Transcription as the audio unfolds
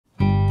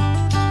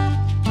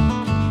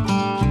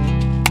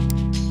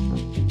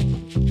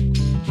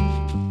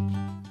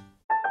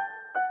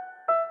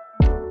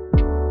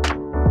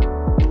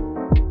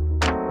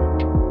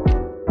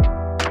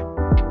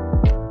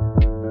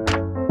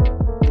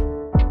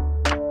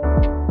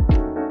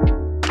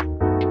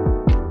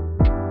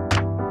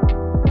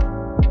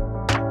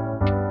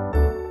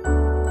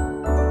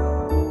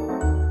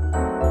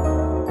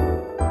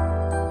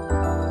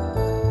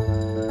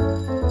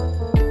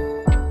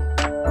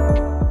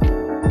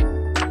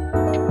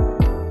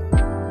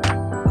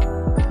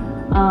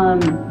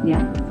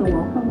Yeah, so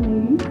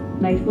welcome, ladies.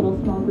 Nice little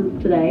small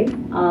group today.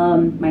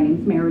 My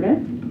name's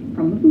Meredith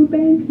from the food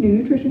bank, new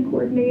nutrition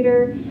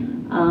coordinator.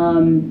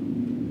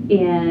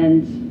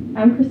 And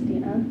I'm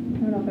Christina. I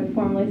don't know if I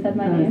formally said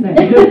my name.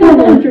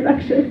 Formal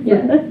introduction.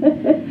 Yes.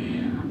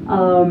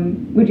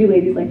 Would you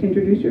ladies like to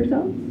introduce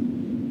yourselves?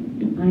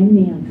 I'm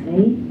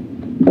Nancy.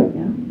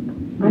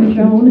 Yeah. I'm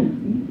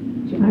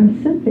Joan.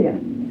 I'm Cynthia.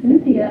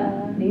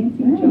 Cynthia.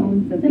 Nancy, Nice.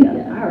 Joan, Cynthia.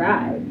 Cynthia. All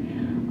right.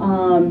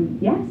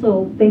 Yeah,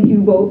 so thank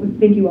you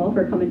all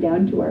for coming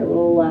down to our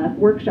little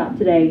workshop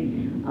today.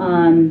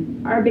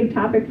 Our big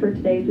topic for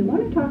today is we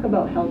want to talk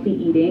about healthy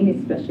eating,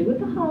 especially with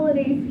the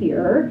holidays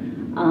here.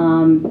 I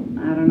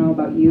don't know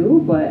about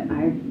you, but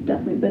I've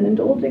definitely been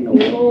indulging a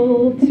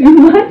little too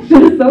much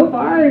so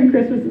far, and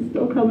Christmas is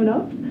still coming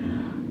up.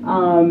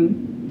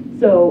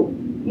 So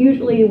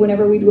usually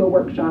whenever we do a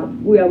workshop,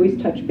 we always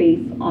touch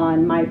base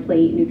on My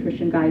Plate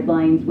nutrition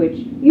guidelines, which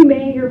you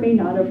may or may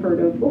not have heard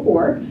of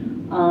before,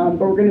 but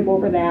we're going to go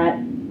over that.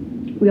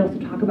 We also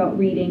talk about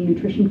reading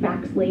nutrition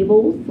facts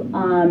labels,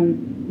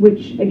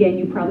 which again,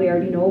 you probably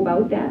already know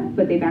about that,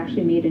 but they've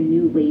actually made a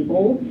new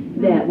label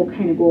that will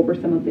kind of go over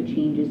some of the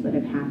changes that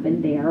have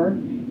happened there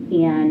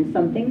and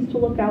some things to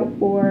look out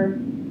for.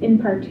 In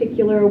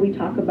particular, we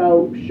talk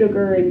about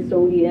sugar and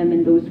sodium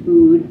in those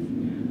foods.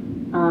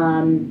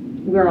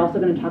 We're also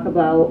going to talk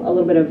about a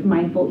little bit of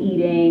mindful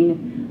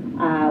eating,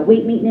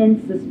 weight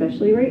maintenance,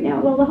 especially right now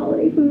with all the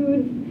holiday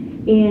foods,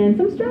 and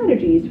some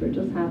strategies for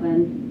just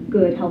having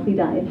good, healthy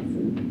diets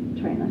and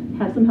trying to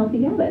have some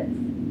healthy habits.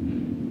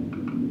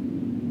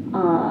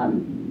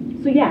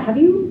 So yeah, have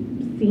you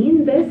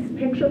seen this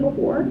picture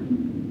before?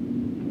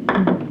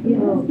 Yes,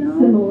 No?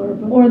 similar.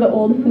 But Or the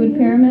old food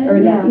pyramid. Or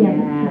that,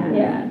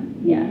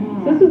 Yeah.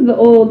 So this is the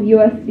old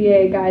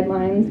USDA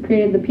guidelines,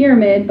 created the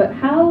pyramid, but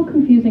how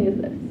confusing is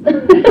this?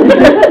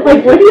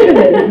 Like, what even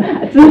is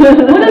that?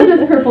 What is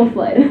this purple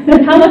slice?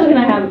 And how much can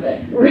I have of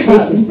it?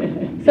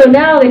 Right. So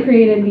now they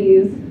created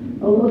these.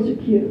 Oh, those are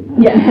cute.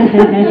 Yeah.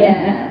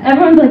 Yeah.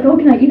 Everyone's like, oh,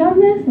 can I eat on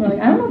this? And we're like,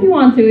 I don't know if you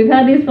want to. We've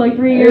had these for like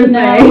 3 years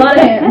now. A lot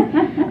of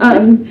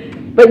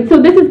hands. But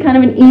so this is kind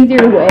of an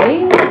easier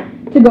way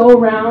to go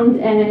around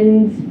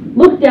and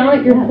look down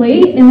at your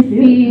plate and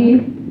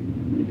see.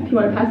 If you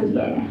want to pass this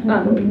up.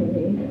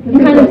 You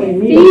kind of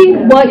see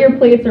what your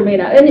plates are made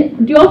of. And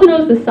do you also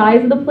notice the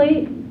size of the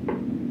plate?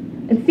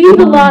 It seems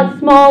a lot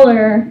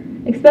smaller,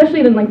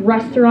 especially than like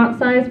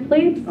restaurant-sized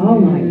plates. Oh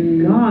my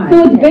God.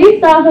 So it's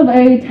based off of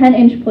a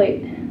 10-inch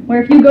plate,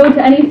 where if you go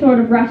to any sort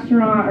of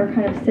restaurant or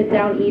kind of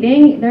sit-down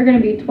eating, they're going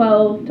to be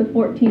 12 to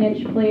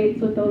 14-inch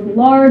plates with those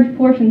large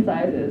portion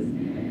sizes.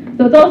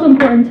 So it's also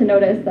important to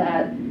notice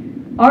that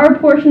our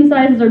portion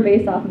sizes are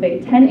based off of a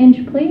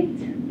 10-inch plate,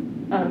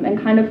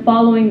 and kind of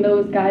following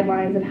those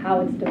guidelines of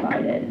how it's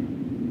divided,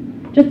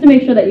 just to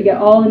make sure that you get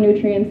all the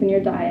nutrients in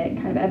your diet,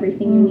 kind of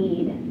everything you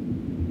need.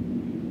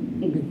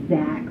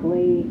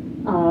 Exactly.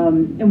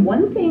 And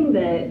one thing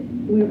that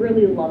we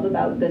really love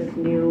about this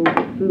new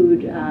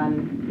food,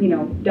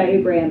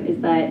 diagram is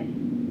that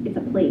it's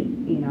a plate.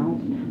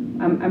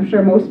 I'm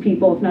sure most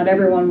people, if not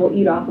everyone, will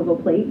eat off of a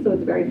plate, so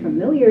it's very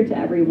familiar to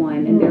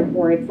everyone, and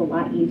therefore it's a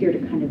lot easier to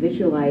kind of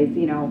visualize.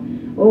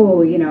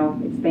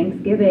 It's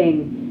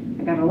Thanksgiving.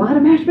 I got a lot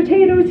of mashed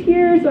potatoes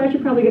here, so I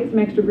should probably get some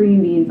extra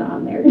green beans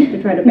on there just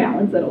to try to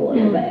balance it a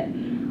little bit.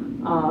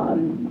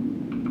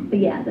 But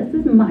yeah, this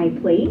is My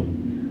Plate.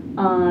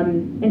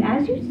 And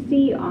as you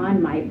see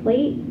on My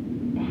Plate,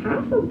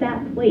 half of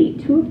that plate,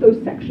 2 of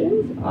those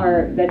sections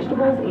are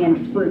vegetables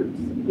and fruits.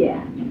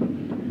 Yeah.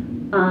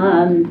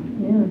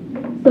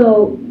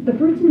 So the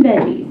fruits and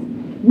veggies,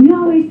 we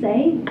always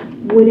say,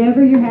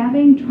 whatever you're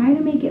having, try to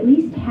make at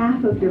least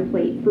half of your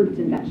plate fruits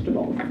and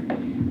vegetables.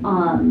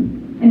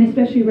 And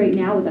especially right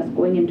now with us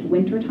going into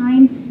winter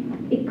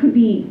time, it could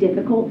be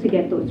difficult to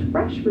get those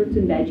fresh fruits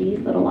and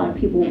veggies that a lot of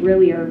people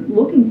really are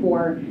looking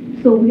for.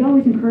 So we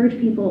always encourage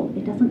people,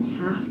 it doesn't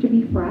have to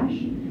be fresh.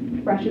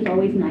 Fresh is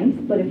always nice,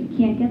 but if you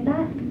can't get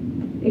that,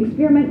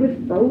 experiment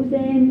with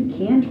frozen,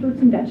 canned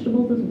fruits and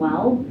vegetables as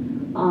well.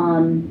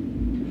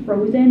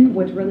 Frozen,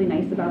 what's really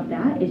nice about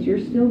that is you're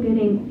still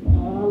getting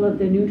all of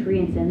the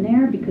nutrients in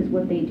there, because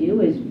what they do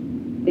is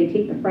they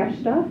take the fresh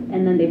stuff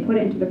and then they put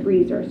it into the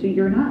freezer, so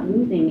you're not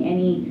losing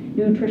any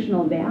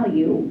nutritional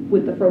value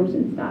with the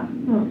frozen stuff.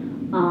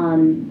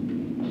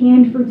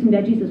 Canned fruits and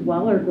veggies as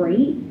well are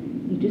great.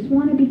 You just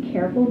want to be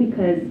careful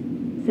because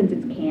since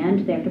it's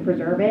canned, they have to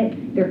preserve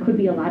it. There could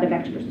be a lot of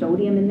extra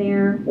sodium in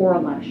there or a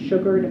lot of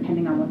sugar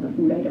depending on what the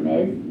food item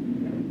is.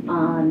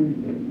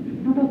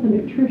 How about the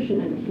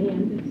nutrition in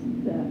canned?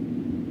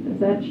 Does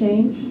that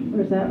change,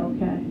 or is that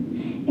okay?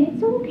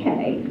 It's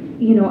okay.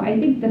 I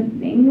think the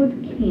thing with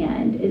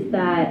canned is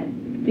that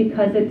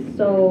because it's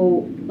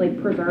so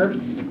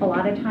preserved, a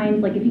lot of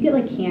times, if you get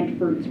canned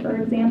fruits, for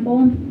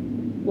example,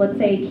 let's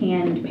say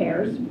canned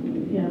pears,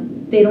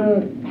 they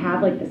don't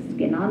have the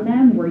skin on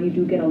them, where you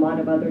do get a lot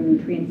of other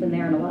nutrients in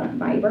there and a lot of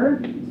fiber.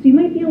 So you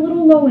might be a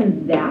little low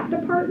in that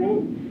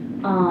department.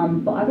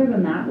 But other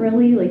than that,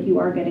 really, you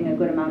are getting a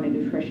good amount of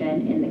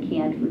nutrition in the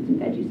canned fruits and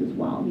veggies as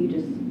well. You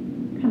just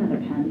kind of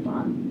depends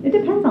on the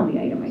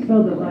item. I think.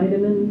 So the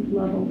vitamin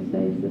level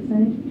stays the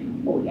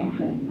same? Oh, yeah.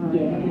 Okay, all right,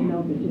 I didn't know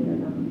if it did or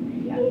not.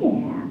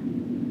 Yeah.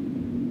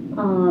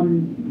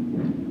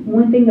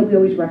 One thing that we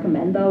always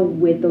recommend though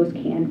with those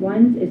canned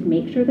ones is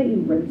make sure that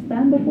you rinse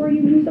them before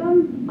you use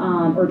them,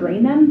 or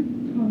drain them.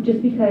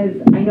 Just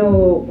because I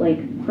know, like,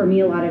 for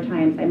me, a lot of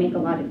times I make a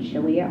lot of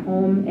chili at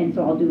home, and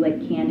so I'll do like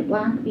canned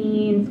black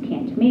beans,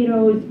 canned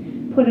tomatoes,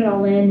 put it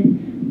all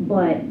in.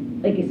 But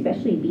like,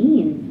 especially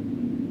beans,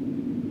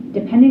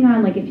 depending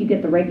on like if you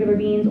get the regular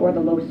beans or the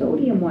low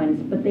sodium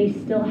ones, but they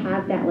still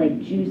have that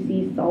like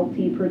juicy,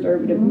 salty,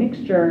 preservative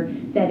mixture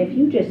that if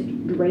you just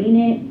drain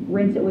it,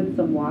 rinse it with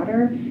some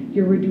water,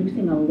 you're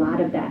reducing a lot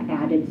of that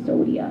added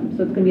sodium.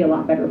 So it's going to be a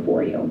lot better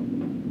for you.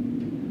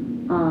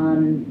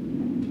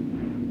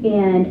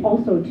 And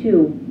also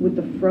too, with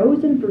the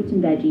frozen fruits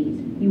and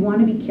veggies, you want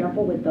to be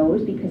careful with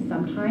those because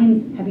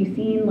sometimes, have you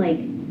seen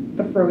like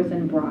the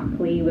frozen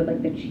broccoli with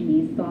like the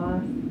cheese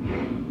sauce?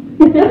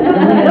 Of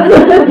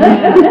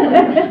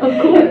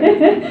course.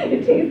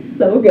 It tastes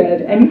so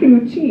good. Anything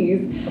with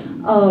cheese.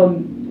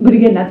 But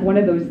again, that's one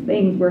of those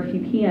things where if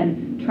you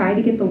can, try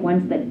to get the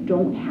ones that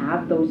don't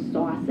have those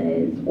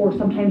sauces, or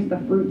sometimes the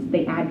fruits,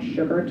 they add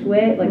sugar to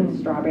it, like the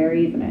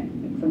strawberries, and it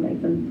makes them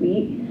nice and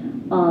sweet.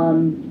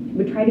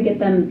 But try to get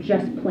them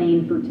just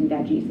plain fruits and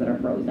veggies that are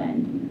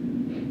frozen.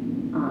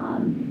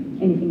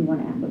 Anything you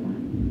want to add with that?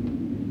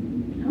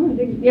 Oh, I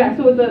think, yeah,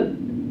 so with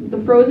the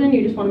frozen,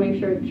 you just want to make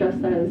sure it just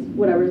says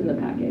whatever's in the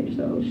package.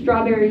 So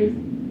strawberries,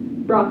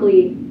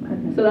 broccoli,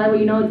 so that way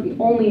you know it's the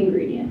only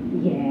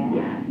ingredient.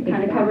 Yeah. It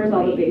kind of covers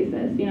all the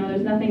bases. You know,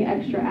 there's nothing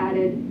extra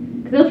added.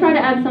 Because they'll try to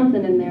add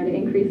something in there to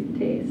increase the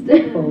taste.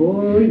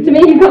 Oh, yeah. To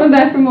make you coming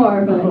back for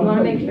more, but you want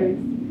to make sure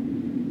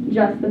it's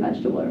just the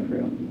vegetable or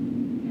fruit.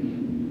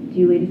 Do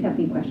you ladies have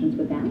any questions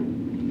with that?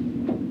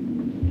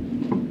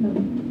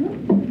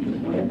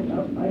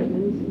 About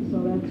vitamins, and so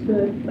that's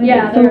good.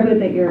 Yeah, it's so good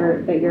that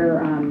you're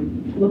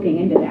looking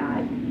into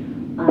that.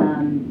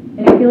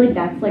 And I feel like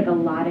that's like a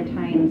lot of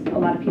times, a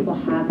lot of people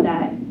have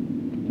that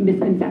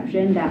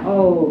misconception that,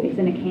 oh, it's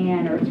in a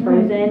can or it's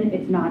frozen,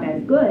 it's not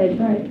as good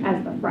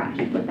as the fresh,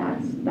 but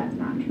that's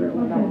not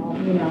true at all.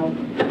 You know,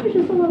 it's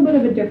just a little bit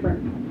of a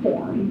different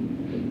form.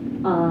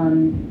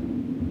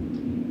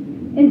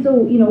 And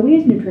so, you know, we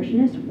as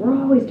nutritionists, we're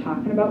always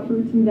talking about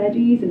fruits and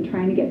veggies and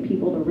trying to get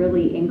people to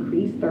really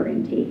increase their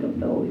intake of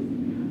those.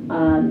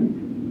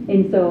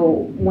 And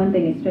so one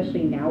thing,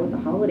 especially now with the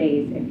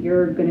holidays, if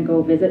you're going to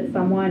go visit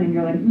someone and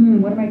you're like,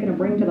 what am I going to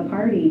bring to the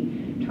party?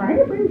 Try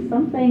to bring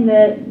something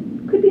that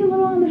could be a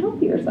little on the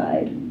healthier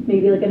side.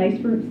 Maybe like a nice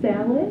fruit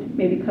salad,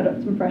 maybe cut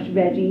up some fresh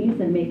veggies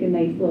and make a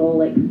nice little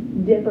like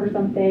dip or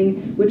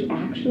something, which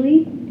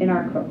actually in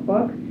our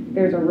cookbook,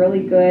 there's a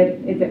really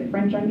good, is it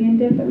French onion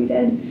dip that we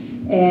did?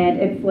 And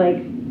it's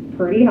like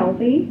pretty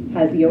healthy,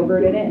 has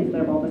yogurt in it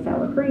instead of all the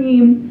sour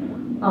cream.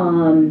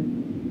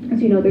 So,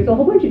 you know, there's a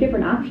whole bunch of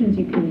different options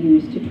you can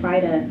use to try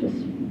to just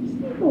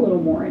sneak a little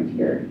more into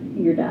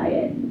your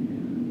diet.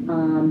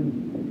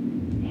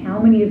 How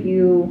many of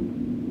you,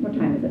 what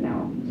time is it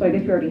now? So I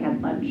guess we already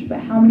had lunch, but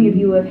how many of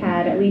you have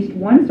had at least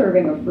one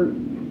serving of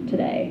fruit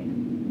today?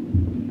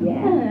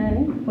 Yeah.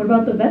 What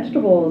about the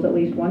vegetables? At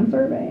least one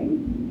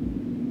serving?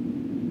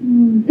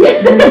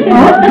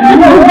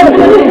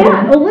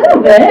 A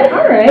little bit.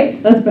 All right.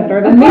 That's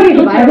better than me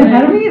because I haven't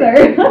had them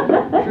either.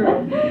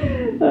 True.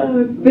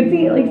 But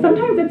see, like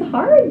sometimes it's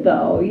hard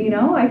though, you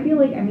know? I feel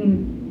like, I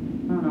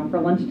don't know, for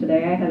lunch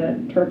today I had a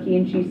turkey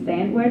and cheese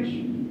sandwich.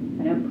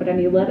 I didn't put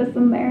any lettuce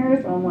in there,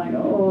 so I'm like,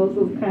 oh, this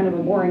is kind of a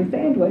boring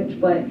sandwich,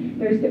 but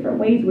there's different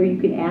ways where you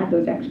can add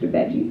those extra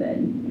veggies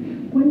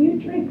in. When you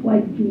drink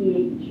like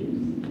V8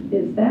 juice,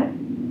 is that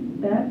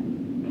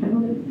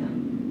counted?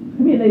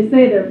 I mean, they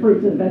say they're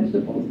fruits and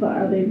vegetables, but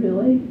are they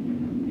really?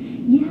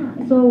 Yeah,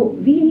 so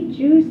V8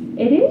 juice,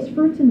 it is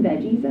fruits and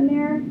veggies in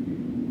there.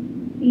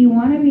 You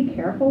want to be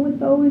careful with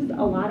those.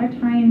 A lot of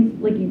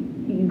times, like you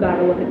got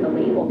to look at the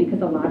label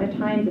because a lot of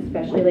times,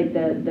 especially like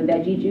the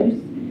veggie juice,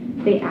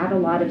 they add a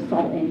lot of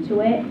salt into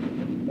it,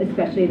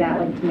 especially that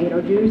like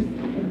tomato juice.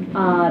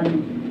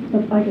 So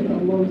if I get a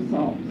low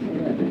salt, so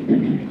that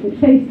it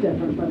tastes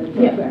different, but it's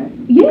okay.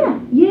 Yeah.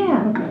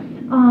 Okay.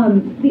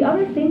 The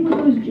other thing with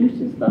those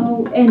juices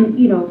though, and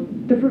you know,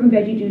 the fruit and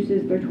veggie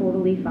juices, they're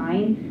totally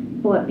fine,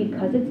 but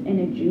because it's in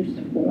a juice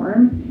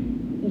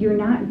form, you're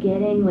not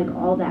getting like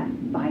all that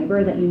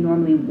fiber that you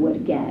normally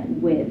would get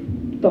with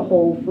the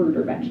whole fruit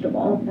or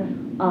vegetable.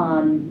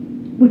 Okay.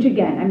 Which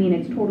again, I mean,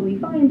 it's totally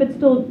fine, but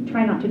still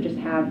try not to just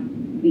have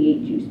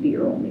V8 juice be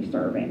your only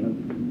serving of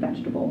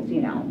vegetables,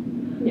 you know.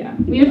 Yeah,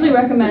 we usually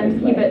recommend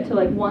to keep it to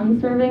like one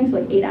serving, so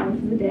like 8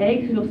 ounces a day,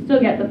 because you'll still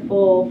get the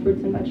full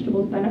fruits and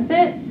vegetables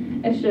benefit.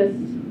 It's just,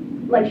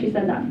 like she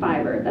said, that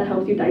fiber that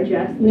helps you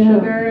digest the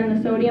sugar and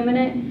the sodium in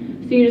it.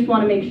 So you just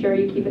want to make sure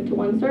you keep it to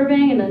one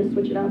serving and then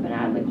switch it up and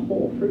add like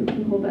whole fruits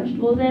and whole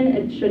vegetables in.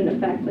 It shouldn't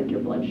affect like your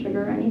blood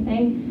sugar or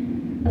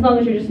anything. as long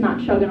as you're just not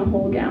chugging a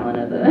whole gallon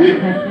of the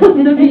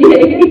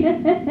V8.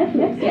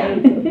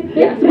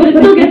 Yeah, so, but it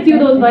still gets you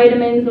those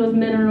vitamins, those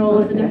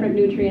minerals, the different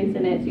nutrients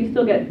in it, so you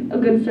still get a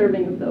good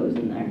serving of those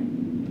in there.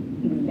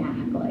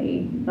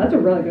 Exactly. That's a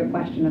really good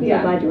question. I'm so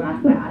glad you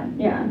asked that.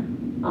 Yeah.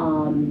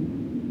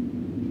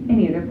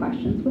 Any other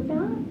questions with that?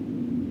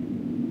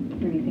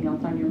 Or anything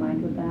else on your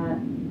mind with that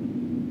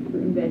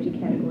fruit and veggie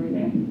category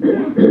there?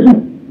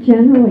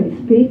 Generally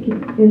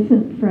speaking,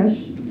 isn't fresh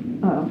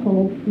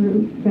whole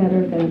fruit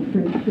better than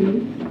fruit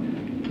juice?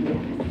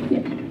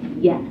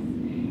 Yes.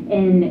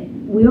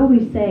 And we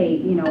always say,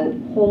 you know,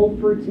 whole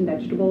fruits and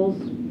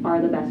vegetables are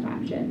the best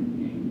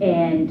option.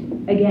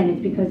 And again,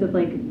 it's because of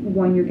like,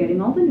 one, you're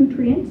getting all the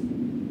nutrients,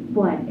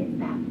 but it's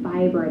that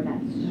fiber,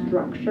 that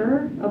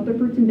structure of the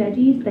fruits and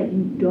veggies that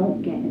you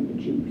don't get in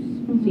the juice.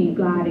 So you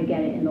gotta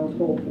get it in those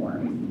whole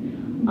forms.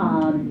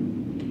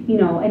 You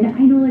know, and I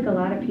know like a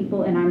lot of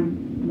people, and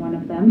I'm one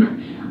of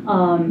them,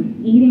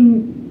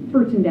 eating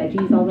fruits and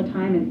veggies all the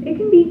time, and it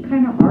can be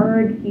kind of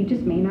hard. You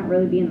just may not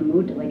really be in the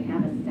mood to like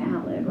have a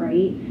salad,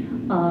 right?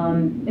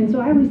 And so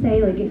I always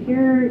say, like, if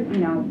you're, you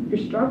know, you're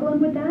struggling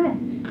with that,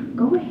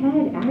 go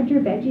ahead, add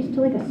your veggies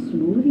to like a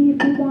smoothie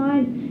if you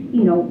want.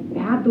 You know,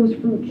 add those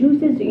fruit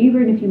juices,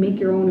 even if you make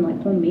your own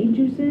like homemade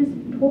juices,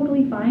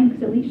 totally fine,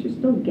 because at least you're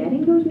still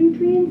getting those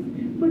nutrients,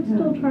 but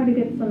still try to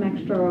get some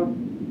extra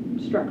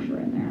structure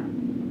in there.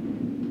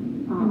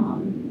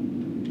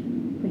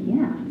 But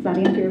yeah, does that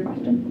answer your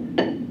question?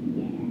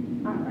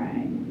 Yeah. All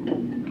right.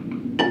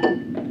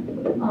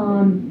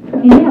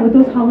 And yeah, with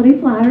those holiday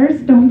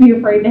platters, don't be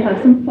afraid to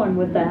have some fun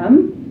with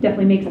them.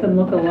 Definitely makes them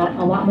look a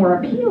lot more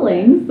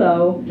appealing.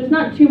 So just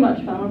not too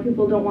much fun when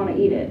people don't want to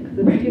eat it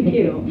because it's too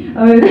cute.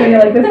 I was saying,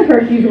 like, this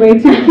turkey's way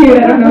too cute.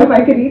 I don't know if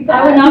I could eat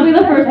that. I would not be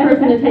the first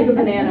person to take a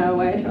banana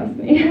away. Trust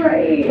me.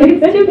 Right.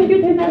 It's too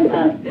cute to mess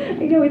up.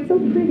 I know, it's so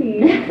pretty.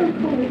 It's so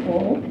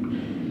colorful.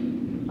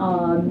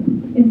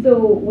 And so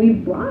we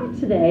brought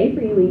today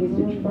for you ladies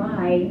to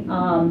try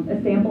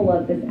a sample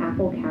of this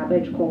apple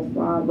cabbage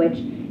coleslaw,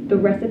 which the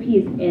recipe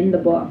is in the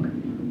book.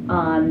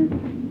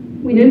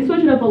 We did switch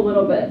it up a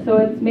little bit, so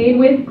it's made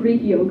with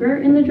Greek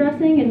yogurt in the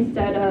dressing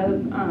instead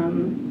of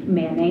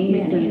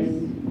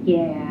mayonnaise.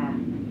 Yeah.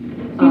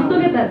 So you still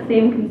get that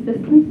same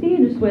consistency,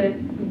 just with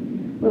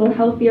a little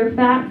healthier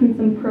fats and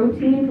some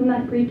protein from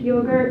that Greek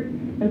yogurt.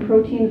 And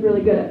protein's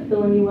really good at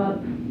filling you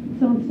up.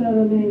 So instead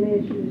of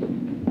mayonnaise, use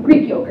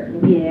Greek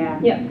yogurt. Yeah.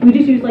 Yeah. We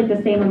just use like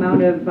the same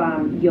amount of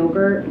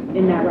yogurt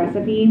in that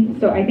recipe.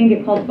 So I think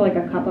it calls for like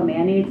a cup of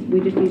mayonnaise. We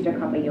just used a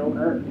cup of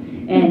yogurt.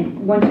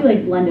 And once you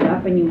like blend it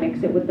up and you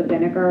mix it with the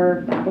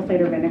vinegar, the apple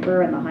cider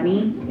vinegar and the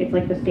honey, it's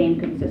like the same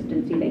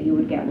consistency that you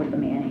would get with the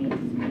mayonnaise.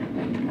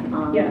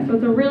 Yeah, so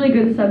it's a really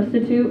good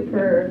substitute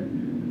for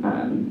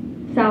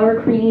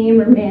sour cream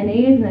or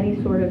mayonnaise and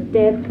any sort of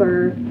dip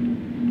or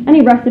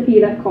any recipe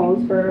that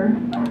calls for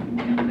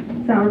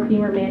sour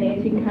cream or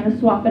mayonnaise. You can kind of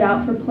swap it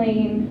out for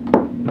plain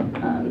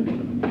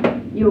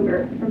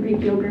yogurt or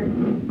Greek yogurt.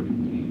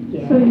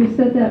 Yeah. So you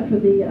said that for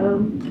the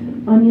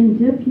onion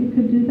dip, you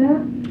could do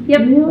that?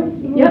 Yep.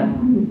 Really? Yep.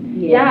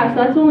 Yeah,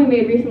 so that's one we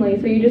made recently.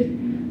 So you just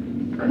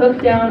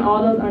cook down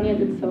all those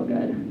onions. It's so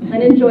good.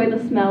 And enjoy the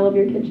smell of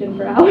your kitchen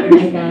for hours. Oh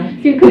my gosh. So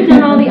you cook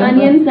down all the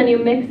onions, then you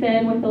mix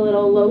in with a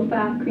little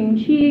low-fat cream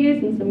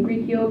cheese and some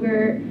Greek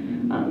yogurt,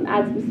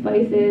 add some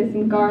spices,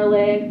 some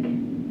garlic,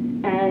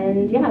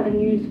 and yeah, then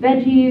use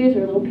veggies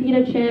or little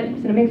pita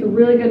chips, and it makes a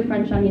really good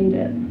French onion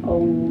dip.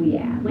 Oh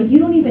yeah. Like you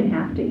don't even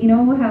have to, you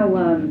know how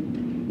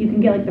you can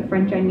get like the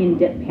French onion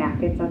dip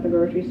packets at the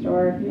grocery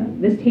store? Yeah.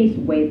 This tastes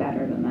way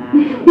better than that.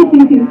 Oh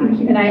my gosh.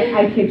 And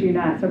I kid you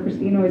not. So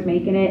Christina was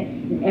making it,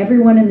 and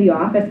everyone in the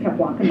office kept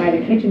walking by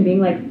the kitchen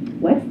being like,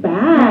 what's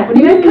that? What are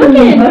you guys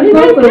cooking? That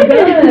smells so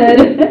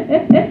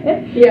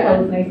good. Yeah. All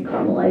those nice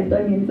caramelized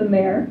onions in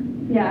there.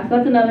 Yeah, so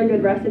that's another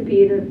good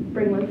recipe to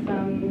bring with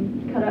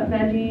some cut up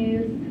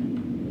veggies.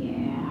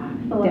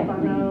 Yeah. Fill up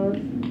on those.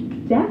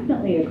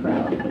 Definitely a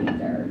crowd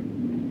pleaser.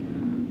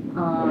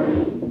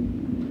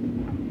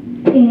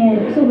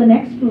 And so the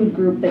next food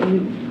group that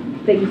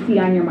you see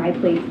on your My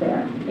Plates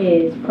there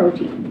is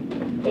protein.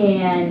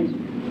 And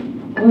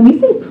when we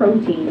say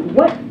protein,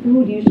 what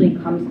food usually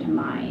comes to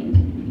mind?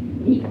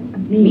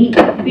 Meat.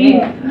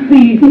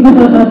 Beef.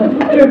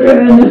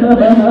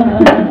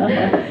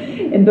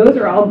 And those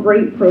are all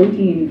great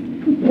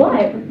proteins.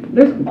 But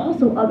there's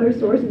also other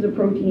sources of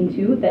protein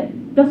too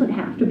that doesn't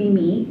have to be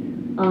meat.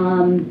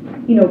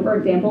 You know, for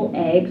example,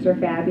 eggs are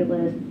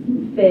fabulous.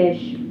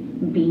 Fish,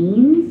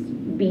 beans.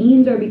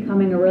 Beans are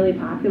becoming a really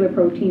popular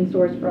protein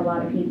source for a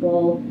lot of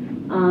people.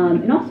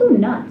 And also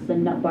nuts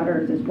and nut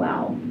butters as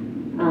well.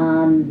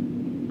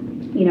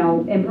 You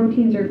know, and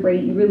proteins are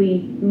great. You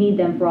really need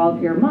them for all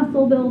of your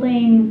muscle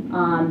building.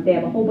 They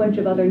have a whole bunch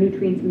of other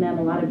nutrients in them,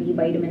 a lot of B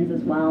vitamins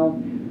as well.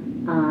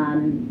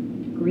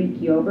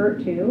 Greek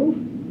yogurt too,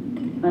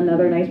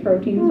 another nice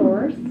protein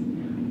source.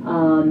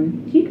 So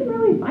you can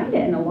really find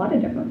it in a lot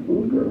of different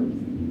food groups.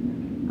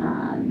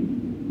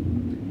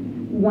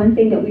 One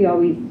thing that we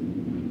always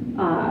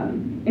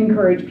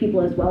encourage people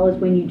as well is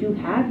when you do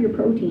have your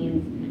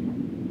proteins,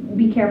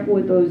 be careful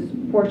with those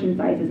portion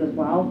sizes as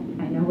well.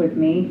 I know with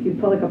me, if you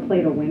put like a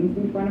plate of wings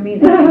in front of me,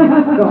 that thing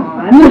is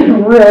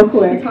gone real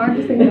quick. It's hard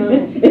to say no.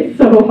 It's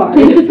so hard.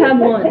 You just have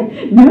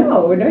one.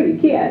 No, you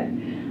can't.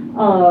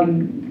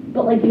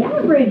 But like the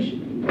average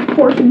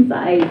portion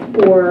size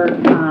for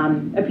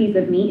a piece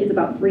of meat is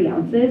about 3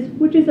 ounces,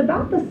 which is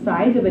about the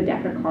size of a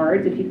deck of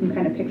cards, if you can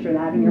kind of picture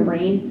that in your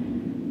brain.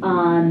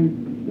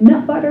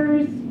 Nut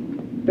butters,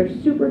 they're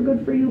super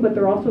good for you, but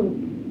they're also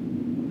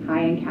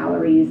high in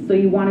calories, so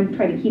you want to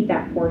try to keep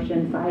that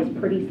portion size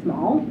pretty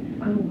small.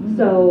 Oh, wow.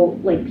 So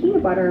like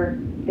peanut butter,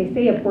 they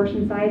say a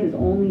portion size is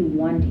only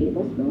 1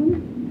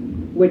 tablespoon,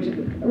 which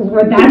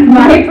that's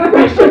my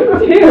expression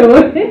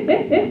too.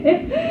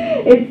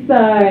 It's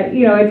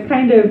it's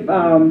kind of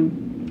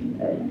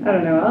I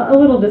don't know, a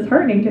little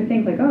disheartening to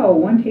think like, oh,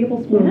 1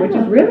 tablespoon, which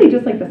is really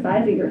just like the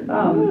size of your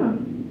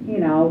thumb.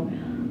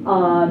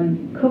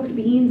 Cooked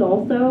beans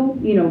also,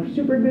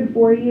 super good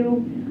for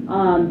you.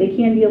 They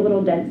can be a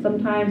little dense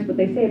sometimes, but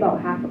they say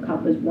about half a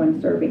cup is 1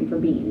 serving for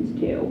beans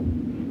too.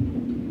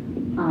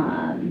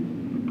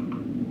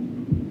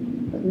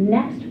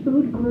 Next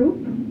food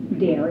group,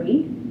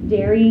 dairy.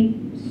 Dairy,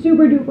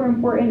 super duper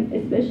important,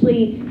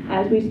 especially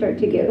as we start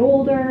to get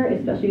older,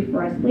 especially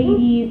for us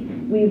ladies.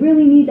 We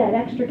really need that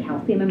extra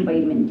calcium and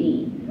vitamin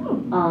D.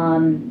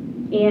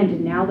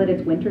 And now that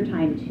it's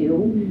wintertime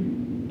too,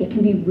 it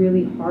can be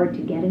really hard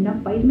to get enough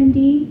vitamin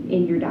D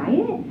in your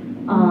diet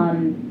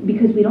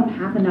because we don't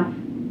have enough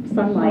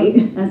sunlight,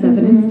 as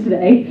evidenced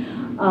today.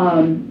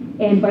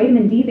 And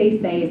vitamin D, they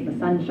say, is the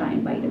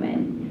sunshine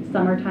vitamin.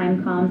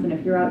 Summertime comes, and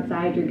if you're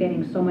outside, you're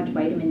getting so much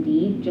vitamin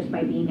D just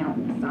by being out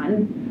in the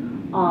sun.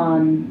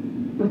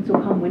 But so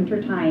come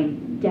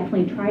wintertime,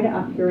 definitely try to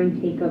up your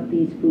intake of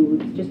these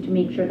foods just to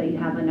make sure that you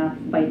have enough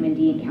vitamin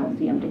D and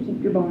calcium to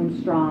keep your bones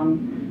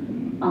strong.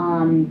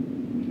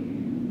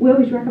 We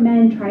always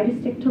recommend try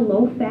to stick to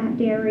low-fat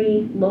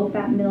dairy,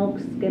 low-fat milk,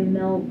 skim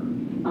milk,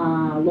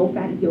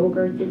 low-fat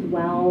yogurts as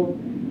well.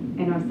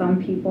 I know some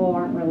people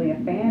aren't really a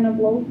fan of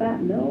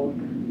low-fat milk.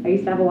 I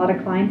used to have a lot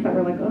of clients that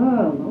were like,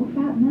 oh,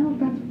 low-fat milk,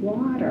 that's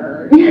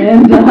water.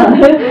 And,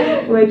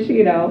 which,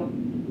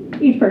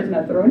 each person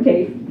has their own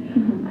taste.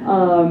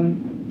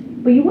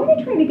 But you want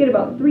to try to get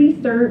about 3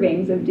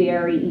 servings of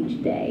dairy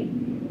each day.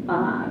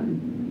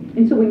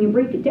 And so when you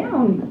break it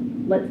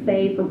down, let's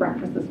say for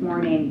breakfast this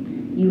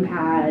morning, you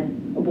had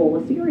a bowl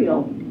of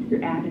cereal.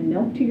 You're adding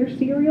milk to your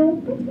cereal.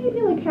 That's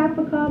maybe like half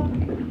a cup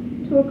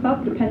to a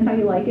cup, depends how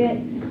you like it.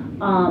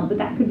 But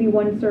that could be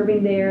 1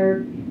 serving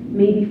there.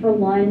 Maybe for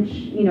lunch,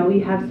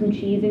 you have some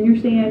cheese in your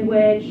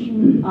sandwich.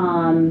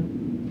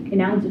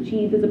 An ounce of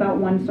cheese is about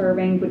 1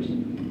 serving, which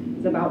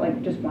is about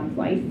like just 1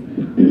 slice.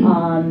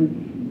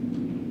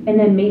 And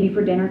then maybe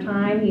for dinner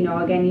time,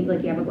 again, you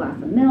have a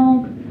glass of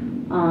milk.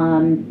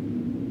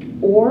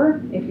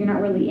 Or if you're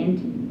not really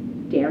into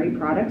dairy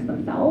products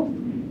themselves,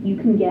 you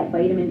can get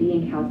vitamin D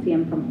and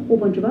calcium from a whole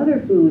bunch of other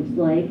foods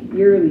like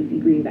your leafy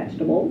green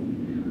vegetables.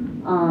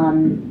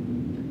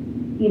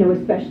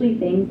 Especially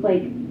things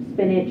like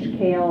spinach,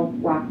 kale,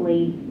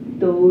 broccoli,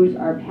 those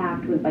are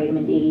packed with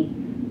vitamin D.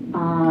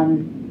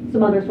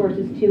 Some other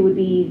sources too would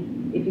be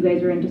if you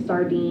guys are into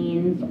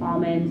sardines,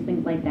 almonds,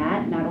 things like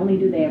that. Not only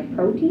do they have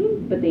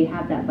protein, but they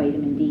have that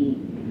vitamin D.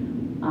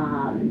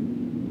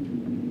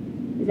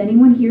 Is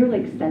anyone here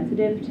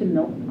sensitive to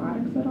milk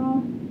products at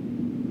all?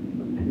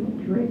 I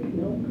don't drink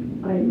milk.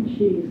 I have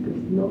cheese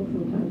because milk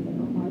sometimes I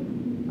don't like.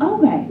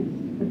 Okay.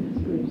 It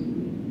disagrees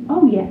me.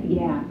 Oh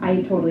yeah,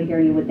 I totally hear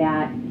you with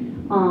that.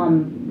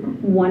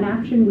 One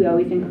option we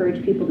always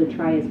encourage people to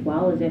try as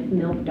well is if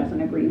milk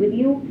doesn't agree with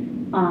you.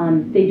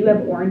 They do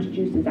have orange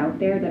juices out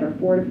there that are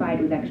fortified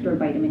with extra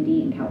vitamin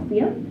D and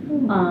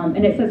calcium.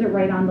 And it says it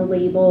right on the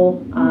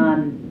label.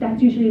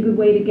 That's usually a good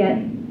way to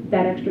get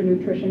that extra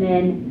nutrition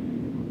in.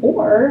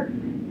 Or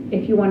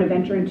if you want to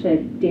venture into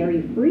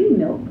dairy-free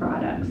milk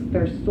products,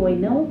 there's soy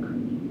milk,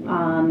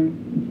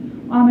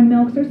 almond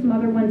milks. There's some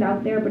other ones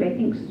out there, but I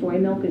think soy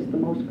milk is the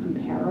most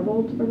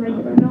comparable to the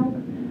regular milk.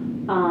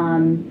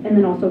 And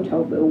then also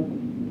tofu.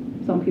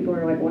 Some people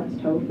are like, what's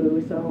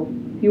tofu? So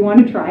if you want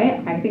to try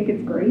it, I think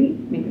it's great.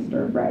 Make a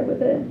stir fry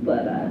with it.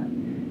 But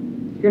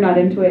if you're not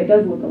into it, it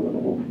does look a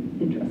little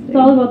interesting. It's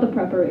all about the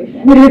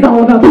preparation. It is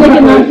all about the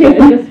preparation. Not taste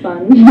like a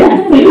sponge.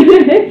 Yes.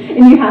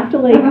 And you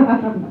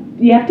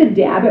have to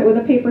dab it with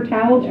a paper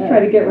towel to try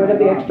to get rid of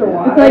the extra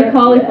water. It's like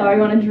cauliflower.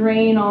 You want to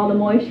drain all the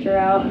moisture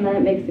out, and then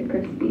it makes it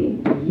crispy.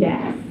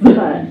 Yes.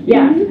 But,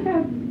 yeah. Do you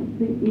have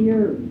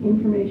your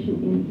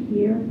information in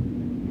here?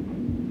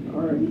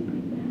 Or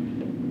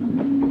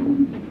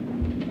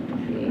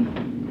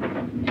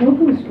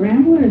Tofu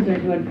scramblers are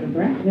good for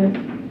breakfast.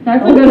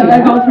 That's a good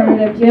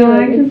alternative too. Yeah, I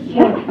just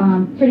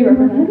put, pretty what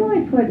recommended. do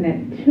I put in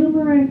it?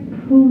 Turmeric,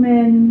 cumin,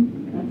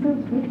 that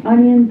sounds good.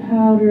 onion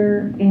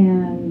powder,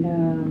 and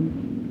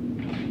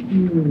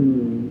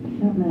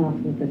something else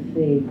with a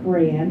C.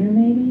 Coriander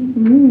maybe?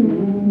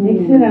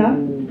 Mix it up,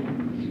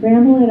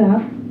 scramble it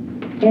up,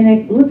 and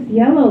it looks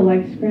yellow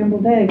like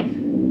scrambled eggs.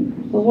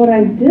 But what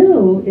I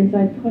do is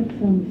I put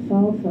some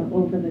salsa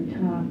over the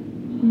top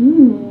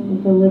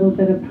with a little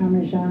bit of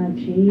Parmesan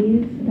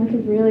cheese. That's a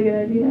really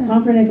good idea.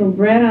 Pumpernickel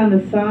bread on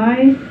the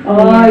side.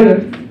 Oh,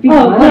 you're speaking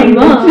Oh, come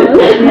on.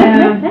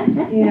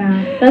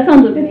 Yeah. That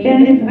sounds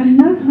amazing. And I'm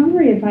not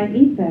hungry if I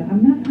eat that.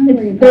 I'm not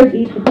hungry if I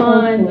eat There's the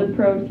tons tofu. of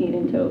protein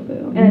in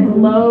tofu, and it's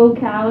low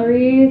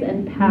calories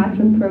and packed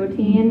with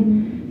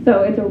protein.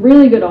 So it's a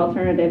really good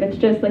alternative. It's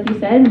just like you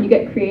said, you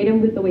get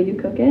creative with the way you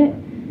cook it.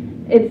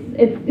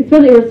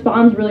 Especially it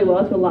responds really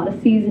well to a lot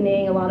of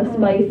seasoning, a lot of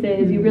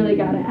spices. You really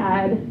got to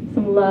add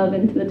some love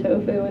into the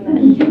tofu, and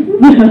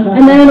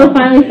then it'll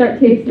finally start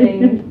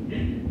tasting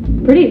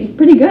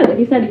pretty good. Like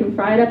you said, you can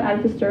fry it up, add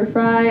it to stir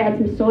fry, add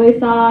some soy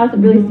sauce. It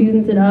really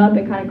seasons it up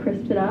and kind of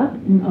crisps it up.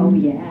 Oh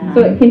yeah.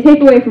 So it can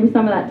take away from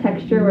some of that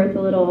texture where it's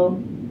a little.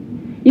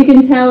 You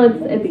can tell it's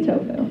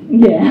tofu.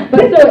 Yeah.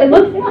 But so it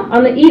looks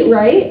on the Eat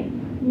Right.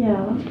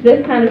 Yeah.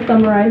 This kind of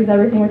summarizes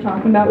everything we're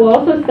talking about. We'll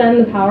also send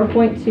the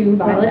PowerPoint to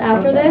Violet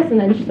after this, and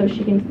then so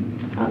she can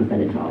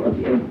send it to all of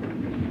you.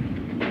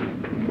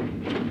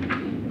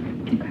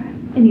 Okay.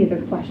 Any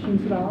other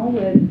questions at all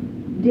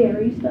with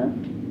dairy stuff?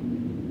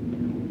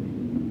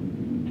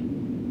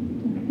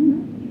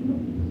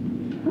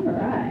 All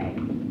right.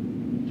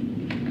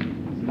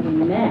 So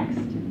next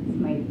is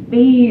my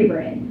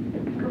favorite.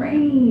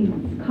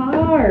 Grains,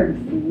 carbs,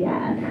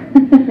 yes.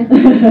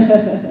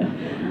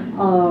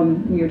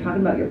 You're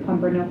talking about your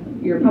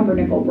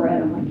pumpernickel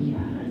bread. I'm like,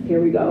 yes,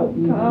 here we go.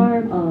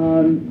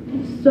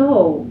 Carbs.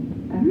 So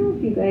I don't know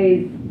if you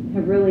guys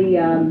have really,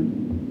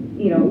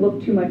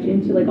 looked too much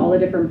into like all the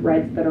different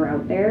breads that are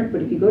out there.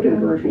 But if you go to the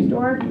grocery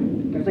store,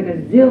 there's like a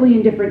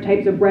zillion different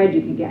types of bread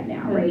you can get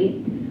now, right?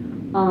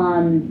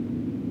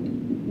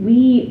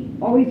 We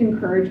always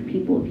encourage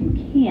people, if you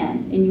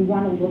can, and you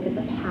want to look at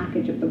the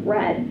package of the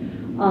bread.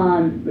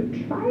 But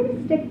try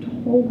to stick to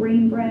whole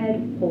grain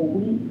bread, whole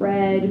wheat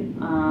bread,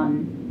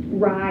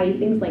 rye,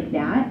 things like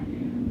that,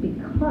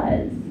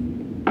 because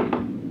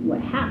what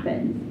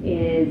happens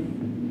is,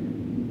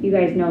 you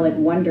guys know like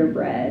Wonder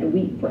Bread,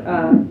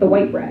 the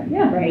white bread,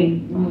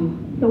 right?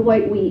 The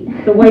white wheat.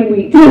 The white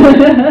wheat.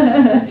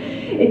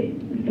 It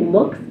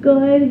looks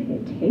good,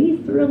 it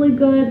tastes really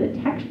good, the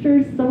texture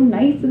is so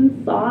nice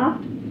and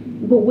soft,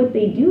 but what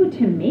they do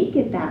to make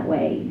it that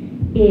way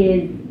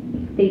is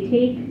they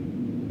take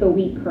the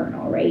wheat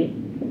kernel, right?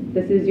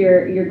 This is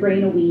your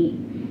grain of wheat,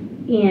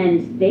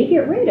 and they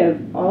get rid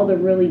of all the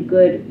really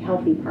good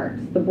healthy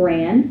parts. The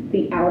bran,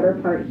 the outer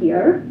part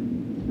here,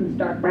 the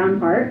dark brown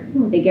part,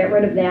 they get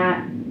rid of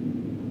that.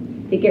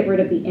 They get rid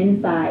of the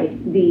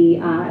inside, the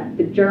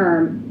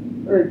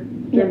germ, or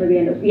germ of the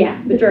end of,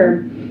 the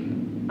germ.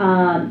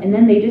 And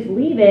then they just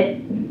leave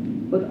it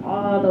with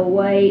all the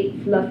white,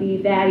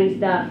 fluffy, fatty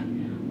stuff.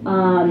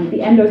 The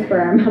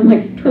endosperm, I'm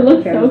like, It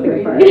looks so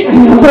crazy. I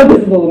know,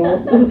 this is a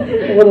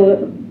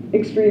little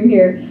extreme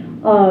here.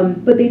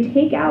 But they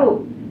take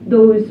out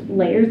those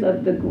layers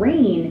of the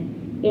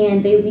grain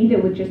and they leave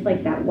it with just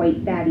like that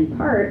white fatty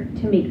part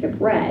to make the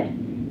bread.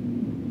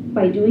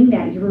 By doing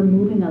that, you're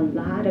removing a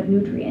lot of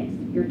nutrients.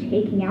 You're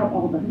taking out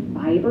all the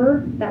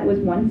fiber that was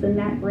once in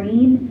that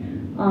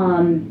grain.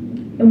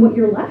 And what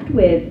you're left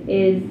with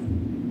is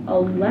a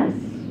less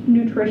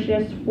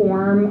nutritious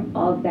form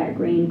of that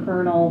grain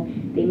kernel.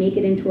 They make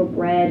it into a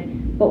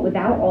bread, but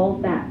without all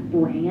of that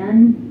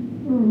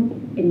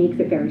bran, it makes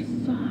it very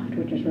soft,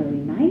 which is really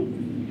nice.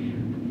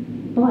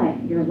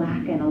 But you're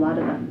lacking a lot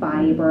of the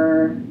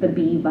fiber, the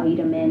B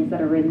vitamins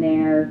that are in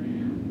there.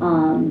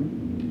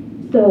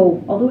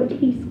 So although it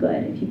tastes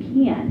good, if you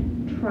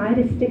can, try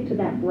to stick to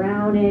that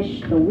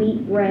brownish, the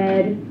wheat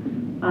bread.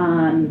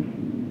 Hang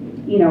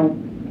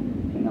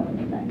on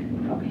a sec.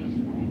 Okay,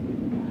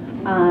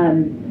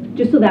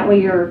 just so that way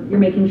you're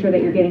making sure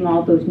that you're getting all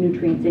of those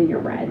nutrients in your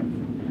breads.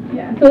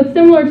 Yeah. So it's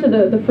similar to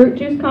the fruit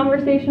juice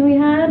conversation we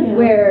had,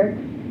 where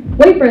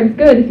white bread's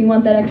good if you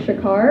want that extra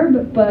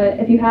carb, but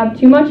if you have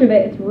too much of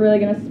it, it's really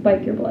going to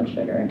spike your blood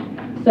sugar.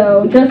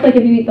 So just like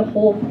if you eat the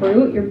whole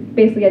fruit, you're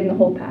basically getting the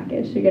whole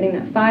package. So you're getting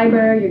that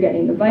fiber, you're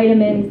getting the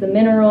vitamins, the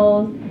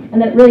minerals,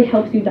 and then it really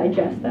helps you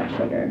digest that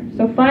sugar.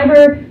 So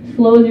fiber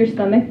slows your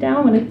stomach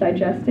down when it's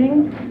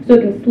digesting, so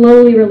it can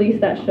slowly release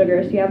that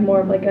sugar, so you have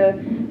more of like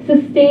a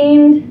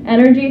sustained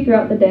energy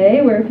throughout the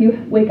day, where if you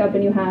wake up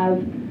and you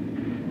have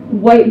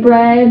white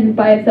bread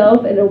by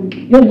itself,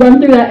 you'll run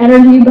through that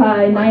energy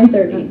by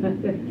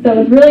 9:30. So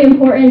it's really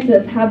important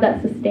to have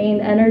that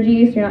sustained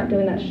energy, so you're not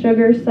doing that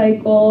sugar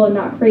cycle and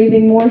not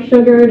craving more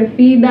sugar to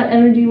feed that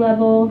energy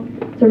level.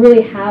 To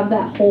really have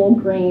that whole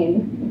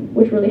grain,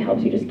 which really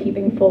helps you just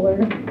keeping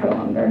fuller for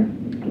longer.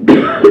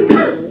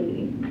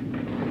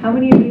 How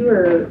many of you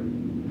are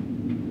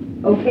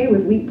okay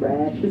with wheat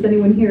bread? Does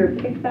anyone here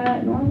pick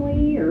that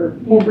normally, or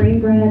whole grain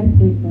bread?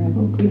 Wheat bread.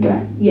 Wheat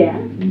bread? Yeah.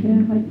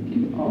 Yeah, I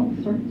do all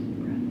sorts of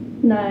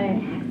bread.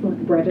 Nice.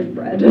 Excellent. Bread is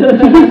bread. She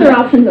keeps her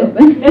options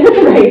open.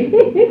 Right.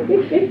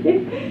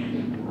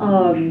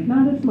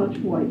 Not as much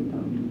white though.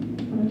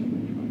 Not as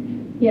much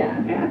white.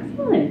 Yeah.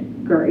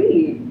 Excellent.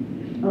 Great.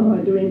 Oh,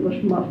 I do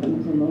English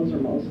muffins and those are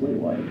mostly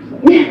white. So.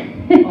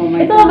 Oh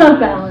my It's all about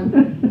gosh. balance.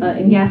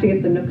 And you have to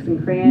get the nooks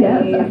and crannies.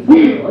 Yes,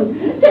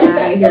 absolutely.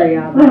 I hear you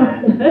on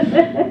that.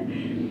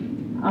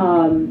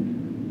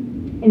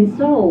 And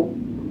so,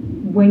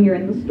 when you're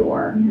in the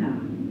store, Yeah.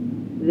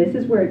 this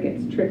is where it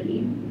gets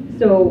tricky.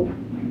 So,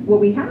 what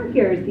we have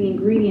here is the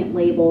ingredient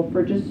label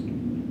for just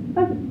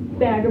a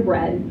bag of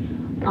bread.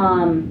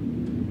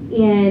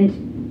 And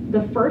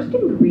the first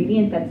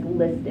ingredient that's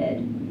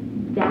listed,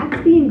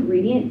 that's the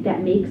ingredient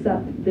that makes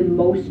up the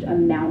most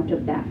amount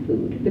of that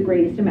food, the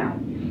greatest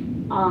amount.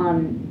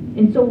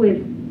 And so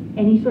with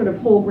any sort of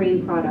whole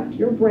grain product,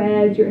 your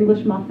breads, your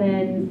English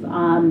muffins,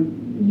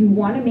 you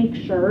want to make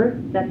sure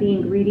that the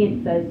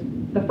ingredient says,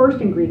 the first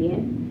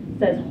ingredient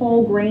says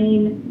whole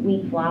grain,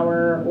 wheat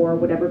flour, or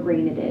whatever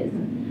grain it is.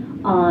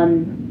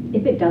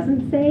 If it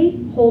doesn't say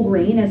whole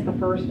grain as the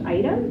first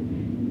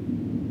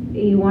item,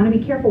 you want to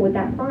be careful with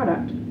that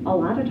product. A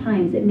lot of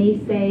times it may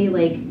say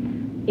like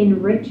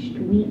enriched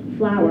wheat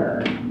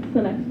flour,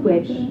 So next one.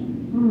 which,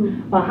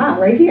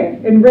 right here,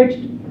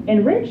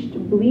 enriched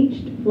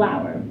bleached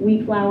flour,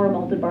 wheat flour,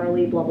 malted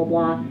barley, blah, blah,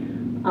 blah.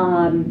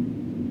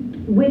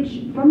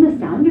 Which from the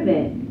sound of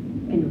it,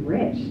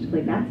 enriched,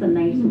 like that's a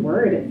nice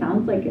word. It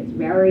sounds like it's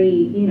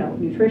very,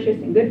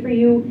 nutritious and good for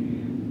you.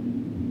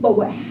 But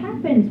what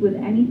happens with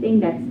anything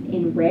that's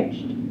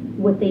enriched,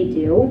 what they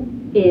do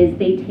is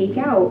they take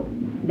out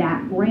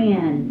that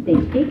bran, they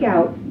take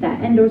out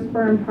that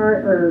endosperm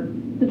part, or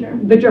The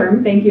germ. the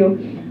germ, thank you.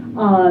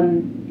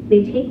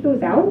 They take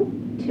those out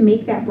to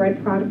make that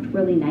bread product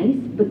really nice,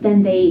 but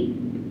then they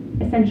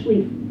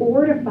essentially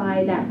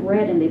fortify that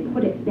bread and they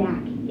put it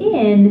back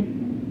in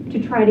to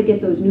try to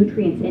get those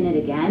nutrients in it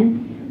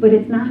again, but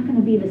it's not going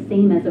to be the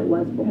same as it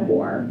was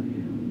before.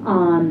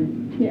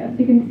 Yeah, so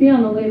you can see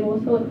on the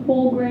label, so it's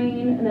whole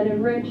grain and then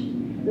enriched,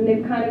 and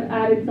they've kind of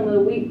added some of the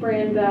wheat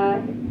bran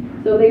back.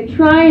 So they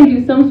try and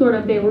do some sort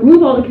of, they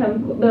remove all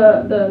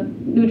the the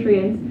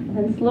nutrients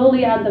and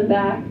slowly add them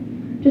back,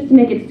 just to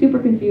make it super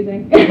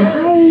confusing.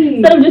 Right.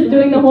 Instead of just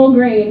doing the whole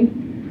grain.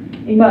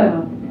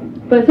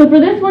 But so for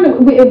this one,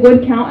 it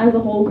would count as a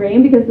whole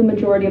grain because the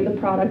majority of the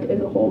product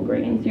is a whole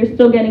grain. So you're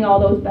still getting all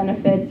those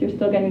benefits, you're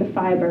still getting the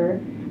fiber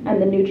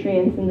and the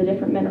nutrients and the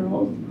different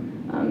minerals.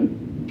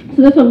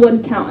 So this one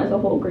would count as a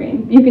whole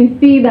grain. You can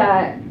see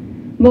that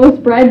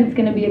most breads, it's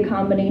going to be a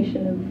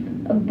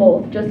combination of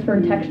both, just for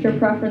texture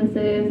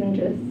preferences and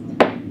just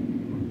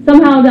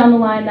somehow down the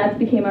line that's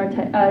became our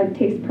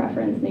taste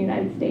preference in the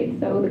United States.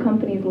 So the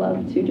companies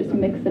love to just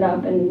mix it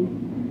up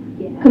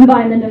and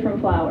combine the different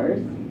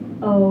flours.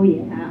 Oh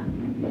yeah.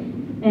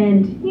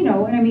 And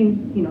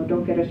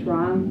don't get us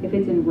wrong, if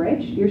it's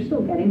enriched, you're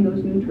still getting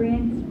those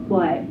nutrients,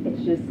 but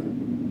it's just,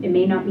 it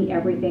may not be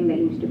everything that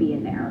used to be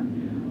in there.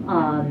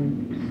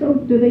 So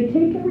do they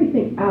take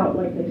everything out,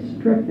 like they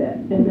strip it,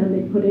 and then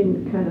they put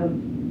in kind of,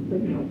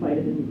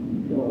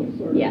 vitamin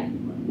pills or? Yeah,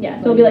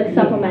 so it'll be like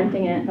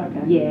supplementing it.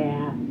 Okay.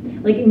 Yeah.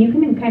 Like, and you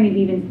can kind of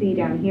even see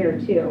down here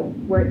too,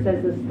 where it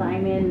says the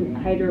thiamine,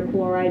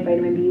 hydrochloride,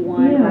 vitamin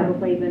B1,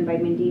 riboflavin,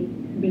 vitamin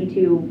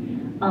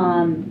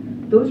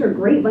B2. Those are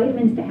great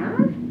vitamins to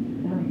have,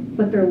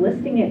 but they're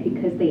listing it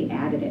because they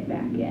added it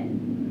back in.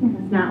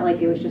 It's not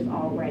like it was just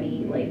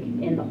already like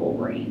in the whole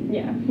grain.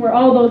 Yeah, where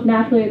all those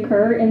naturally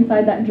occur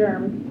inside that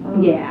germ.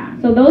 Yeah.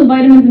 So those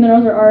vitamins and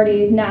minerals are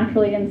already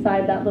naturally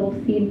inside that little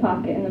seed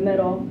pocket in the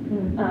middle.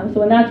 So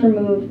when that's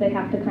removed, they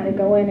have to kind of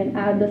go in and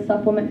add the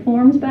supplement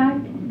forms back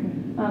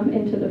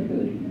into the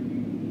food.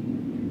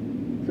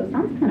 So it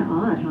sounds kind of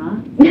odd, huh?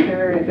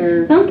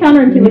 They're Sounds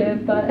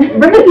counterintuitive, but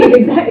right,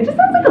 exactly. It just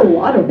sounds like a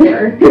lot of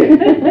work.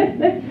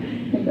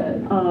 It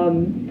does.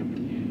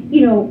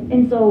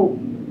 And so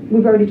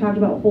we've already talked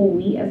about whole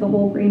wheat as a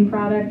whole grain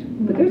product,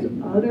 but there's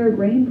other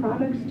grain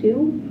products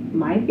too.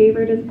 My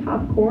favorite is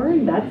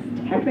popcorn. That's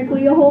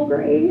technically a whole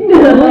grain.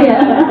 Oh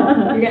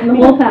yeah, you're getting the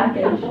whole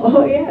package.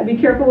 Oh yeah, be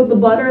careful with the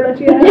butter that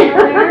you have on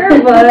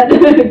there,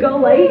 but go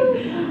light.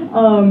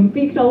 But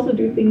you can also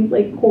do things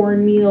like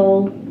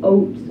cornmeal,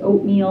 oats,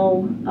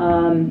 oatmeal,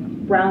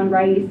 brown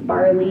rice,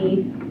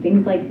 barley,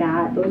 things like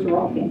that. Those are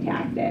all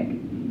fantastic.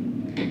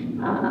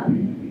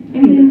 Can I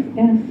just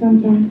ask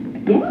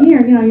something? Yeah.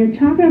 Here, you're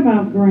talking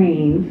about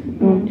grains,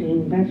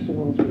 protein,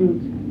 vegetables,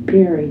 fruits,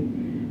 dairy.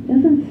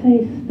 Doesn't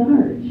say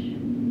starch.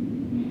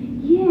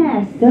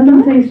 Yes.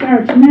 Doesn't say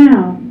starch.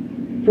 Now,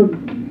 for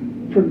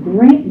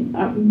grain,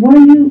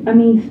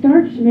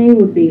 starch to me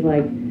would be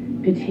like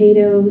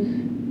potatoes,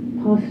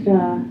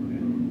 pasta,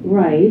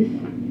 rice,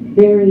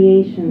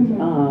 variations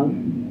of.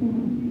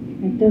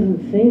 It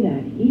doesn't say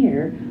that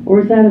here. Or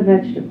is that a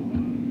vegetable?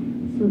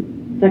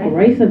 Is like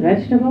rice a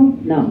vegetable?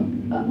 No.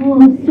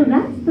 So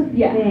that's the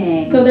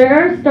thing. So there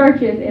are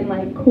starches in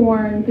like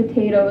corn,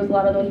 potatoes, a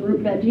lot of those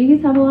root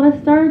veggies have a lot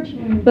of starch,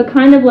 but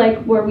kind of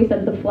like where we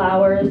said the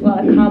flours, a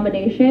lot of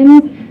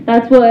combinations,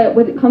 that's what,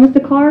 when it comes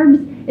to carbs,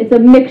 it's a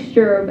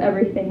mixture of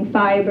everything,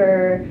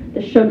 fiber,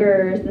 the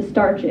sugars, the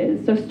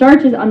starches. So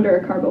starch is under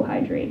a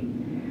carbohydrate.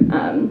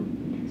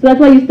 So that's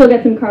why you still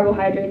get some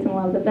carbohydrates in a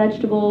lot of the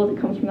vegetables,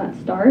 it comes from that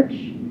starch.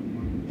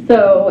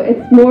 So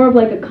it's more of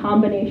like a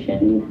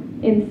combination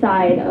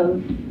inside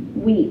of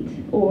wheat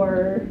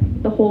or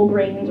the whole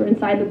grains or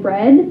inside the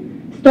bread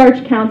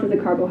starch counts as a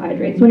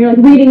carbohydrate. So when you're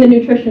like reading the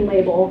nutrition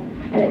label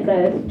and it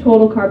says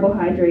total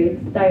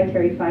carbohydrates,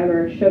 dietary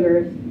fiber,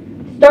 sugars,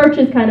 starch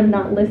is kind of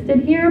not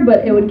listed here,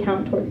 but it would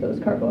count towards those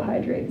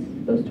carbohydrates,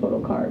 those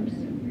total carbs.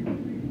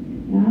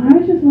 Now, I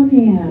was just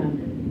looking at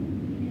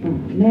a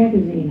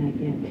magazine I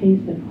get,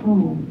 Taste of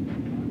Home,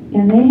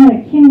 and they had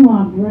a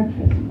quinoa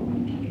breakfast bowl.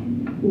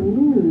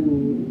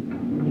 Ooh.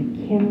 Like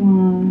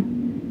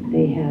quinoa,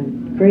 they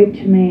had grape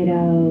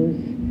tomatoes,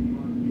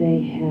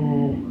 they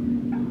had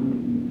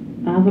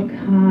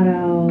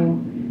avocado,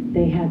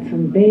 they had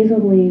some basil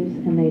leaves,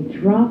 and they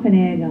drop an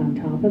egg on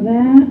top of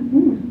that,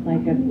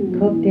 like a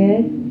cooked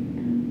egg.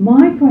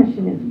 My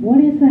question is,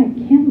 what is that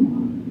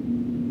quinoa?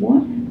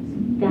 What?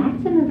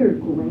 That's another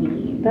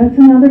grain. That's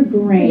another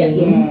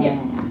grain.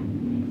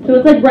 Yeah. So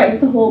it's like rice,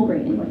 the whole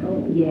grain.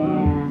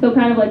 Yeah. So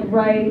kind of like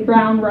rice,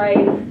 brown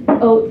rice,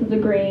 oats is a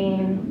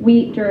grain,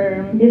 wheat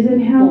germ. Is it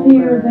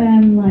healthier Bulgur.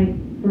 than like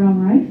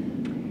brown rice?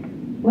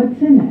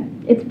 What's in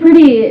it? It's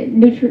pretty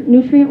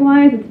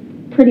nutrient-wise. It's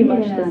pretty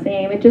much Yeah. the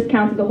same. It just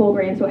counts as a whole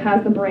grain, so it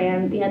has the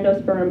bran, the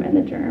endosperm, and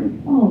the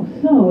germ. Oh,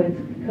 so it's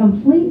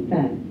complete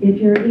then. If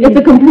you're eating It's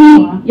a complete.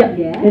 quinoa, Yep.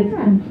 Yeah. it's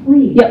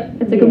complete. Yep.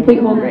 It's a complete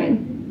whole Yeah.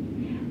 grain.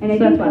 And I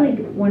So think that's why.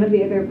 like one of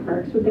the other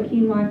perks with the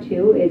quinoa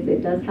too is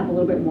it does have a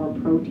little bit more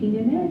protein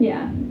in it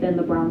Yeah. than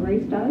the brown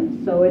rice does.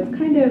 So it's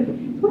kind of,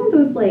 it's one of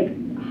those like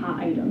hot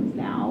items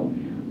now.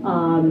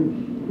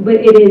 But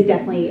it is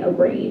definitely a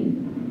grain.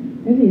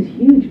 There's these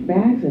huge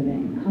bags of it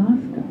in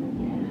Costco.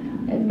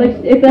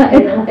 It's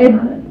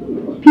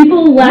like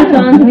people latch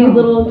on to these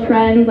little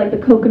trends like the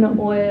coconut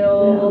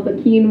oil, the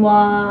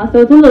quinoa. So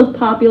it's one of those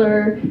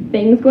popular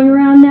things going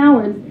around now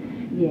where it's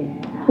Yeah.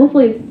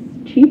 hopefully it's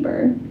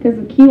cheaper because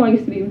the quinoa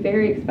used to be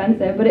very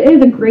expensive, but it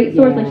is a great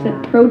source. Like you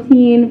said,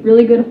 protein,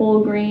 really good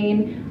whole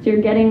grain. So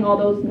you're getting all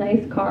those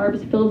nice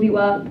carbs, fills you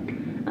up,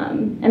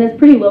 and it's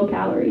pretty low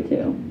calorie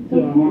too.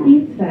 So who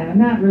eats that?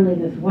 Not really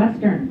this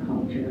Western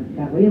culture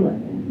that we live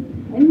in.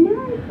 And now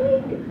I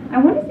think, I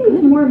want to say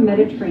it's more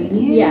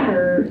Mediterranean. Yeah.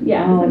 Or,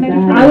 Yeah. Oh, is it is that-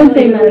 Mediterranean? I would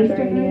say Middle Eastern,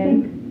 I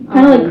Mediterranean. think?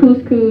 Kind of like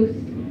couscous,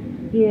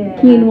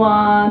 Yeah.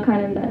 quinoa,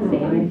 kind of that Oh,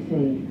 I same.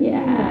 see.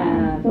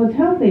 Yeah. So it's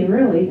healthy,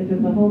 really, if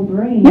it's a whole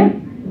grain. Yeah.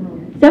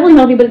 It's definitely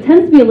healthy, but it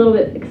tends to be a little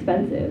bit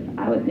expensive,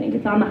 I would think.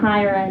 It's on the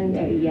higher end.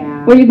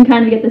 Yeah. Where you can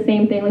kind of get the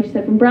same thing, like you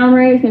said, from brown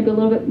rice, maybe a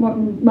little bit more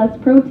less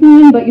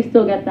protein, but you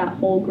still get that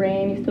whole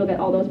grain. You still get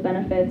all those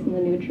benefits and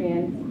the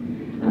nutrients.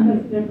 It has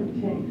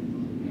different taste.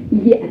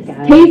 Yes,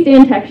 Got it. taste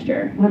and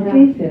texture. I've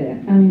tasted it.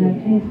 I mean,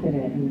 I've tasted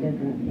it in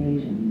different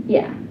occasions,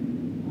 Yeah.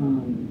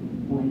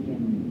 like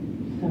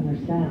in summer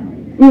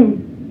salads, Mm.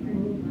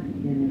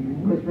 you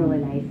know. It was really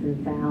nice in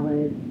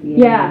salads.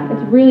 Yeah,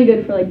 it's really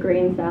good for like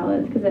grain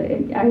salads because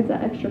it adds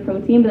that extra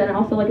protein, but then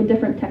also like a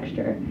different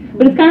texture.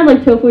 But it's kind of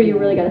like tofu, you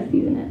really got to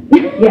season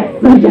it. Yes,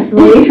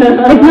 definitely.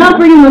 It's not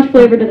bringing much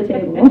flavor to the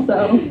table,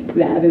 so.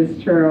 That is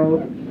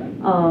true.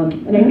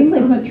 And I think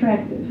like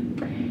attractive.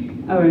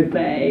 I would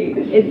say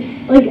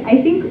it's like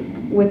I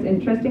think what's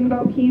interesting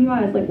about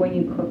quinoa is like when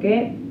you cook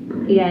it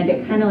and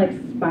it kind of like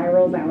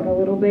spirals out a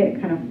little bit,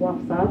 it kind of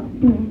fluffs up.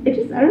 Mm. It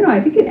just I don't know.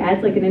 I think it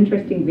adds like an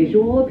interesting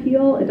visual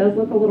appeal. It does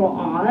look a little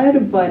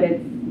odd, but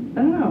it's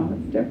I don't know.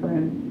 It's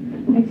different.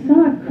 I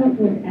saw it cooked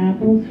with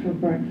apples for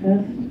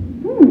breakfast,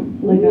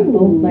 Mm.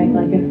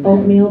 like an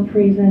oatmeal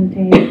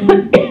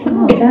presentation.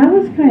 Oh, that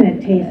was kind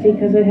of tasty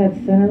because it had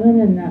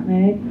cinnamon and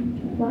nutmeg.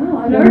 Wow,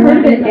 I've never heard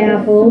of it in like a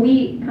Apples.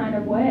 sweet kind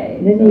of way.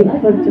 Then so you that's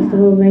put just a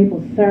little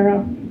maple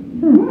syrup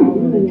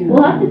over the top.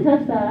 We'll have to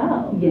test that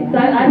out. Yeah. 'Cause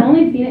I've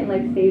only seen it in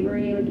like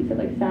savory, like you said,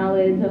 like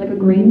salads or like a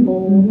grain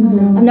bowl.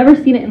 Mhm. I've never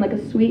seen it in like a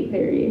sweet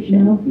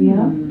variation. No,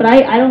 yeah. But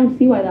I don't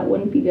see why that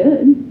wouldn't be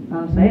good.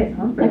 I'll say it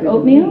sounds pretty Like good to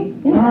oatmeal? me.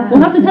 Yeah.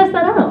 We'll have to test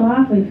that It's out.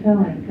 awfully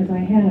filling because I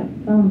had a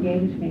phone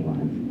gave it to me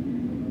once,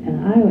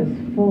 and I was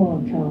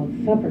full until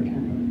supper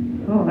time.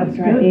 Oh, that's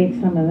After I good. ate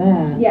some of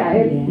that. Yeah,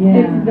 it's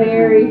Yeah.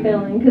 very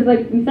filling. Because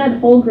like we said,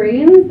 whole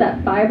grains,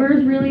 that fiber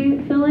is really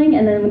filling,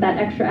 and then with that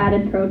extra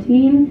added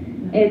protein,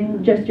 it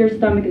just your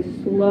stomach is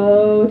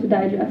slow to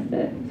digest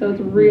it. So it's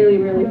really,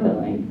 really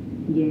filling.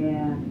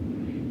 Yeah.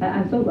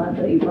 I'm so glad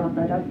that you brought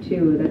that up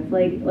too. That's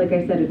like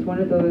I said, it's one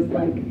of those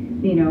like,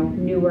 you know,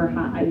 newer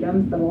hot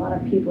items that a lot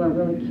of people are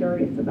really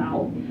curious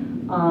about.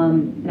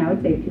 And I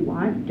would say if you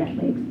want,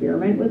 definitely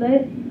experiment with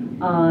it.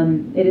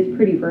 It is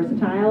pretty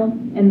versatile,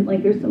 and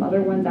like there's some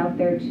other ones out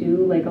there too.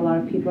 Like a lot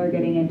of people are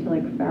getting into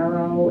like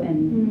farro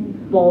and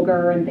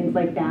bulgur and things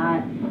like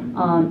that.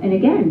 And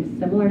again,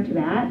 similar to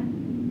that,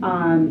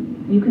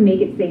 you can make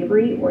it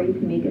savory or you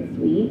can make it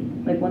sweet.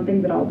 Like one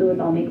thing that I'll do is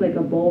I'll make like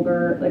a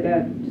bulgur, like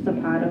just a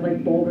pot of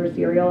like bulgur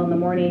cereal in the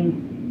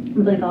morning.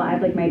 Like I'll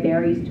add like my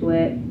berries to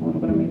it, a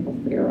little bit of maple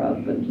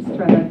syrup, and just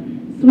try to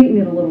sweeten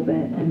it a little bit.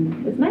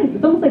 And it's nice.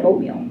 It's almost like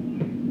oatmeal.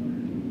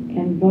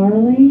 And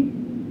barley.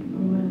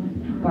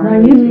 When I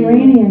Barley, used too.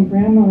 Granny and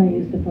Grandmother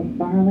used to put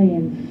barley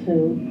in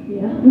soup,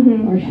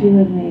 Mm-hmm. or she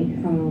would make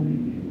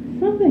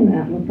something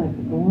that looked like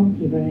a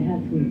bologna, but it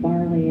had some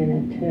barley in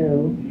it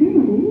too.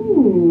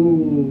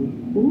 Ooh.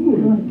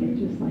 I like it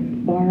just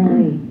like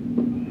Barley.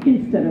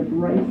 instead of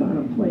rice on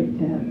a plate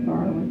to have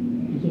barley.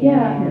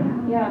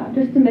 Yeah,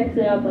 just to mix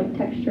it up, like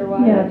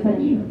texture-wise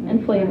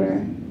and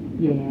flavor.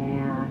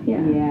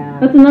 Yeah.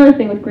 That's another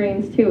thing with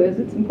grains, too, is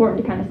it's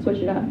important to kind of switch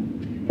it up.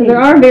 Because there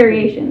are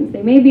variations.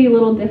 They may be a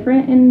little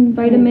different in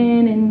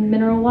vitamin and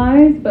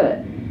mineral-wise,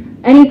 but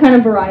any kind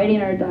of variety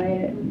in our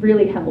diet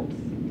really helps.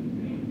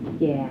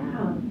 Yeah.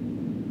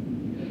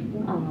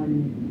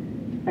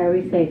 I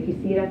always say, if you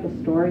see it at the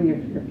store and you're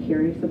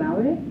curious about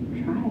it,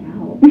 try it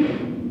out.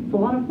 It's a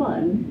lot of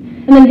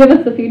fun. And then give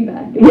us the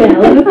feedback. Yeah,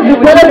 let us know.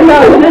 Let us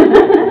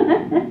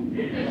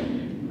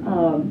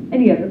know.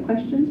 Any other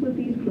questions with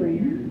these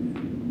grains?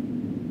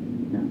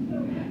 No.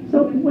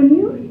 So when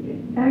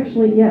you,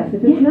 actually, yes,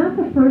 if it's not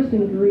the first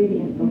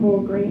ingredient, the whole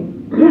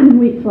grain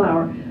wheat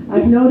flour,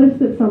 I've noticed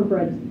that some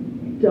breads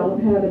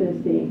don't have it as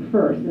being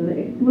first, and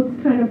it looks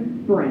kind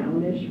of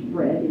brownish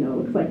bread, it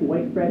looks like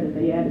white bread that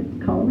they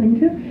added coloring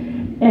to.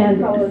 And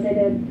Probably what they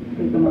did.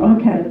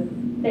 Okay.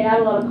 They add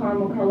a lot of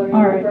caramel coloring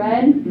All to right. the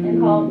bread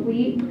and call it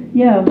wheat.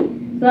 Yeah.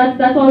 So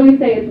that's why we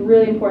say it's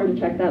really important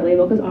to check that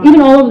label, because even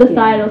all over the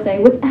side it'll say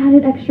with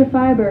added extra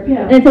fiber,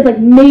 and it says like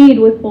made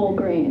with whole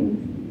grains.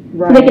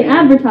 Right. So they can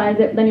advertise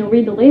it, but then you'll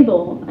read the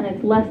label and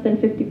it's less than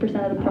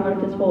 50% of the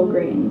product is whole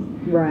grains.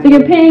 Right. So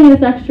you're paying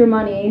this extra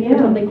money for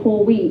something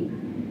whole wheat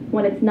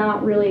when it's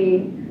not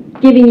really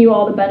giving you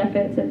all the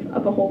benefits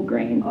of a whole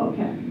grain.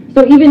 Okay.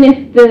 So even if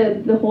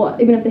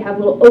even if they have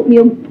little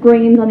oatmeal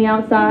grains on the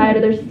outside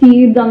or there's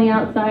seeds on the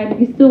outside,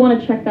 you still want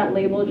to check that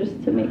label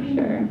just to make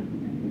sure.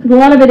 Because a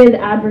lot of it is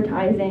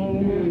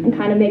advertising and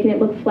kind of making it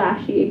look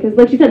flashy. Because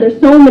like you said, there's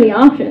so many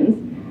options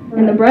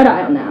in the bread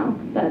aisle now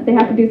that they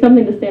have to do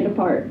something to stand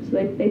apart. So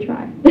they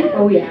try.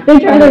 Oh yeah. They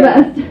try their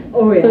best.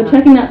 Oh yeah. So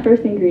checking that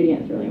first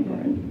ingredient is really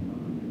important.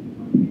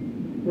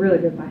 Really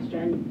good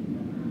question.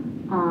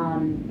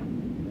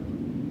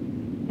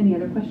 Any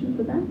other questions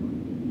with that?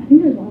 I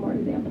think there's one more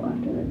example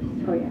after this.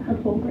 Oh yeah.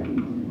 Of whole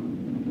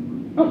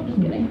grains. Oh,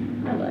 just kidding.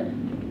 I lied.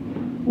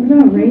 What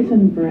about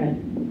raisin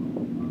bread?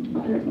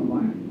 Oh, there's one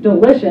more.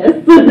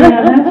 Delicious.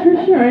 Yeah, that's for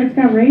sure. It's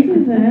got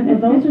raisins in it, but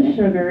those are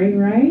sugary,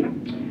 right?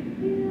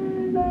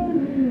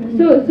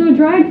 So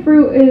dried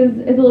fruit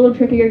is a little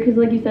trickier because,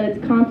 like you said,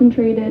 it's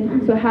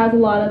concentrated, so it has a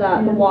lot of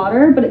the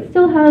water, but it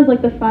still has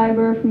like the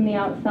fiber from the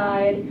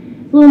outside.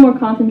 It's a little more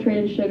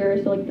concentrated sugar,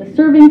 so like the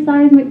serving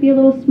size might be a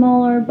little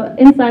smaller, but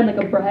inside like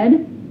a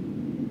bread,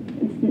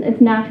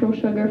 it's natural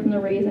sugar from the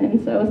raisin.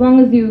 So as long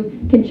as you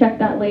can check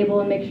that label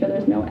and make sure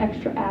there's no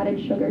extra added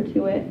sugar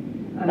to it,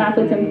 that's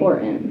what's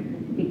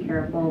important. Be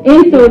careful.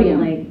 And sodium.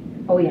 Like,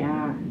 oh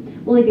yeah.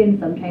 Well, like, and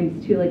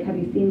sometimes too, like, have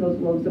you seen those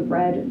loaves of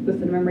bread, the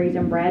cinnamon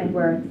raisin bread,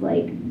 where it's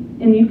like,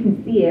 and you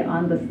can see it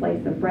on the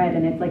slice of bread,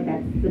 and it's like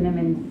that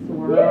cinnamon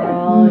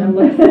swirl, and it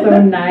looks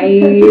so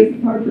nice.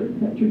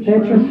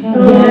 Yes.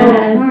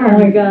 Oh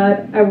my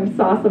God. I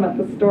saw some at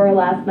the store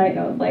last night, and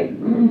I was like,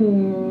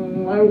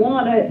 I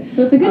want it.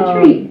 So it's a good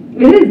treat.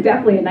 It is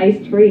definitely a nice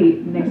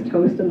treat. Nice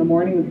toast in the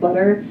morning with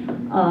butter.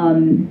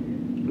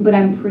 But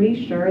I'm pretty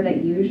sure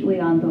that usually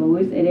on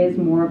those, it is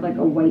more of like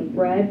a white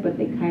bread, but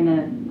they kind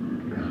of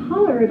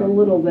color it a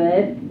little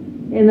bit.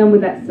 And then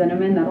with that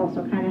cinnamon, that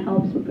also kind of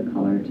helps with the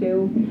color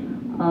too.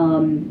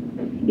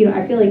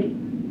 I feel like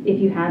if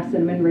you have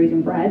cinnamon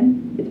raisin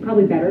bread, it's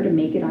probably better to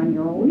make it on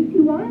your own if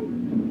you want.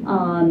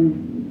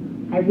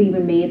 I've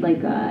even made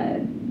like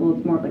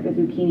it's more of like a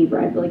zucchini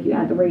bread, but like you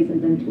add the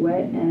raisins into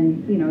it,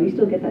 and you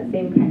still get that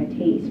same kind of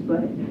taste,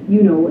 but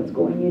you know what's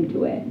going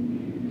into it.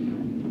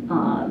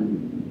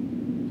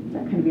 Does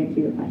that kind of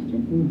answer your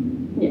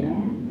question? Yeah.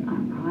 All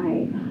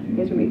right. You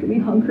guys are making me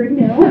hungry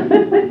now.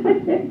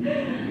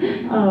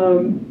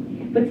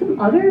 But some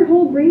other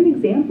whole grain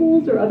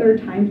examples or other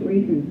times where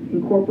you can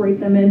incorporate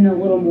them in a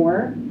little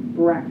more.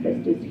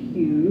 Breakfast is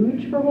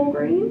huge for whole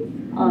grains.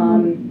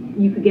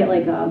 You could get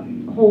like a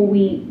whole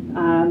wheat,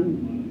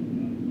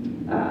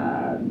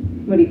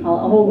 what do you call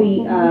it? A whole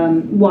wheat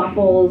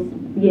waffles.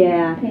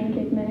 Yeah.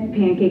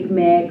 Pancake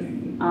mix.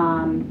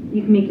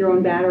 You can make your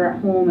own batter at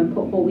home and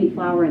put whole wheat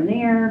flour in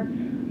there.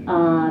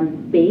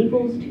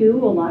 Bagels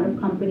too. A lot of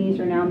companies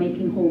are now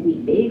making whole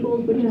wheat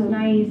bagels, which is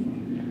nice.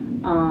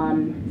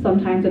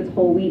 Sometimes it's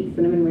whole wheat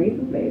cinnamon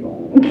raisin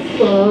bagels.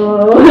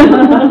 So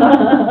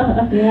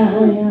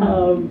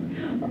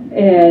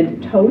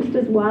and toast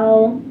as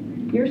well.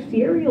 Your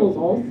cereals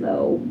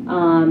also.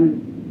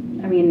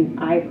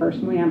 I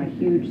personally am a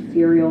huge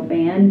cereal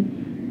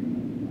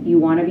fan. You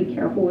want to be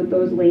careful with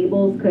those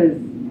labels because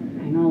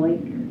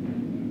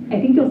I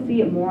think you'll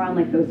see it more on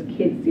like those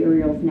kid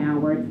cereals now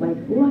where it's like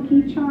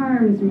Lucky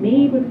Charms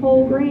made with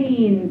whole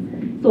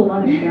grains. So a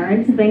lot of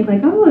parents think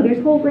like, oh, there's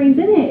whole grains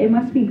in it. It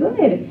must be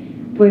good.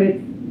 But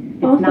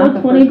it's also not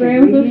the 20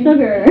 grams of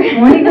sugar.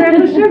 20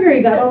 grams of sugar.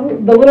 You got all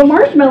the little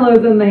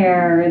marshmallows in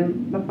there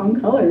and the fun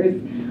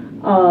colors.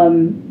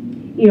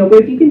 But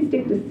if you can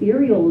stick to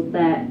cereals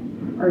that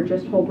are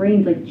just whole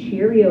grains, like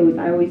Cheerios,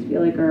 I always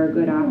feel like are a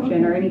good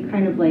option, or any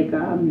kind of like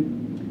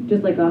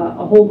just like a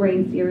whole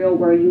grain cereal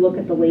where you look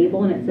at the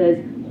label and it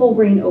says whole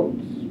grain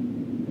oats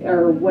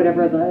or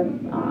whatever the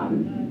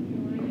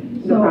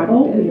so product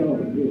oatmeal is.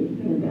 would be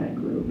in that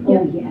group.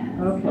 Oh, yes.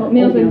 Okay.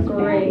 Oatmeal's been Oatmeal's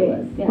great.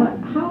 fabulous. Yeah. But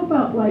how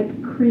about like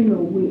cream of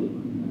wheat?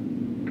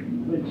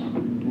 Which,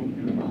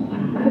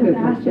 That's a good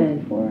question.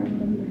 Before, I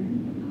remember.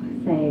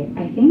 Say,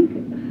 I think,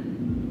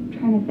 I'm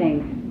trying to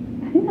think.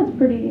 I think that's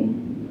pretty.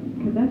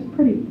 because that's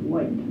pretty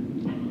white.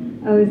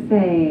 I would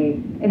say,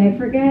 and I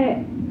forget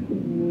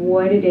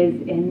what it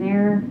is in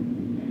there.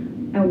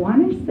 I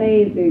want to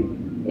say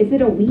is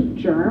it a wheat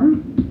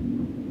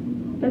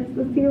germ? That's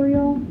the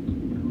cereal.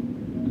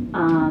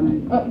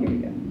 Oh, here you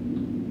go.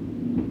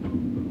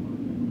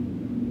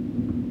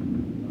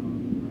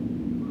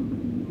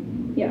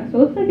 Yeah, so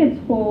it looks like it's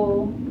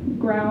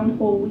ground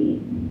whole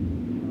wheat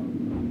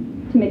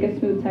to make a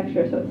smooth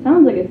texture. So it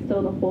sounds like it's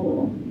still the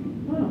whole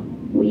Oh,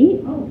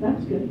 wheat. oh,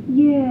 that's good.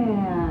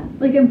 Yeah,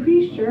 like I'm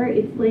pretty sure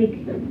it's like,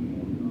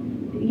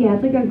 yeah,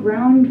 it's like a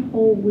ground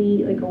whole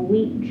wheat, like a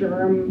wheat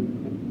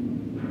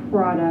germ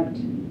product.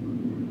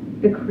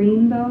 The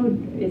cream though,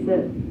 is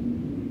it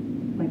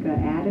like an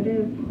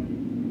additive?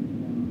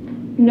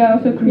 No,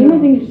 so cream, No. I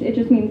think it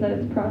just means that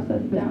it's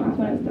processed down.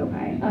 So when it's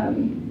Okay.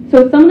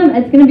 So some of them,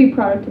 it's going to be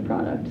product to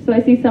product. So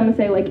I see some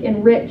say like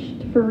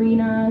enriched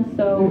farina.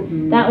 So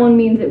that one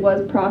means it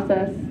was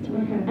processed,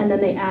 Okay. and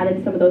then they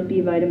added some of those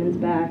B vitamins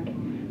back.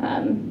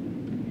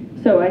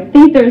 So I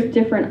think there's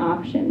different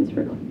options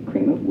for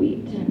cream of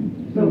wheat.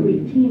 So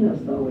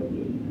wheatinas though would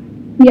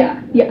be.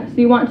 Yeah, yeah. So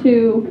you want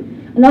to.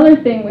 Another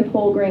thing with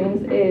whole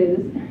grains is,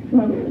 if you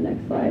want to go to the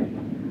next slide,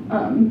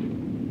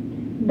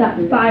 that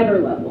fiber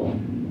level.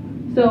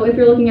 So if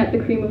you're looking at the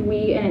cream of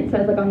wheat and it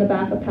says like on the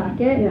back of the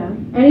packet, Yeah.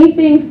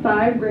 anything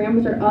 5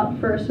 grams or up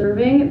for a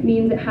serving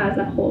means it has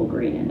that whole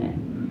grain in it.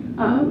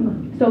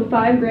 So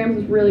 5 grams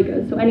is really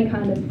good. So any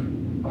kind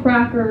of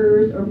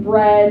crackers or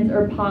breads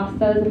or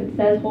pastas, if it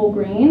says whole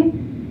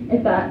grain,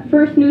 if that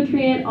first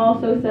nutrient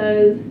also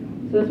says,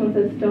 so this one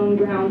says stone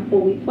ground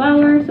whole wheat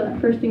flour, so that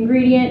first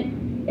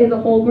ingredient is a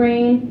whole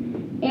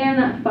grain, and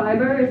that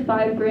fiber is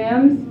 5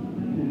 grams,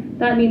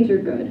 that means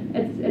you're good.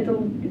 It's a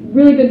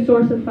really good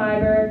source of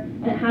fiber,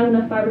 and it has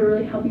enough fiber to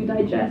really help you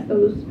digest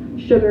those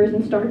sugars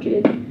and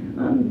starches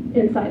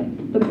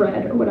inside the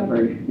bread or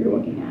whatever you're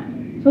looking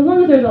at. So as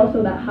long as there's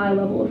also that high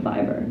level of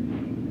fiber.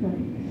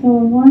 So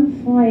in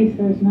one slice,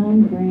 there's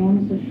 9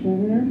 grams of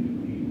sugar?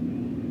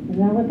 Is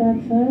that what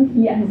that says?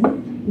 Yes.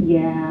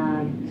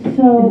 Yeah.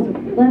 So,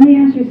 let me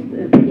ask you,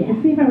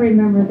 Yeah. see if I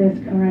remember this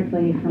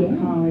correctly from Yeah.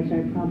 college,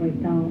 I probably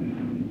don't.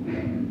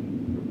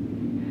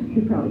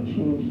 You probably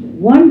changed it.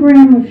 1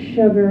 gram of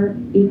sugar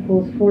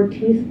equals 4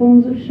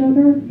 teaspoons of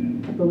sugar?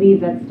 I believe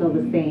that's still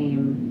the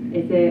same.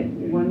 Is it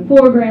 1?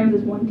 4 grams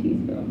is 1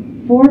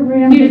 teaspoon. 4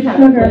 grams You of just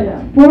have to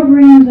sugar, flip 4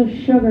 grams of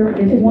sugar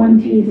is Is 1 1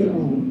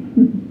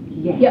 teaspoon.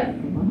 Yes. Yep.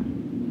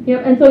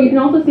 Yep, and so you can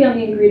also see on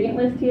the ingredient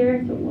list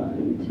here, so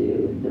 1,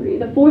 2, 3.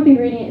 The 4th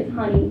ingredient is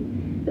honey.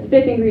 The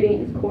 5th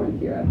ingredient is corn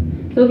syrup.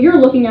 So if you're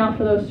looking out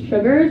for those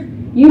sugars,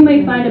 you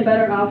may find a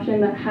better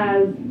option that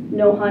has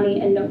no honey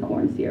and no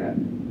corn syrup.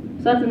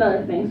 So that's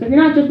another thing. So if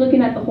you're not just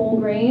looking at the whole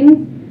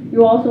grains,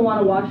 you also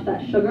want to watch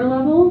that sugar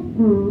level.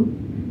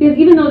 Because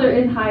even though there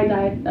is high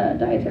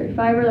dietary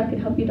fiber that could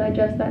help you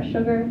digest that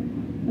sugar,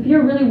 if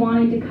you're really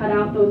wanting to cut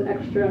out those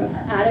extra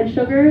added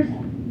sugars,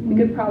 you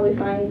could probably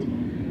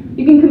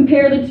you can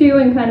compare the two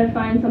and kind of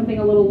find something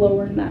a little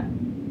lower in that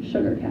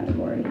sugar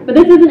category. But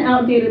this is an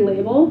outdated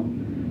label.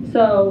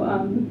 So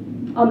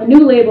on the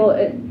new label,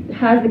 it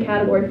has the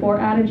category for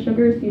added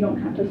sugars, so you don't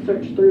have to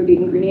search through the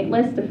ingredient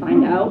list to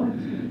find out.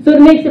 So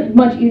it makes it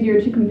much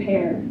easier to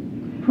compare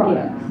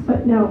products.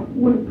 But now,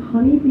 would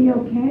honey be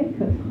okay?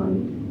 Because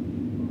honey,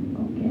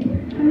 okay.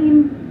 I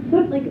mean,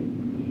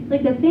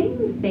 like the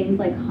things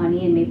like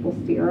honey and maple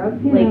syrup,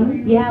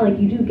 like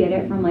you do get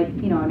it from like,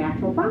 you know, a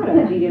natural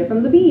product. You get it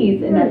from the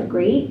bees, and that's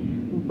great.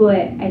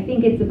 But I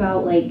think it's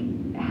about like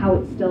how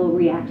it still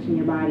reacts in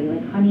your body.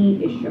 Like honey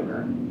is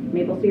sugar.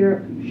 Maple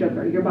syrup,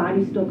 sugar. Your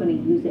body's still going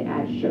to use it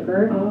as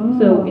sugar.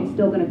 So it's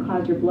still going to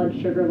cause your blood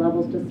sugar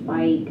levels to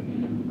spike.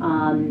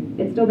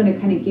 It's still going to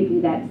kind of give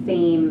you that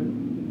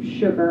same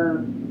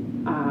sugar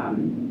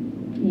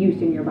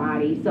use in your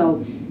body.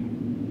 So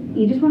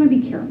you just want to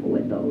be careful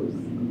with those.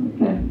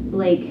 Okay.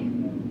 Like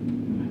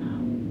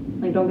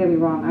don't get me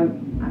wrong,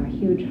 I'm a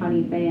huge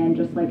honey fan,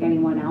 just like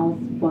anyone else.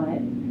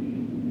 But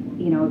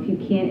you know, if you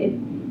can't,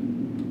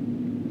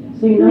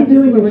 So you're not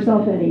doing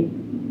yourself any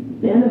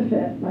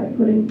benefit by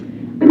putting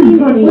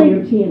honey in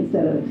your tea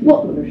instead of a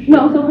teaspoon of sugar.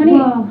 No, so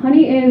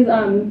honey is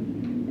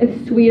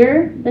it's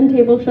sweeter than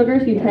table sugar,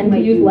 so you tend to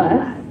use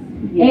less.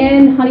 Yeah.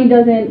 And honey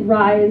doesn't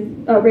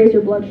raise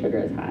your blood sugar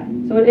as high.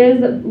 So it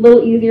is a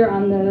little easier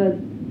on the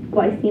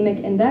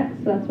glycemic index.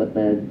 So that's what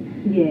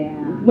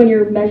when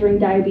you're measuring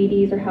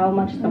diabetes or how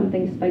much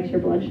something spikes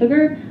your blood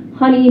sugar.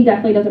 Honey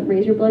definitely doesn't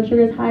raise your blood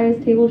sugar as high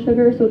as table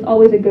sugar, so it's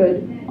always a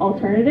good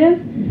alternative.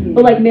 Yeah.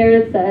 But like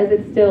Meredith says,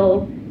 it's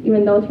still,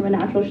 even though it's from a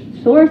natural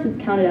source, it's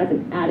counted as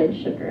an added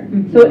sugar.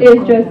 So it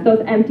is just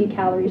those empty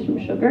calories from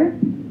sugar.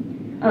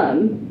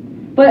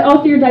 But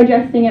also you're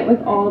digesting it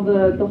with all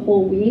the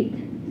whole wheat.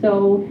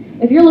 So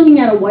if you're looking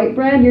at a white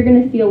bread, you're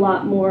going to see a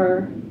lot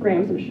more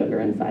grams of sugar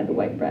inside the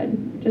white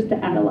bread, just to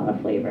add a lot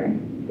of flavor.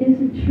 is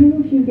it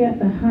true if you get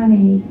the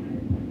honey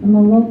from the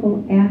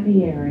local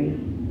apiary,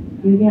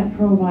 you get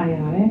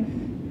probiotics?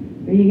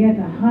 Or you get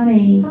the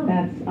honey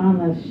that's on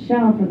the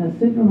shelf in the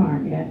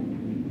supermarket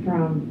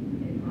from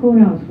who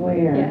knows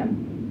where? Yeah.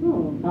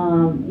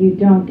 You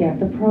don't get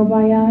the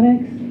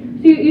probiotics?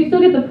 So you still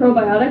get the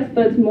probiotics,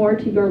 but it's more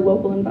to your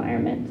local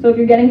environment. So if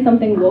you're getting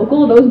something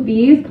local, those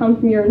bees come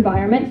from your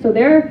environment, so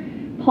they're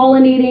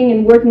pollinating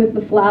and working with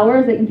the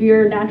flowers that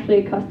you're naturally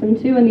accustomed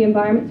to in the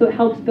environment, so it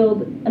helps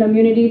build an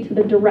immunity to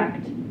the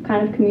direct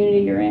kind of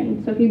community you're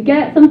in. So if you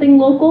get something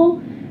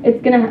local, it's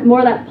going to more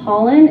of that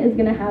pollen is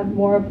going to have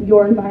more of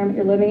your environment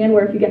you're living in,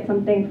 where if you get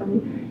something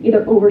from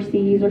either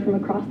overseas or from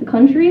across the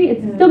country,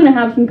 it's still going to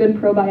have some good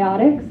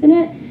probiotics in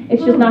it.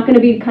 It's just not going to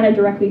be kind of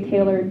directly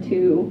tailored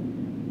to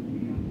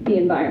the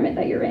environment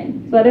that you're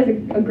in. So that is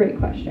a great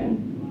question.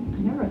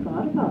 I never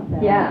thought about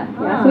that. Yeah.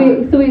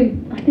 So we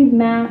I think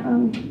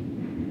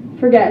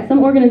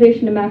some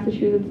organization in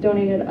Massachusetts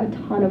donated a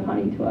ton of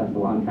honey to us a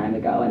long time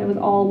ago, and it was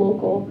all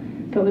local.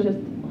 So it was just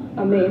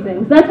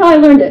amazing. So that's how I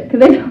learned it,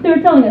 because they were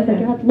telling us, like,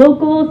 that's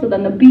local, so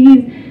then the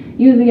bees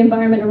use the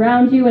environment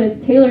around you, and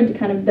it's tailored to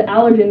kind of the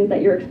allergens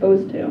that you're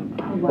exposed to.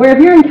 Where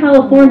if you're in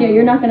California,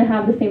 you're not going to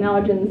have the same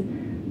allergens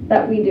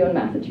that we do in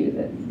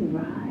Massachusetts.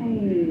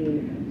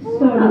 Right. So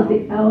does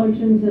the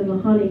allergens in the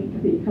honey,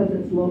 because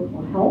it's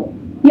local, help?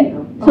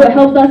 Yeah. So it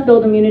helps us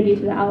build immunity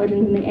to the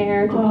allergens in the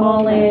air, to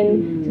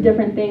pollen, to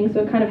different things.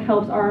 So it kind of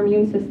helps our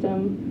immune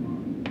system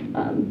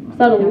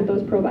settle with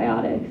those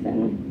probiotics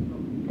and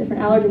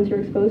different allergens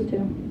you're exposed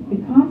to.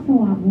 It costs a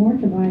lot more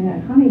to buy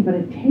that honey, but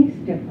it tastes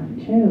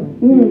different too.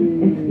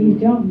 You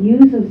don't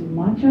use as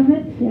much of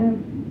it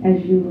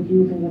as you would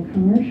use in the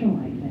commercial,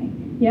 I think.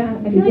 Yeah.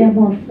 You get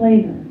more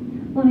flavor.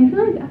 Well, and I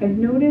feel like I've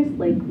noticed,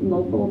 like,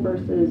 local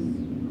versus,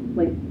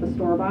 like, the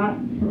store-bought,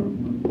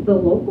 the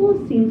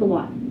local seems a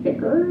lot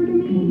thicker to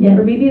me. Yeah.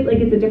 Or maybe, like,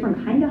 it's a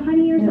different kind of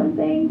honey or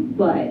something,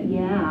 but,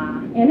 yeah.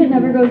 And it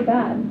never goes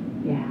bad.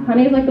 Yeah.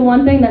 Honey is like the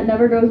one thing that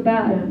never goes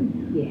bad.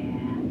 Yeah.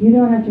 You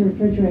don't have to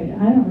refrigerate it.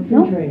 I don't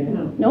refrigerate it.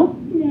 Nope.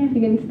 Yeah. You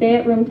can stay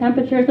at room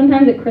temperature.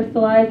 Sometimes it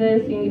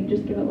crystallizes, so you need to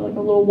just give it like a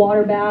little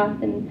water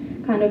bath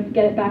and kind of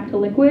get it back to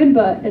liquid,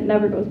 but it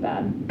never goes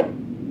bad. I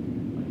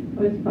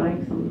was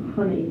buying some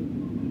honey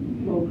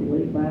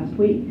locally last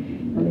week,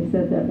 and they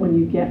said that when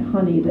you get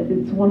honey, that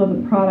it's one of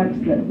the products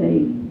that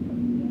they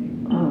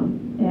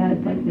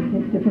add, like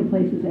different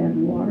places add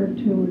water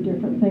to or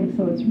different things,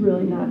 so it's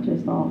really not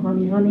just all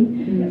honey.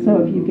 So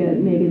if you get,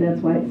 maybe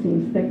that's why it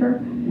seems thicker.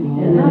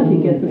 And then if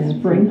you get the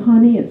spring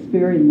honey, it's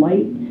very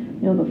light,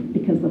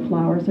 because the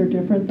flowers are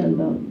different than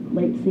the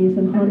late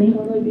season honey.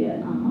 Totally be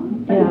it.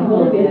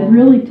 It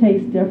really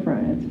tastes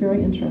different. It's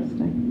very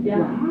interesting. Yeah.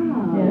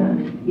 Wow.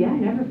 Yeah, I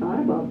never thought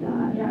about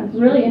that. Yeah, it's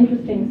really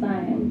interesting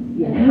science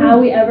Yeah. and how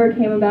we ever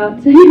came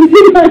about to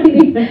using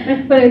honey.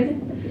 But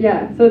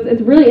so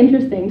it's really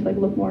interesting to like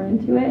look more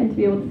into it and to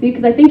be able to see,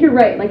 because I think you're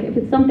right. Like if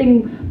it's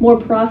something more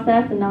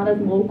processed and not as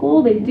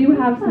local, they do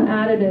have some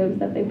additives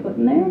that they put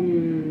in there.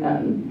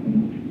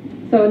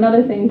 So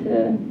another thing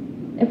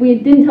if we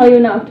didn't tell you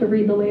enough, to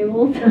read the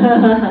labels.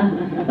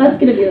 That's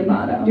gonna be the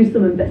motto. Do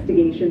some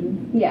investigations.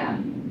 Yeah.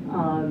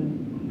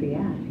 But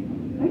yeah.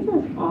 These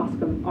are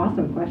awesome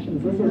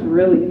questions. This is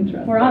really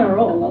interesting. We're on a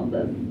roll. I love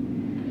this.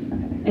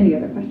 Any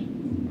other questions?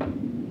 I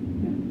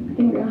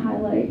think we're gonna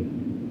highlight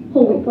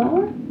whole wheat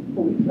flour.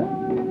 Holy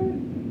flower.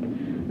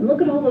 And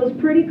look at all those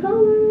pretty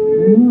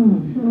colors.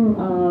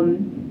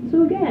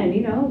 So again,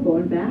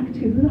 going back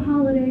to the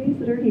holidays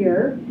that are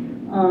here,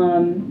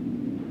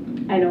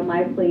 I know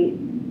my plate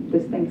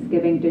this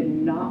Thanksgiving did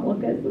not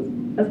look as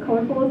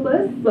colorful as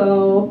this,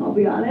 so I'll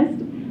be honest.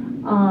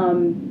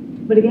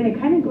 But again, it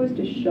kind of goes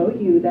to show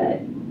you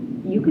that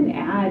you can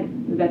add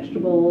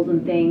vegetables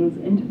and things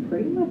into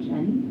pretty much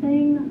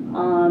anything.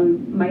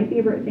 My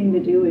favorite thing to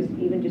do is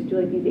even just do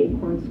like these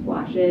acorn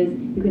squashes.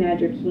 You can add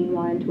your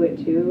quinoa into it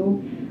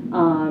too.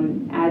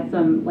 Add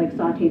some like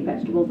sauteed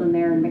vegetables in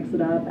there and mix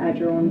it up. Add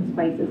your own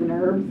spices and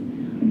herbs.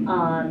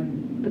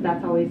 But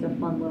that's always a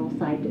fun little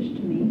side dish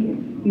to make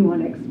if you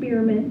want to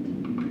experiment.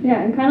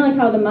 Yeah, and kind of like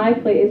how the My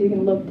Plate is, you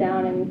can look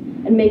down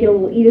and make it a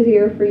little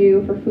easier for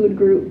you for food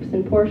groups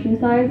and portion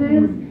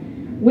sizes.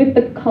 With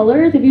the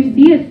colors, if you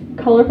see a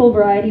colorful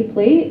variety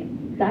plate,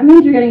 that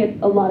means you're getting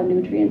a lot of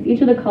nutrients.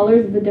 Each of the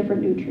colors is a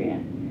different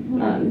nutrient.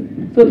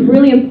 So it's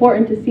really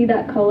important to see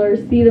that color,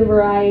 see the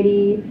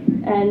variety,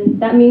 and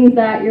that means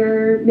that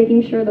you're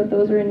making sure that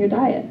those are in your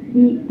diet.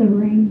 Eat the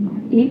rainbow.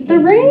 Eat the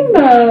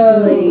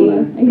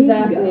rainbow!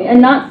 Exactly.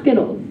 And not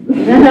Skittles.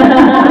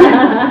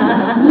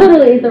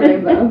 Literally eat the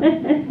rainbow.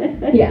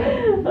 Yeah.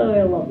 Oh,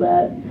 I love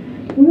that.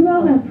 What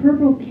about that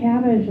purple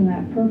cabbage and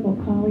that purple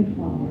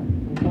cauliflower?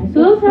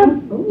 So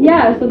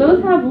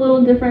those have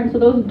little different, so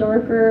those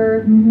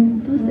darker,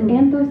 those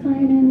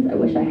anthocyanins, I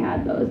wish I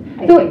had those.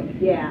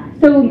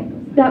 So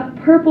that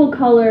purple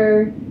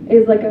color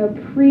is like a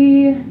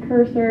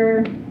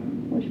precursor,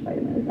 which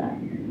vitamin is that?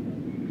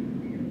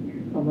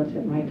 I'll look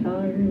at my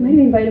tongue.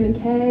 Maybe vitamin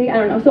K, I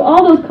don't know. So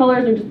all those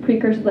colors are just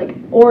precursors, like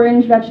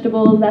orange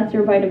vegetables, that's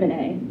your vitamin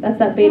A. That's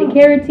that beta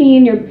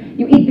carotene,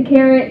 you eat the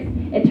carrots,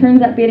 It turns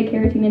that beta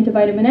carotene into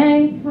vitamin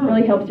A.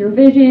 Really helps your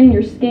vision,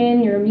 your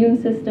skin, your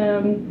immune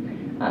system.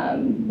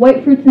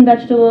 White fruits and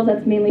vegetables,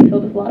 that's mainly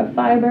filled with a lot of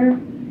fiber.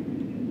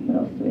 What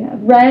else do we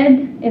have?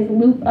 Red is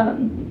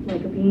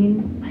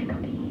Lycopene.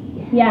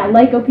 Yeah,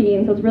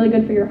 lycopene, so it's really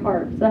good for your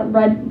heart. So that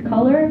red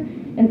color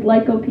is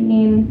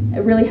lycopene.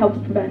 It really helps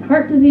prevent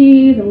heart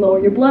disease and lower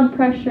your blood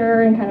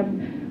pressure and kind of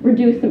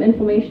reduce some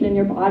inflammation in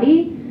your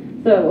body.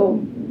 So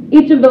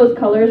each of those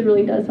colors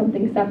really does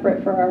something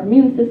separate for our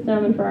immune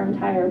system and for our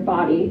entire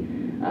body.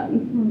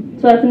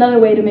 So that's another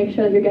way to make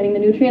sure that you're getting the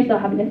nutrients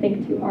without having to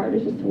think too hard,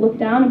 is just to look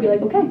down and be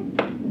like, okay,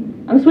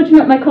 I'm switching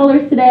up my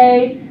colors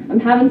today, I'm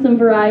having some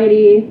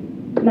variety.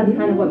 And that's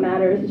kind of what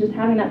matters, is just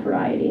having that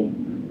variety.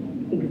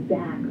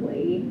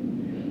 Exactly.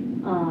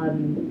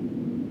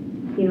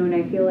 And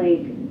I feel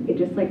like it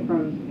just like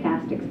from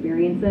past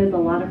experiences, a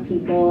lot of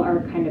people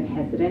are kind of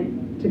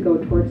hesitant to go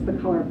towards the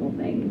colorful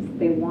things.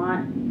 They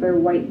want their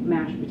white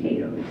mashed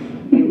potatoes.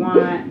 They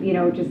want,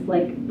 just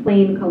like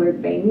plain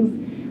colored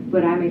things.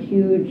 But I'm a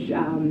huge,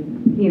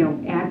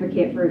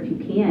 advocate for, if you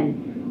can,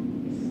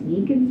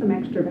 sneak in some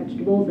extra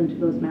vegetables into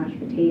those mashed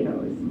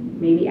potatoes.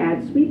 Maybe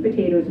add sweet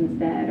potatoes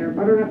instead, or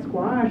butternut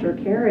squash, or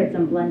carrots,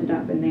 and blend it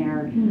up in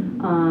there.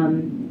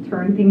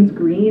 Turn things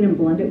green and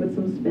blend it with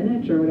some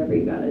spinach, or whatever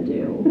you gotta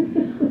do.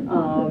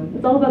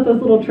 It's all about those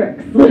little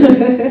tricks.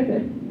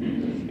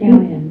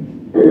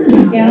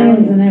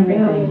 Scallions and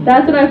everything.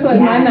 That's what I put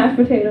in my mashed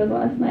potatoes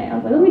last night. I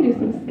was like, let me do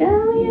some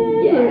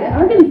scallions. Yeah.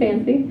 I'm getting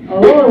fancy. Oh,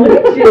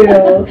 look at you.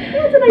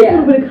 That's a nice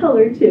little bit of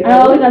color, too. I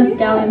always add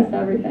scallions to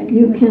everything.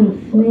 You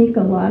can sneak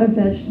a lot of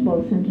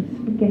vegetables into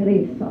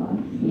spaghetti sauce.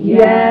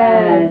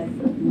 Yes.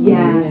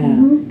 Yeah.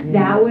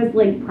 That was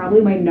like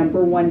probably my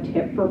 #1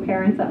 tip for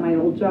parents at my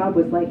old job,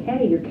 was like,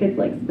 hey, your kids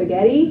like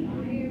spaghetti,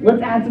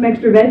 let's add some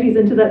extra veggies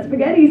into that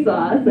spaghetti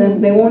sauce,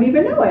 and they won't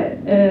even know it.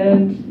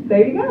 And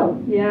there you go.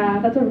 Yeah,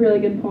 that's a really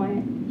good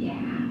point. Yeah.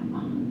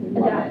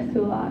 Adapts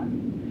to a lot.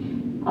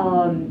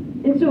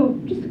 And so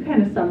just to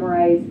kind of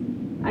summarize,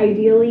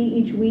 ideally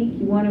each week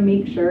you want to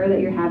make sure that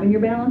you're having your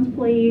balanced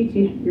plate,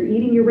 you're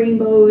eating your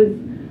rainbows,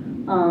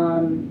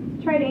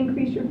 try to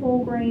increase your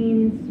whole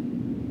grains,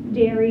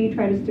 dairy,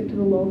 try to stick to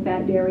the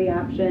low-fat dairy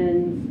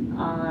options.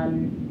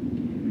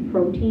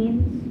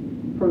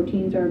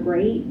 Proteins are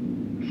great.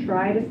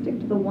 Try to stick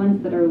to the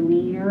ones that are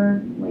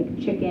leaner, like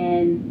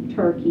chicken,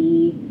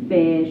 turkey,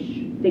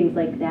 fish, things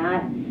like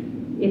that.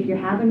 If you're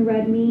having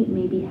red meat,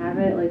 maybe have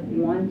it like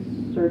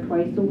once or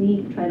twice a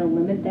week. Try to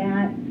limit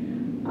that.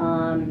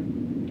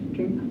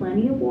 Drink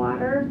plenty of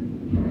water.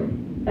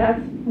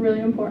 That's really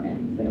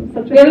important. We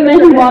haven't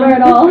mentioned water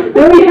at all.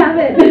 No, we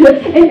haven't.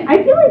 And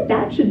I feel like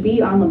that should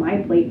be on the My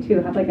Plate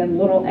too. Have like a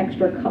little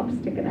extra cup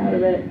sticking out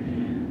of it.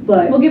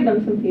 But we'll give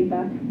them some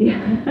feedback. Yeah.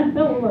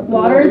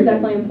 Water is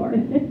definitely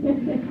important.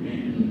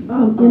 In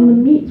the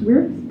meats,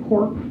 where does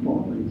pork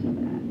fall into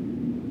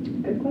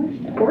that? Good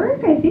question.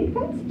 Pork, I think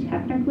that's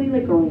technically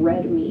like a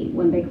red meat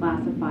when they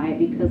classify it,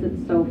 because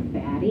it's so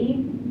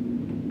fatty.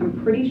 I'm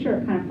pretty sure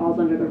it kind of falls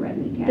under the red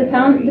meat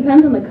category.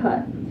 Depends on the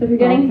cut. So if you're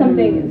getting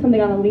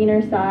something on the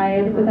leaner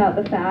side without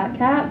the fat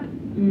cap,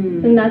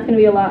 then that's going to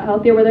be a lot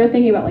healthier. Where they're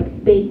thinking about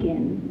like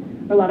bacon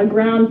or a lot of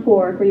ground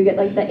pork, where you get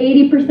like the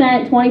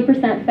 80%,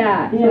 20%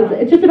 fat. So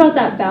it's just about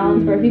that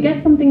balance. Where if you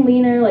get something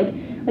leaner, like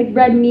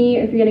red meat,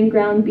 or if you're getting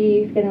ground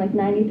beef, getting like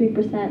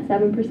 93%,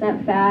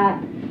 7%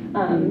 fat.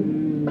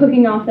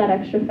 Cooking off that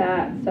extra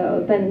fat,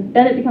 so then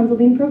it becomes a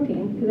lean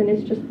protein, because then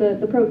it's just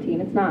the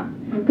protein. It's not,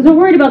 because we're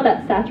worried about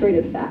that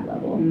saturated fat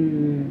level.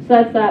 So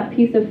that's that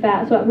piece of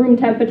fat. So at room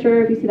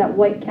temperature, if you see that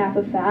white cap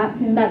of fat,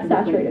 that's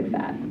saturated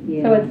fat.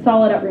 So it's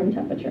solid at room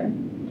temperature.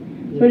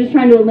 So we're just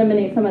trying to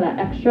eliminate some of that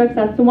extra, because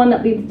that's the one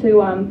that leads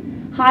to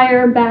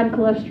higher bad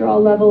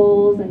cholesterol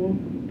levels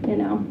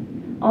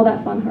and all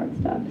that fun heart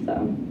stuff.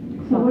 So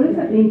what does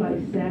that mean by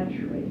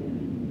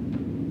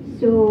saturated?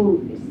 So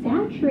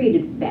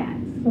saturated fats,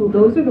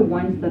 those are the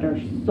ones that are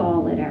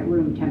solid at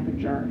room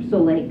temperature. So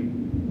like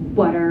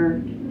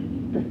butter,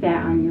 the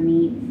fat on your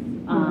meats,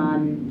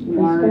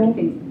 lard,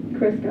 things.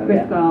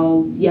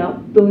 Crisco,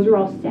 yep. Those are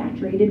all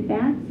saturated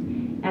fats,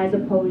 as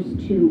opposed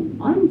to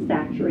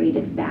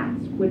unsaturated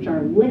fats, which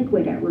are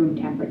liquid at room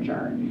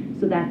temperature.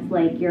 So that's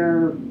like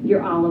your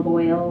olive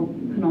oil,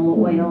 canola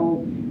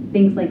oil,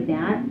 things like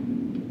that.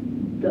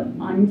 The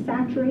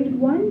unsaturated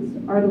ones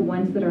are the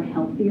ones that are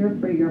healthier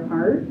for your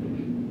heart.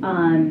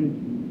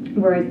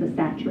 Whereas the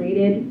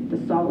saturated, the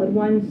solid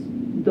ones,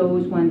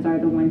 those ones are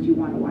the ones you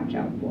want to watch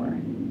out for.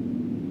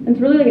 It's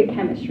really like a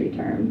chemistry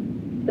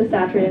term. The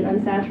saturated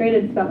and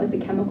unsaturated, it's about like the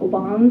chemical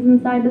bonds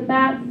inside the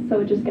fats, so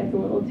it just gets a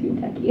little too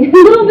techy, a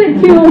little bit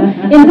too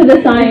into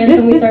the science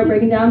when we start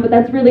breaking down, but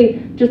that's really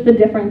just the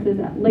difference, is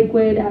that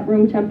liquid at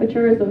room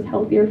temperature is those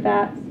healthier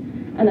fats,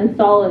 and then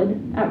solid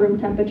at room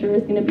temperature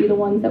is going to be the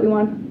ones that we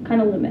want to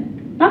kind of limit.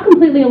 Not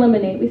completely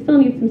eliminate, we still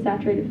need some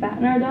saturated fat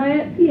in our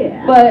diet,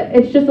 but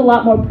it's just a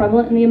lot more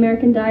prevalent in the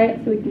American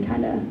diet, so we can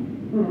kind of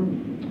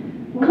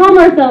calm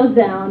ourselves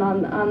down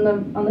on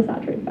the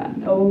saturated fat.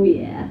 Oh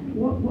yeah.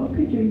 What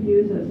could you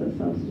use as a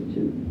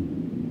substitute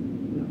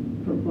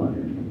for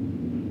butter?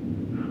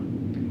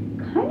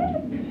 kind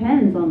of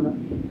depends on the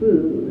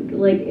food.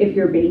 Like if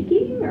you're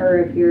baking or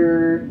if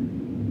you're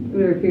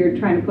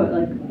trying to put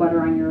like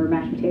butter on your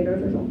mashed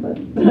potatoes or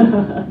something.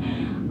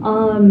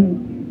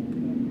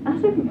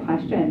 That's a good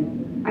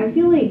question. I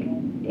feel like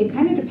it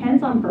kind of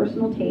depends on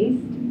personal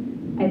taste.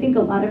 I think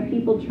a lot of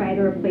people try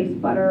to replace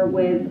butter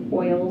with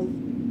oils,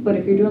 but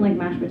if you're doing like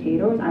mashed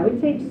potatoes, I would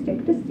say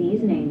stick to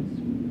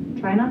seasonings.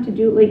 Try not to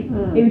do like,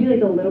 maybe do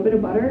like a little bit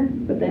of butter,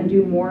 but then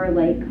do more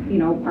like, you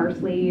know,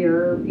 parsley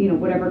or, you know,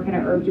 whatever kind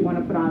of herbs you want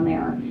to put on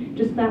there.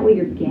 Just that way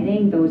you're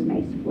getting those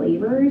nice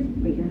flavors,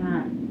 but you're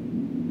not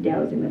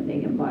dousing the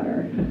thing in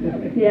butter.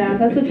 Yeah,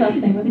 that's a tough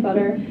thing with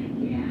butter.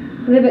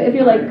 If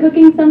you're like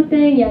cooking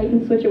something, yeah, you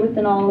can switch it with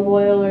an olive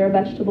oil or a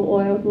vegetable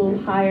oil with a little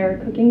higher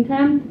cooking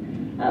temp.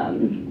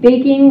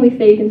 Baking, we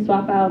say you can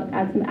swap out,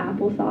 add some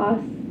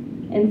applesauce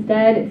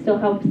instead. It still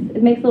helps.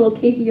 It makes a little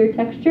cakier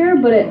texture,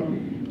 but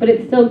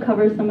it still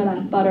covers some of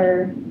that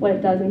butter, what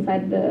it does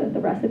inside the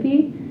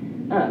recipe.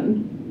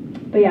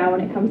 But yeah,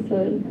 when it comes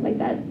to like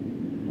that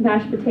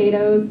mashed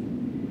potatoes,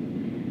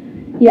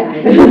 yeah,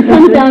 it just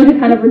comes down to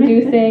kind of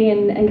reducing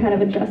and kind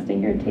of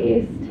adjusting your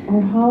taste.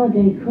 Or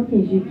holiday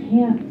cookies, you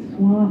can't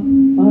swap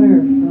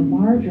butter for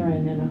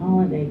margarine in a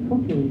holiday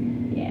cookie.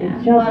 Yeah,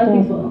 It just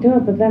doesn't do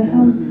it, but then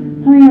how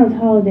many of those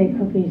holiday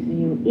cookies do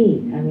you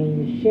eat? I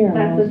mean, you share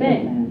That's most the thing.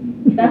 of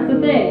them. That's the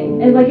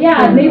thing. It's like,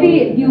 yeah,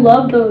 maybe you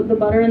love the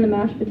butter in the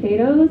mashed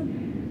potatoes.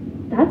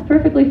 That's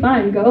perfectly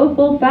fine. Go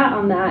full fat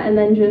on that, and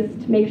then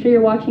just make sure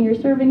you're watching your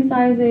serving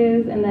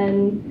sizes, and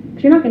then,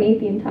 because you're not going to eat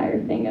the entire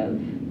thing of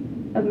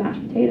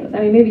mashed potatoes. I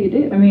mean, maybe you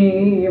do. I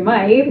mean, you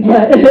might,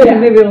 but Yeah.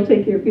 maybe it'll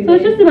take you a few So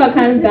it's days. just about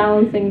kind of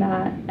balancing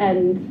that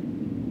and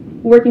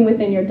working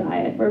within your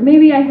diet. Or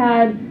maybe I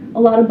had a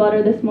lot of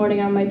butter this morning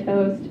on my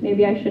toast.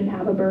 Maybe I shouldn't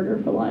have a burger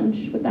for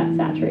lunch with that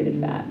saturated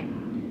fat.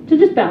 So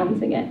just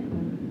balancing it.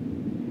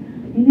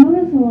 You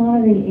notice a lot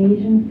of the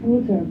Asian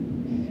foods are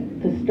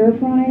the stir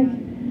fries.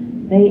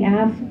 They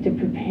ask to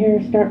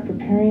start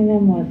preparing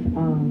them with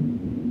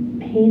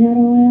peanut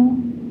oil.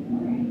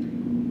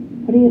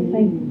 What do you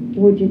think?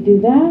 Would you do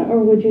that, or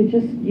would you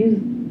just use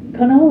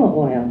canola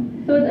oil?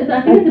 So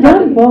I think it's I've about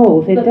done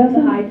both. It the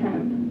doesn't. high temp.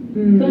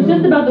 So it's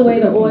just about the way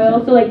the oil.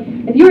 So like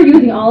if you were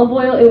using olive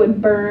oil, it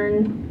would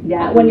burn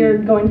when you're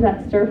going to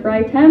that stir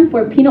fry temp.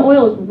 Where peanut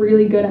oil is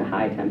really good at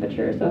high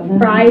temperature, so it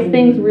fries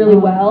things really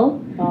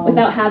well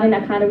without having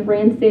that kind of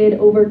rancid,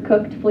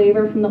 overcooked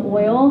flavor from the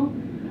oil.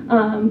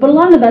 But a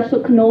lot of the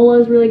vegetable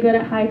canola is really good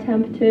at high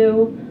temp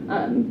too.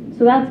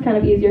 So that's kind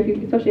of easier,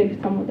 especially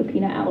if someone with a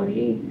peanut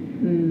allergy.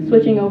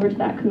 Switching over to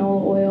that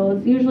canola oil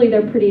is usually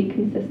they're pretty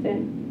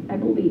consistent, I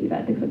believe,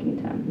 at the cooking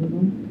temp.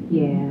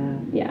 Yeah.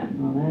 Yeah.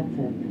 Well, that's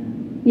it.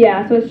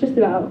 Yeah, so it's just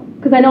about,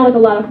 because I know like a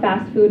lot of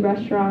fast food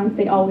restaurants,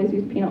 they always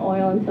use peanut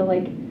oil until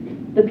like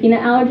the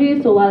peanut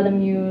allergies, so a lot of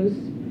them use,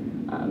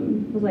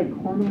 It was like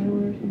corn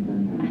oil or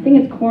something. I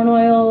think it's corn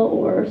oil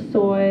or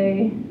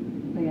soy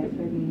I guess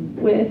soybean.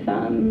 with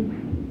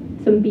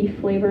some beef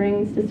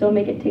flavorings to still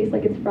make it taste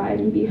like it's fried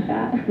in beef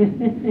fat.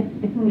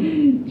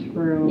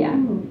 True. Yeah.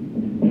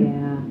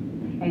 Yeah.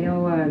 I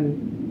know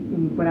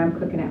when I'm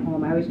cooking at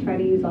home, I always try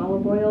to use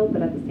olive oil,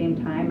 but at the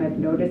same time, I've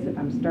noticed if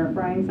I'm stir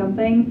frying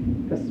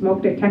something, the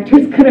smoke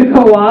detector's gonna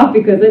go off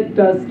because it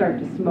does start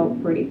to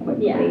smoke pretty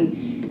quickly. Yeah.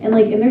 And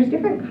there's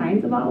different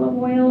kinds of olive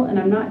oil, and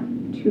I'm not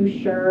too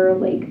sure,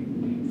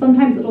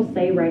 sometimes it'll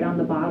say right on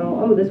the bottle,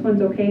 oh, this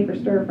one's okay for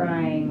stir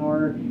frying,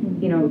 or,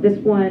 you know, this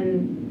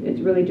one, it's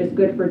really just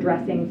good for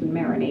dressings and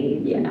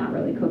marinades and not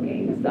really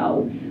cooking.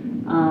 So,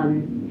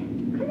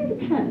 kind of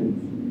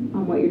depends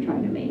on what you're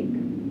trying to make.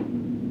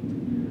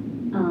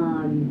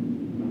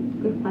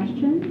 Good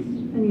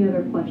questions. Any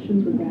other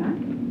questions with that?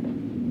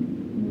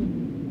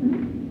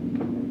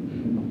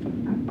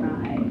 All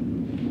right.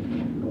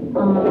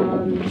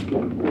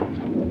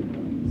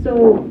 So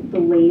the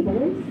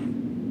labels,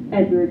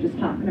 as we were just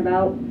talking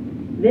about,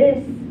 this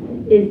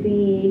is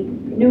the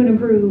new and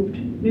improved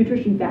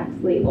nutrition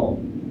facts label.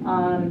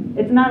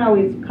 It's not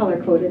always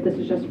color-coded. This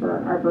is just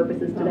for our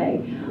purposes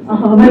today.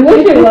 I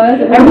wish it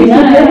was. I wish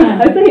it did.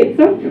 I say it's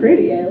so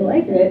pretty. I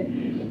like it.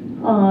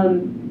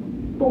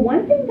 But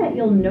one thing that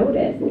you'll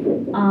notice,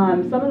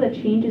 some of the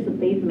changes that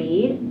they've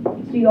made,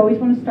 so you always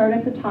want to start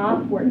at the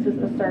top where it says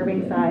the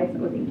serving size.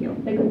 Oh, thank you.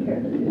 They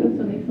compare the two,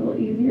 so it makes it a little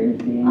easier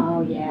to see.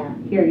 Oh, yeah.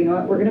 Here, you know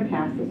what? We're going to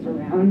pass this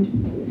around.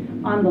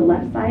 On the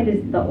left side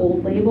is the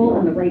old label,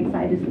 and the right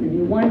side is the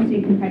new one, so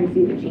you can kind of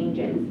see the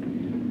changes.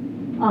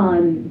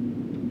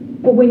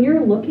 But when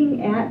you're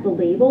looking at the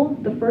label,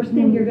 the first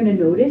thing you're going to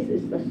notice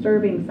is the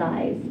serving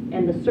size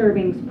and the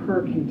servings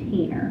per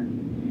container.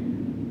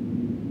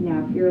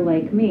 Now, if you're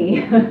like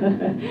me,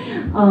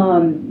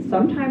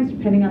 sometimes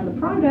depending on the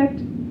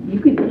product, you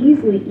could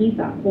easily eat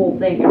that whole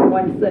thing in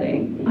one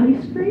sitting.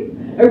 Ice cream?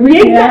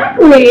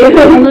 Exactly. A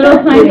little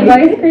pint of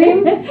ice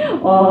cream?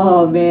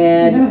 Oh,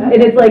 man.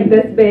 And it's like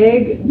this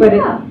big, but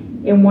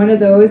in one of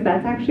those,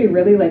 that's actually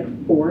really like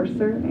 4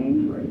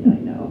 servings. I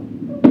know.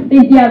 They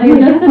Oh my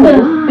adjusted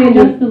God. they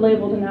adjusted the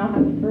label to now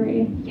have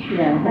 3.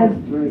 Yeah, that's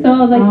 3. So I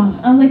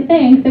was like,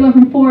 thanks. They went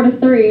from 4 to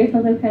 3, so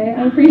I was like, okay,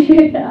 I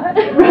appreciate that.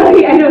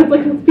 Right, I know, it's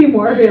like, let's be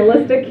more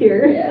realistic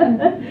here.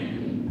 Yeah.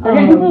 We're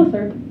getting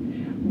closer.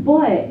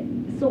 But,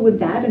 so with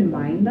that in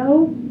mind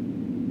though,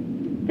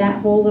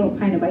 that whole little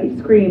pint of ice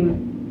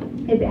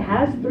cream, if it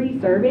has 3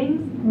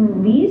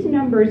 servings, these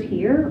numbers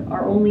here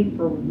are only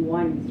for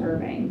 1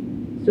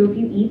 serving. So if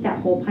you eat that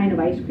whole pint of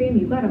ice cream,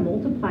 you've got to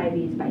multiply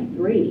these by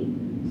 3.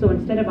 So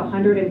instead of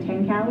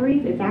 110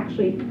 calories, it's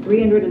actually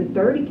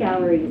 330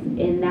 calories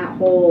in that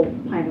whole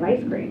pint of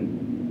ice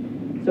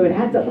cream. So it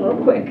adds up real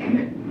quick.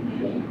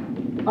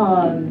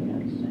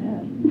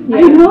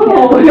 I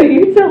know,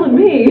 you're telling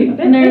me.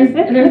 And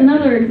there's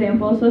another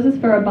example. So this is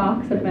for a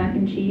box of mac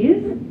and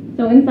cheese.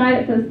 So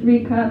inside it says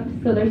 3 cups.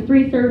 So there's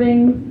 3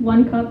 servings,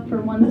 1 cup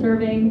for 1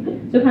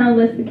 serving. So it kind of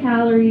lists the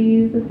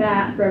calories, the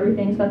fat for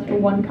everything. So that's for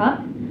 1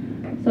 cup.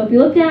 So if you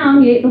look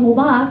down, you ate the whole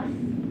box.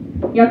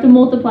 You have to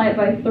multiply it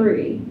by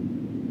 3.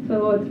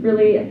 So it's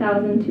really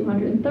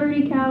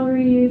 1,230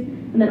 calories,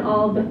 and then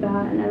all of the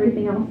fat and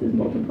everything else is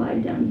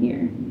multiplied down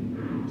here.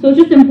 So it's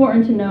just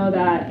important to know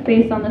that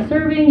based on the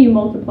serving, you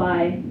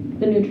multiply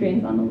the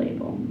nutrients on the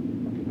label.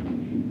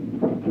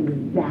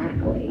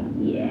 Exactly,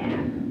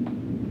 yeah.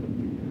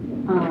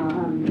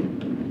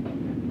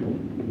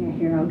 Yeah,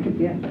 here, I'll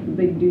give you the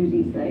big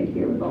doozy side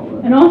here with all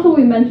of And also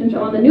we mentioned,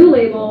 so on the new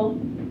label,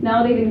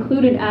 now they've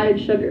included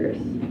added sugars.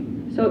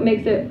 So it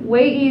makes it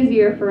way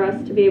easier for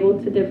us to be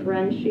able to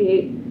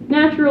differentiate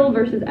natural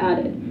versus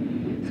added.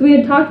 So we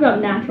had talked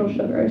about natural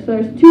sugar. So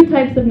there's 2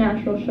 types of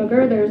natural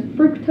sugar. There's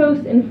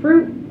fructose in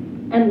fruit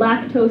and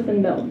lactose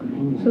in milk.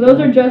 So those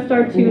are just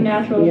our 2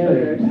 natural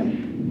sugars.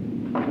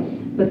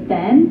 But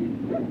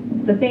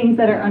then, the things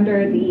that are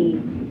under the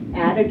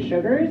added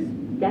sugars,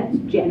 that's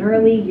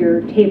generally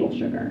your table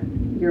sugar.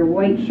 Your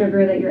white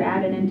sugar that you're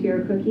adding into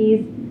your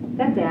cookies,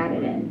 that's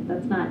added in.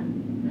 That's not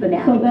the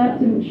natural So that stuff.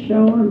 didn't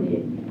show on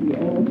the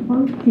old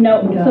one?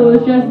 No, so it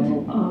was just,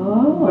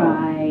 Oh.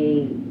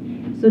 Right.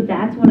 So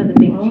that's one of the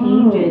big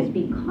changes,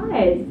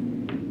 because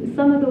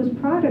some of those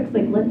products,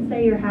 like let's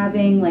say you're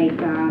having like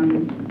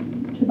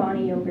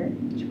Chobani yogurt.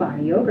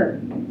 Chobani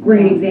yogurt.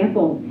 Great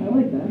example. I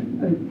like that.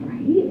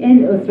 Right?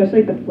 And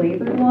especially the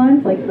flavored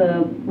ones, like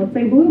the, let's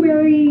say,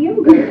 blueberry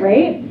yogurt,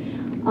 right?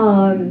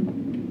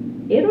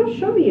 It'll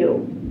show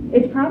you.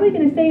 It's probably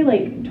going to say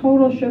like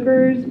total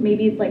sugars,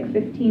 maybe it's like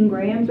 15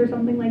 grams or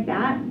something like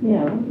that.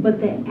 Yeah. But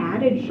the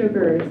added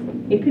sugars,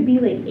 it could be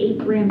like 8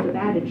 grams of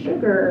added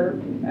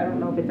sugar. I don't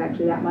know if it's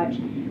actually that much.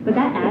 But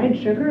that added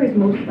sugar is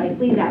most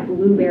likely that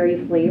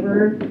blueberry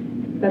flavor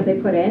that they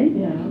put in.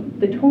 Yeah.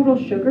 The total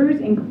sugars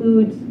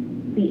includes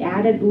the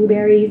added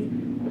blueberries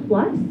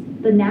plus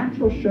the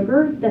natural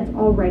sugar that's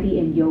already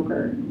in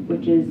yogurt,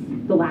 which is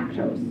the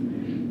lactose.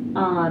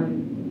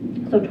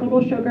 So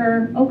total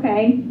sugar,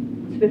 okay,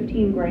 it's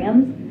 15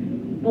 grams.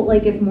 But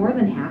like if more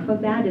than half of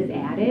that is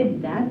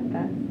added, that's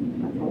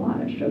a lot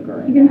of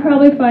sugar. You can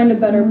probably find a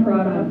better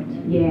product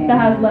Yeah. that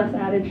has less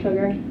added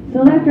sugar.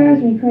 So that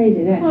drives me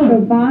crazy, that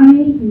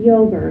Chobani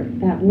yogurt,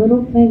 that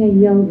little thing of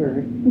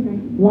yogurt,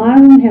 a lot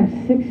of them have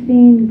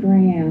 16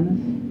 grams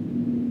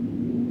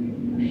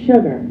of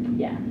sugar.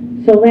 Yeah.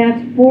 So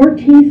that's 4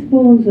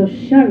 teaspoons of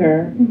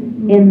sugar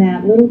in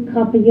that little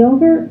cup of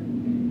yogurt?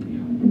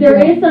 There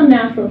is some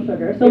natural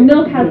sugar. So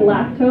milk has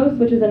lactose,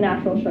 which is a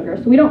natural sugar.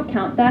 So we don't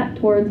count that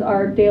towards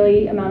our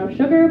daily amount of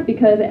sugar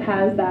because it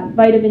has that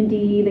vitamin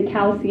D, the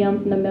calcium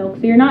from the milk.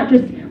 So you're not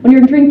just, when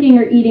you're drinking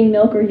or eating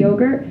milk or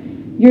yogurt,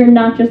 you're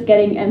not just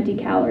getting empty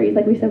calories,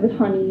 like we said with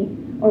honey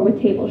or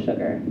with table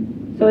sugar.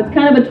 So it's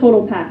kind of a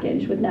total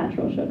package with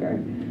natural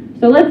sugar.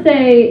 So let's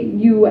say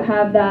you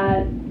have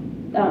that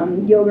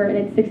yogurt and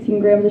it's 16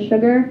 grams of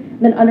sugar, and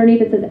then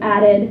underneath it says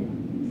added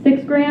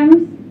 6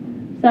 grams.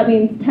 So that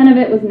means 10 of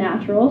it was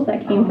natural, so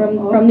that came from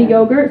the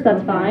yogurt, so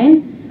that's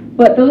fine.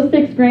 But those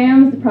 6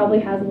 grams probably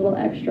has a little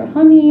extra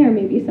honey or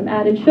maybe some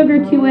added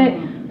sugar to it.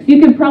 So you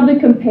could probably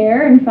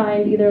compare and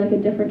find either like a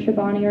different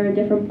Chobani or a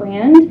different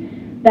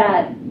brand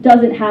that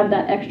doesn't have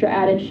that extra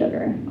added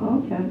sugar.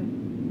 Okay.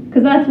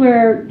 Because that's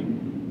where,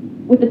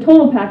 with the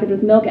total package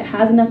with milk, it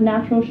has enough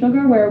natural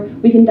sugar where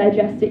we can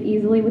digest it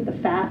easily with the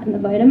fat and the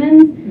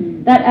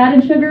vitamins. That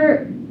added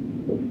sugar,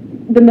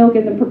 the milk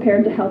isn't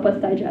prepared to help us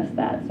digest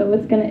that, so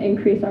it's going to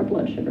increase our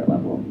blood sugar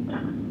level.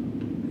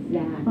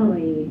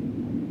 Exactly.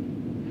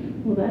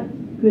 Well, that's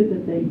good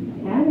that they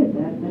added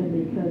that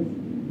then, because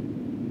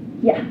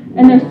Yeah,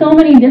 and there's so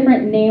many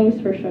different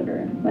names for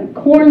sugar, like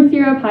corn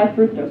syrup, high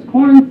fructose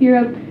corn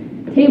syrup,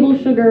 table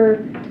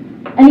sugar,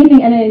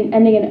 anything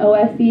ending in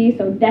OSE,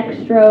 so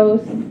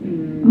dextrose,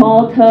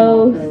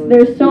 maltose.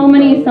 There's so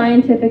many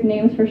scientific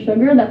names for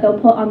sugar that they'll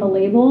put on the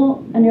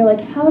label, and you're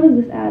like, how does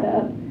this add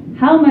up?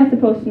 How am I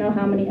supposed to know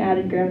how many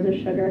added grams of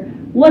sugar?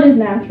 What is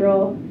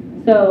natural?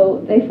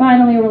 So they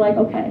finally were like,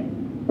 okay,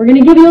 we're going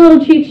to give you a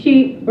little cheat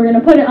sheet. We're going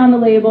to put it on the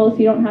label so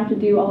you don't have to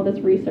do all this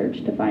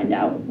research to find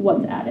out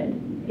what's added.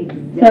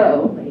 Exactly.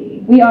 So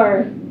we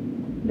are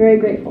very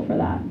grateful for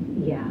that.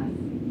 Yes.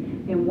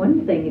 And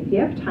one thing, if you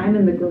have time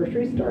in the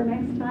grocery store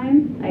next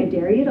time, I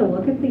dare you to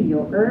look at the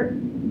yogurt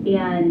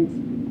and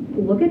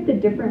look at the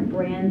different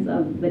brands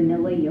of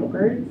vanilla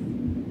yogurts.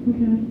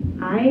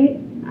 Okay.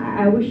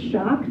 I was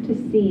shocked to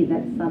see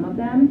that some of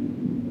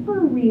them are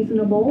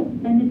reasonable,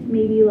 and it's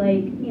maybe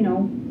like,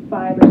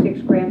 5 or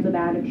 6 grams of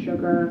added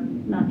sugar,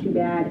 not too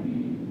bad.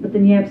 But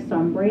then you have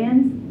some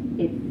brands,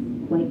 it's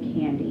like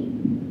candy.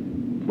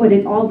 But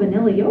it's all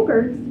vanilla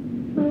yogurts.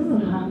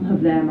 Some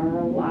of them are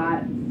a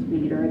lot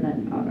sweeter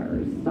than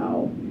others,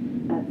 so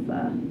that's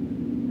a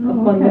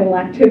fun little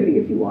activity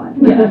if you want.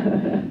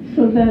 Yeah.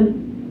 So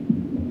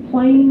then,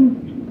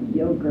 plain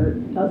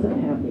yogurt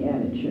doesn't have the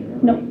added sugar.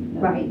 Nope.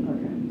 Right.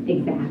 Okay.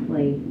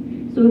 Exactly.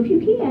 So if you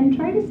can,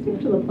 try to stick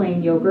to the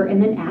plain yogurt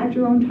and then add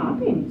your own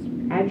toppings.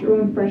 Add your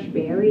own fresh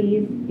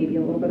berries, maybe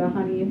a little bit of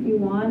honey if you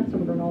want,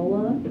 some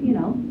granola,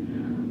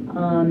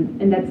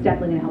 and that's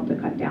definitely going to help to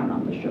cut down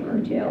on the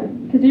sugar too.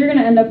 Because you're going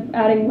to end up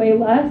adding way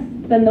less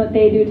than what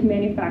they do to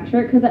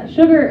manufacture it, because that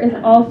sugar is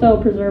also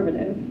a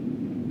preservative.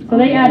 So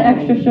they add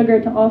extra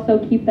sugar to also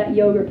keep that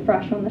yogurt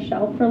fresh on the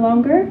shelf for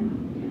longer.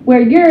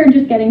 Where you're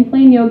just getting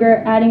plain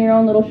yogurt, adding your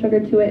own little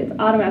sugar to it, it's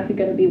automatically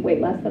going to be way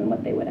less than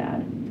what they would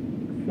add.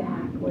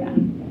 Exactly. Yeah.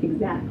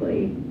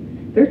 Exactly.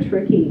 They're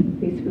tricky,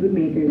 these food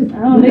makers.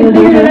 Oh, they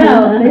figured it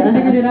out. They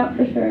figured it out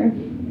for sure.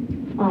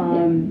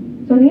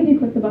 So I think if you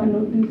click the button,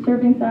 it'll do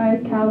serving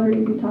size,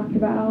 calories we talked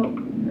about.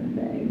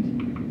 Perfect.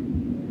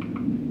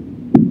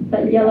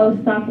 That yellow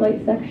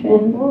stoplight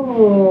section.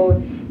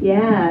 Oh,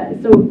 yeah.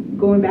 So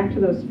going back to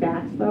those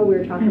fats, though, we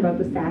were talking about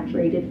the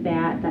saturated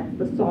fat. That's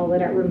the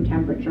solid at room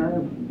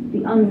temperature. The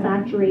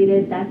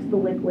unsaturated, that's the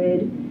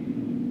liquid.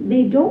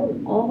 They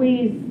don't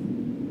always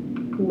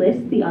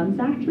list the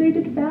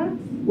unsaturated fats.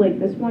 Like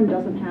this one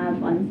doesn't have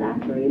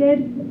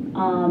unsaturated,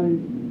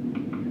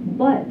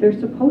 but they're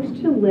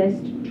supposed to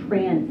list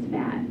trans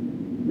fat.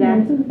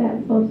 Isn't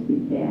that supposed to be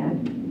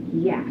bad?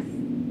 Yes,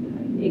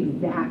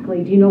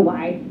 exactly. Do you know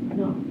why?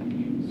 No.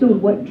 So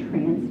what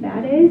trans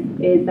fat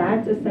is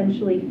that's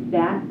essentially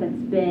fat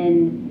that's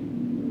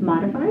been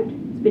modified,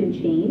 it's been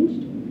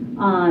changed,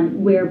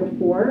 where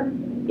before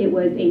it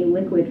was a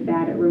liquid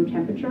fat at room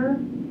temperature,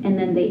 and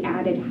then they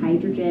added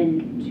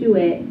hydrogen to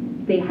it,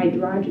 they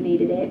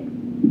hydrogenated it,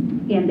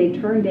 and they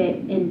turned it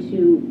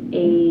into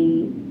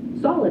a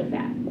solid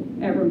fat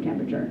at room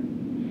temperature.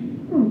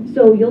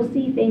 So you'll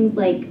see things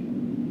like,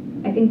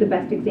 I think the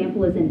best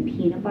example is in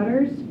peanut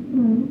butters.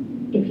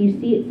 If you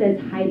see it says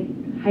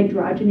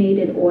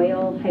hydrogenated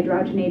oil,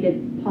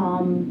 hydrogenated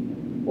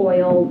palm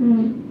oil,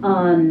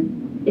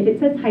 if it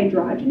says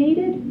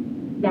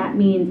hydrogenated, that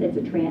means it's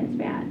a trans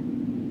fat.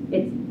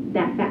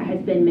 That fat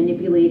has been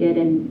manipulated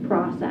and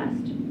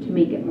processed to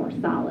make it more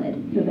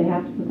solid. Do they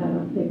have to put that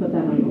on? They put that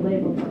on the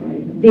label,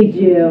 right? They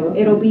do.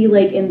 It'll be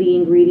like in the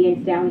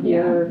ingredients down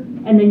here,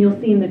 and then you'll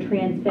see in the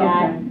trans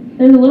fat. Okay.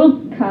 There's a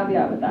little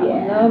caveat with that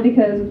one though,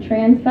 because with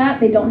trans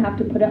fat, they don't have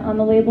to put it on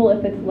the label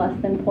if it's less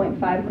than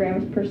 0.5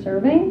 grams per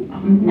serving.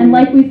 And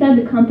like we said,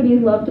 the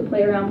companies love to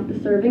play around with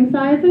the serving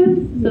sizes,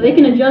 so they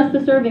can adjust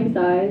the serving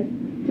size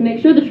to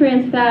make sure the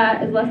trans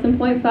fat is less than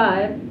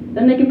 0.5.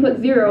 Then they can put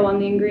 0 on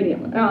the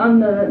ingredient, on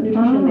the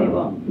nutrition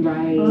label.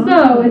 Right.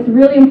 So it's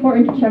really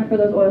important to check for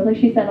those oils. Like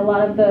she said, a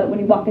lot of when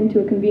you walk into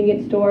a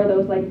convenience store,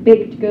 those like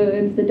baked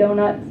goods, the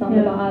donuts on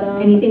the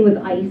bottom. Anything with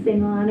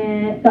icing on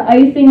it. The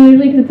icing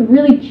usually, because it's a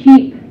really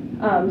cheap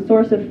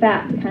source of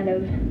fat kind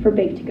of for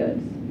baked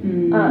goods.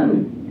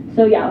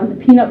 So yeah, with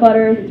the peanut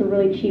butters, it's a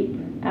really cheap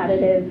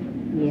additive.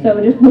 Yeah. So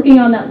just looking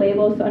on that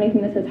label, so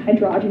anything that says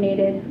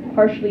hydrogenated,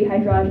 partially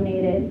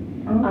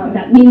hydrogenated,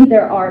 that means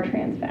there are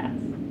trans fats.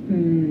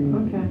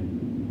 Okay.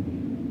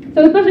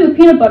 So especially with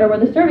peanut butter, where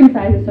the serving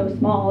size is so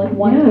small, like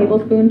 1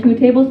 tablespoon, 2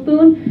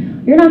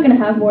 tablespoons, you're not going to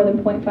have more than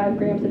 0.5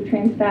 grams of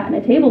trans fat in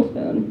a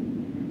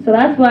tablespoon. So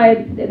that's why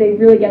they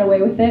really get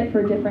away with it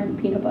for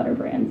different peanut butter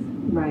brands.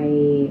 Right.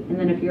 And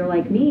then if you're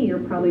like me, you're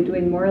probably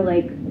doing more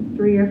like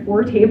 3 or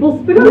 4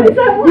 tablespoons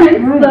at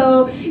once.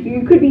 So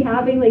you could be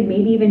having like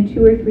maybe even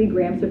 2 or 3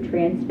 grams of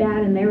trans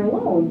fat in there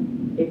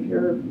alone if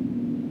you're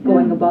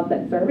going above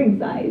that serving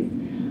size.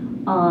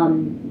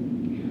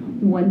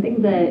 One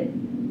thing that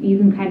you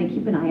can kind of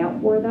keep an eye out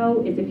for,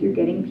 though, is if you're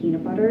getting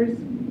peanut butters,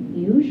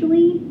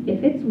 usually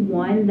if it's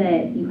one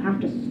that you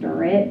have to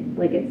stir it,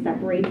 like it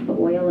separates the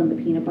oil and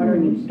the peanut butter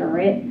and you stir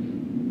it,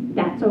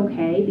 that's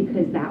okay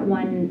because that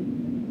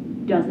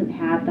one doesn't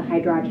have the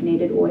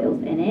hydrogenated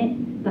oils in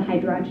it. The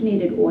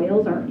hydrogenated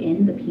oils are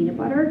in the peanut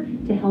butter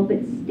to help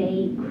it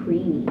stay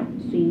creamy,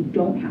 so you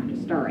don't have to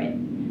stir it.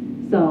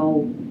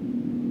 So,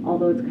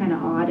 although it's kind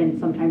of odd and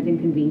sometimes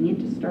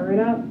inconvenient to stir it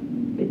up,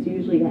 it's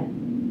usually a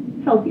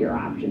healthier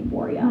option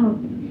for you.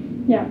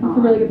 Yeah, that's a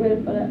really good way to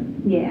put it.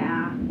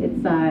 Yeah,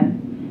 it's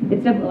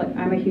definitely, like,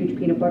 I'm a huge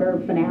peanut butter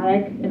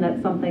fanatic, and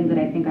that's something that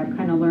I think I've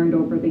kind of learned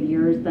over the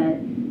years that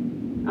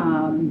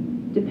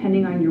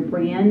depending on your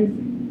brands,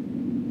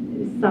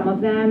 some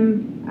of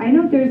them, I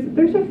know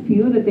there's a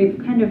few that they've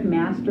kind of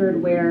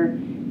mastered where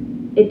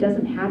it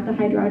doesn't have the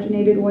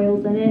hydrogenated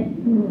oils in it,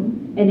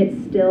 and it's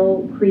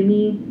still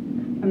creamy.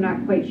 I'm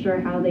not quite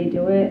sure how they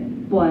do it,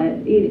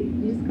 but you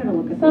just just gotta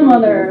look at some the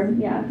other,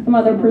 labels. some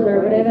other Some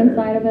preservative other-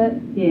 inside of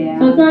it. Yeah.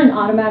 So it's not an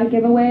automatic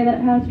giveaway that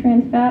it has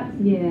trans fats.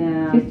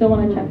 Yeah. So you still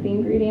want to check the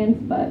ingredients,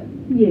 but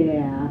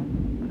Yeah.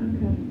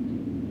 Okay.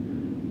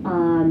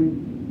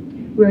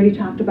 We already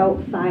talked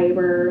about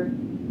fiber.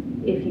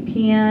 If you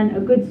can, a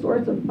good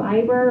source of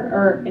fiber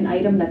or an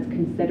item that's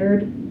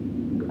considered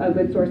a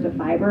good source of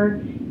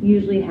fiber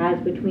usually has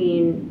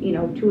between,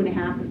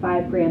 2.5 to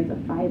 5 grams of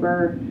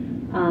fiber.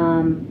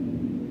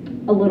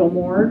 A little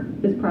more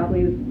is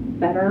probably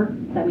better.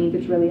 That means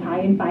it's really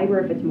high in fiber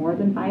if it's more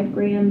than 5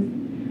 grams.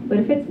 But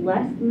if it's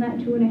less than that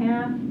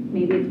 2.5,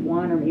 maybe it's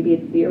 1 or maybe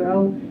it's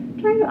 0,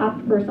 try to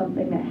opt for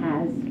something that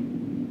has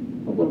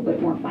a little bit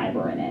more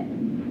fiber in it.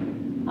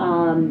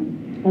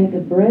 Like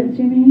the breads,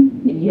 you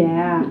mean?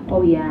 Yeah.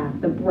 Oh yeah.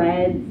 The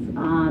breads,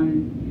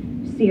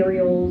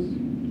 cereals,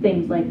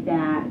 things like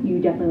that. You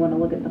definitely want to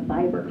look at the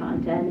fiber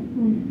content.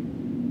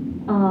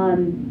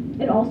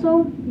 And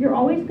also, you're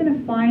always going to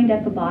find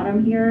at the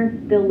bottom here,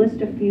 they'll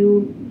list a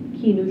few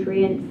key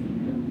nutrients.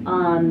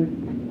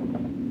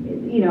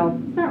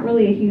 It's not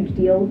really a huge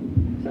deal.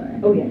 sorry.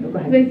 Oh yeah, go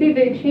ahead. They see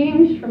they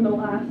changed from the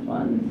last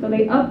one. So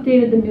they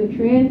updated the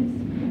nutrients.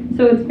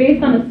 So it's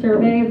based on a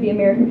survey of the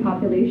American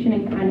population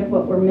and kind of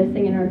what we're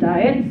missing in our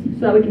diets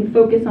so that we can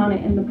focus on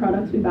it in the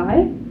products we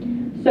buy.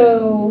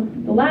 So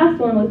the last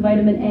one was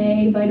vitamin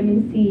A,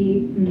 vitamin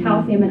C,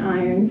 calcium, and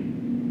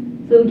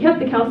iron. So we kept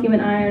the calcium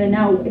and iron, and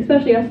now,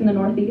 especially us in the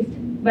Northeast,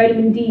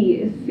 vitamin D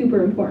is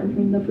super important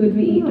from the foods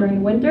we eat during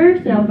the winter.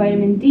 So now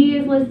vitamin D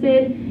is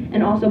listed,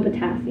 and also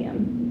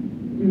potassium.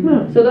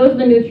 So those are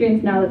the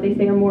nutrients now that they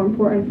say are more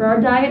important for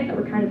our diet that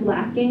we're kind of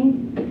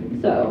lacking.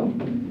 So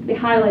they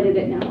highlighted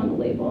it now on the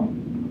label.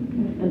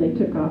 And they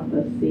took off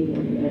the C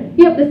and the A.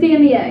 Yep, the C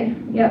and the A.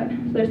 Yep.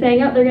 So they're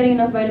saying, they're getting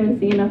enough vitamin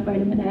C, enough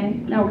vitamin A.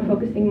 Now we're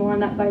focusing more on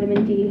that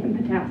vitamin D and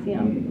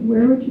potassium.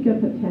 Where would you get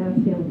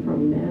potassium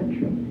from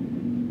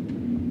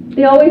naturally?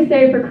 They always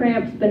say for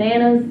cramps,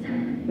 bananas.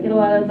 You get a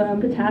lot of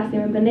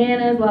potassium in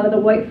bananas, a lot of the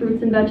white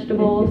fruits and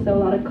vegetables, so a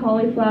lot of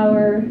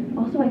cauliflower.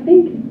 Also, I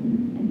think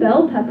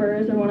bell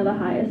peppers are one of the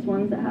highest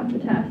ones that have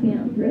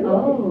potassium. Really?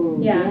 Oh,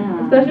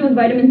 Yeah, especially with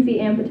vitamin C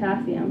and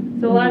potassium.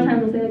 So a lot of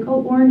times they'll say like,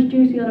 orange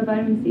juice, you got a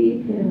vitamin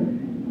C. Yeah.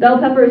 Bell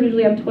peppers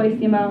usually have twice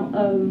the amount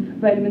of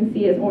vitamin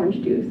C as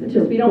orange juice. It's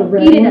just we The don't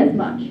red eat it ones? as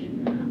much.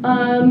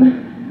 I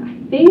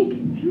think, I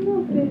don't know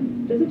if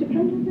does it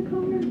depend on the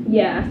color?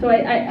 yeah, so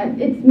I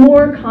it's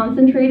more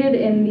concentrated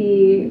in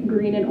the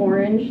green and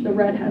orange. The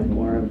red has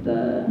more of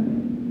the, is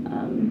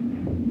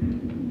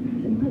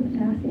it more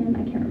potassium?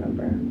 I can't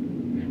remember.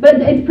 But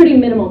it's pretty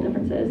minimal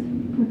differences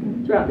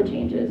throughout the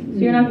changes. So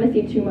you're not going to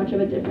see too much of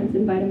a difference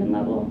in vitamin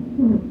level.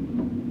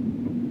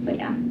 But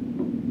yeah.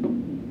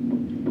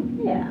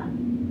 Yeah.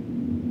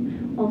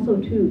 Also,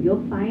 too,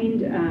 you'll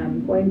find,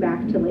 going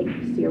back to like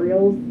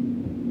cereals,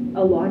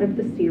 a lot of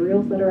the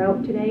cereals that are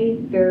out today,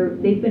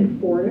 they've been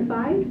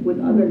fortified with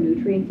other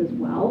nutrients as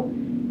well.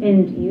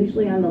 And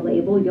usually on the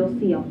label, you'll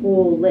see a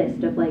whole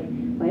list of like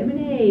vitamin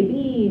A,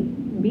 B,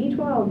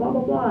 B12, blah,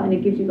 blah, blah, and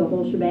it gives you the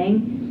whole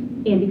shebang.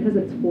 And because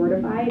it's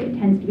fortified, it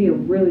tends to be a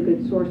really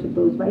good source of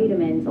those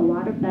vitamins. A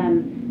lot of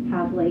them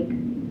have like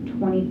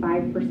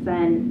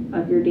 25%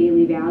 of your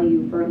daily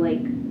value for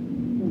like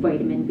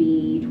vitamin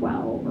B12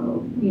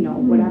 or,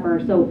 whatever.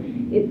 So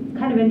it's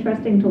kind of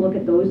interesting to look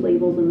at those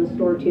labels in the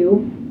store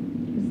too.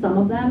 Some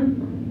of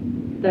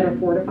them that are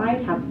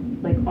fortified have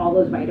like all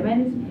those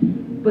vitamins,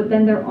 but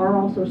then there are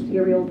also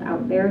cereals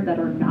out there that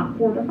are not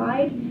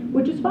fortified,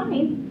 which is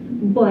fine,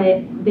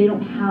 but they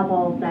don't have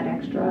all of that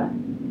extra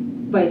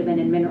vitamin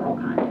and mineral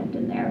content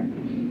in there.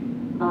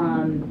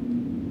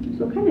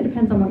 So it kind of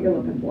depends on what you're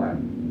looking for.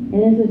 And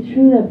is it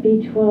true that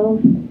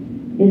B12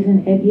 is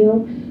in egg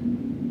yolks?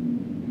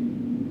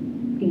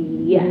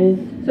 Yes.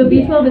 So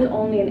B12 is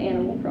only in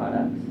animal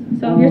products.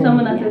 So if you're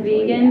someone that's a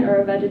naturally, vegan yeah. or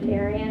a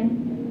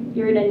vegetarian,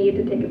 you're going to need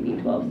to take a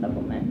B12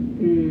 supplement.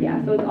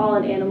 Yeah, so it's all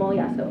in animal.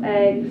 Yeah, so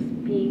eggs,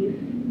 beef,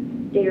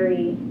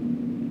 dairy.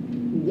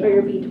 That's where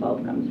your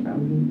B12 comes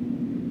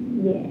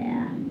from.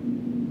 Yeah.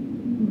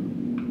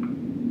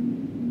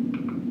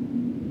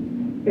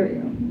 There we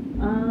go.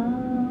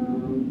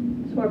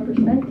 So our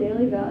percent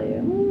daily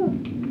value.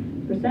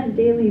 Percent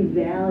daily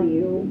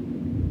value.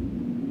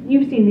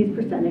 You've seen these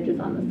percentages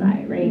on the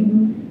side, right?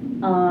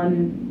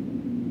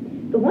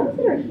 The ones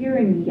that are here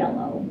in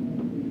yellow,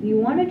 you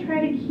want to try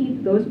to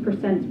keep those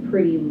percents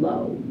pretty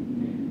low.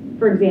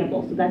 For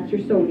example, so that's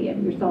your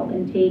sodium, your salt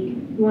intake.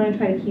 You want to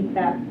try to keep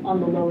that on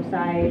the low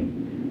side.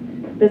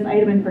 This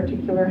item in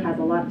particular has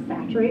a lot of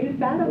saturated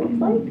fat, it looks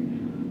like.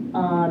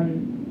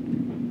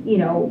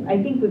 I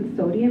think with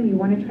sodium, you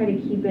want to try to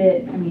keep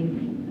it,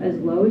 as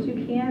low as you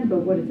can, but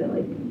what is it,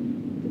 like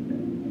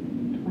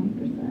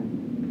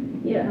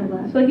 20%? Yeah.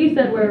 So like you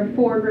said, where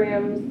 4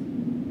 grams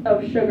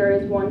of sugar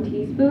is 1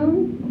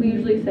 teaspoon, we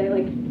usually say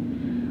like,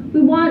 we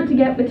want to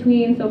get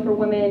between, so for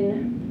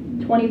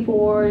women,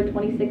 24 to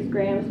 26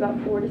 grams, about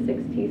 4 to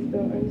 6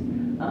 teaspoons.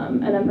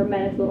 And then for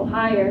men, it's a little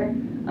higher.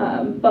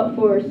 But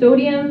for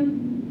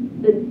sodium,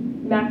 the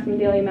maximum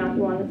daily amount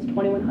you want is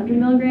 2,100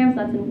 milligrams.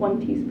 That's in 1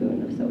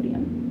 teaspoon of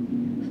sodium.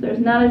 So There's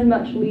not as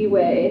much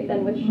leeway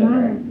than with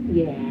sugar.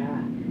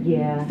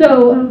 Yeah.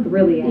 So, It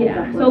really adds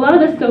yeah, up. so a lot of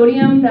the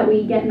sodium that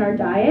we get in our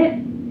diet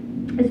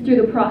is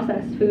through the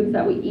processed foods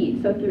that we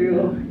eat. So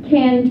through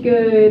canned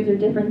goods or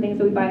different things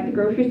that we buy at the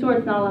grocery store,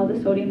 it's not a lot of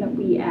the sodium that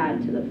we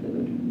add to the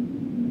food.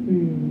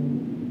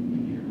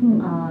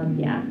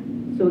 Yeah.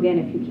 So again,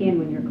 if you can,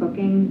 when you're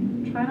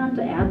cooking, try not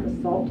to add the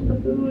salt to the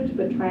food,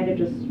 but try to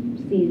just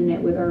season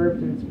it with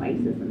herbs and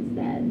spices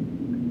instead.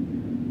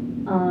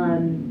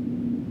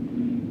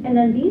 And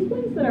then these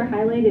ones that are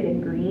highlighted in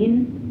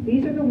green,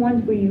 these are the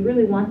ones where you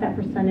really want that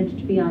percentage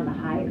to be on the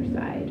higher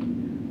side.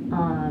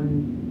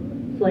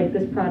 So like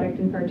this product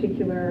in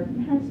particular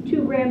has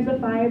 2 grams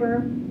of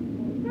fiber.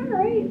 All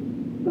right,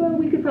 well,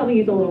 we could probably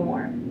use a little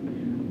more.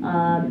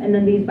 And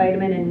then these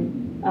vitamin and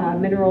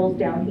minerals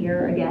down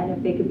here, again,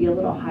 if they could be a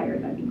little higher,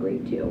 that'd be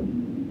great too.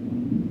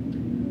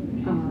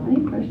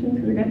 Any questions?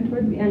 Because we're getting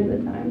towards the end of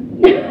the time.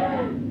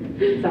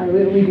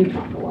 Sorry, we do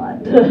talk a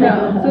lot.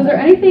 No. So is there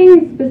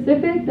anything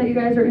specific that you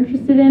guys are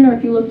interested in, or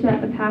if you looked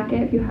at the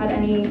packet, if you had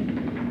any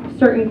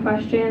certain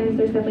questions?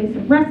 There's definitely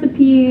some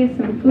recipes,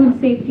 some food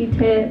safety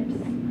tips.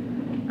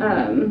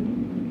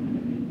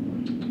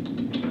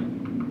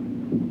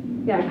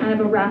 Yeah, kind of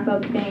a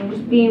wrap-up thing,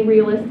 just being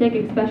realistic,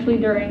 especially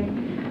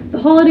during the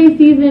holiday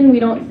season. We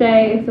don't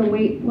say it's a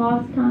weight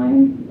loss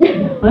time. We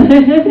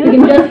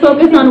can just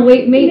focus on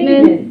weight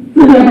maintenance,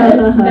 yes,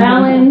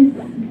 balance,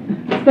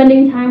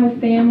 spending time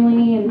with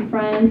family and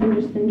friends, and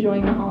just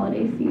enjoying the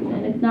holiday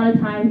season. It's not a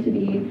time to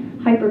be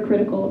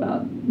hypercritical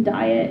about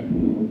diet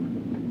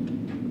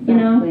and, you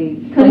know,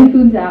 cutting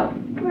foods out.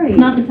 Right. It's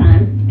not the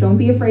time. Don't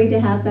be afraid to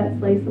have that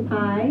slice of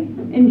pie.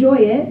 Enjoy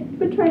it,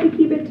 but try to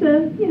keep it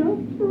to, you know,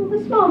 a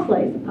small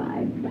slice of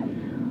pie.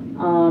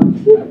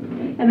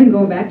 And then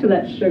going back to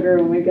that sugar,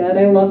 oh my God,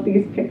 I love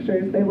these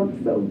pictures. They look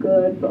so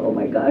good, but oh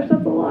my gosh,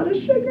 that's a lot of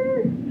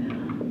sugar.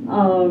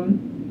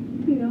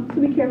 You know,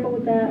 so be careful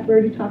with that. We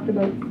already talked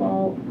about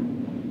salt.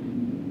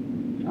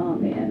 Oh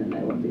man, and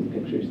I love these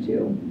pictures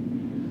too.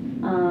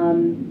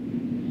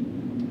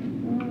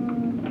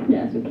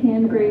 Yeah, so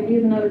canned gravy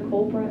is another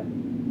culprit.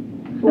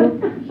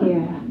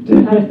 Yeah.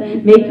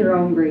 Make your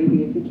own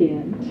gravy if you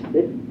can.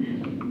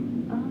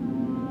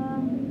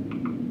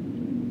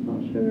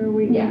 Salt, sugar,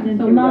 weight maintenance,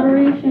 so you're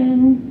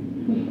moderation.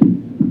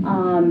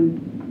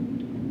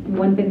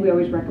 One thing we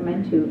always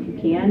recommend too, if you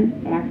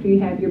can, after you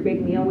have your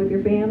big meal with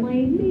your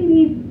family,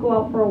 maybe go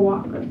out for a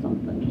walk or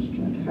something, just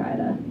to try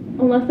to.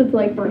 Unless it's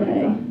like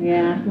today.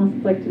 Yeah, unless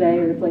it's like today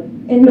or it's like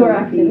Indoor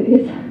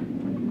activities.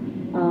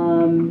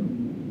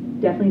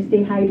 Definitely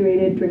stay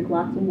hydrated, drink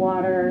lots of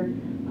water.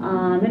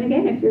 And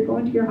again, if you're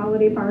going to your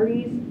holiday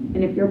parties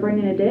and if you're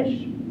bringing a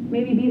dish,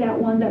 maybe be that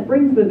one that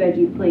brings the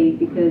veggie plate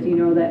because you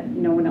know that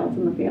no one else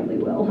in the family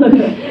will.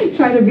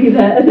 Try to be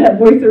that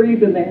voice of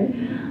reason there.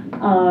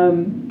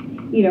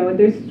 You know,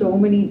 there's so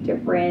many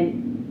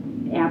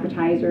different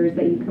appetizers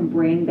that you can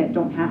bring that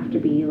don't have to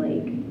be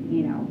like,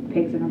 you know,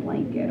 pigs in a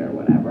blanket or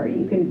whatever.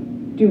 You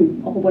can do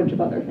a whole bunch of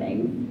other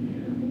things.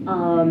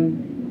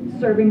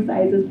 Serving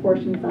sizes,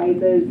 portion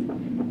sizes.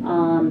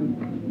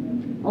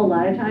 A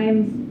lot of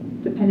times,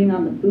 depending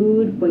on the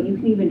food, but you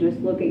can even just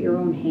look at your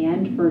own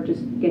hand for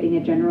just getting a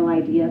general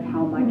idea of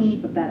how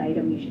much of that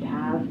item you should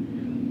have.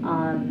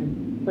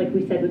 Like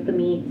we said with the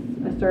meats,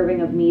 a serving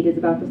of meat is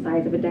about the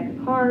size of a deck of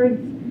cards.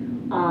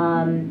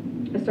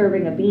 A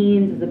serving of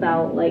beans is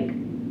about like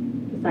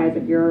the size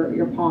of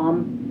your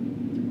palm.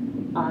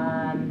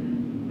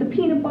 The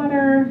peanut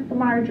butter, the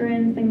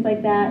margarine, things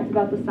like that, it's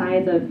about the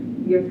size of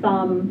your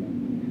thumb.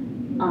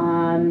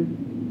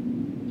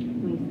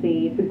 Let me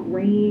see, the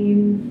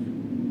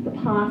grains, the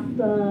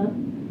pasta,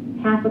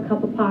 half a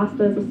cup of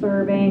pasta is a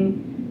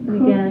serving. And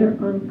again,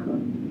 Cooked or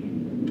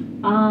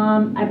uncooked?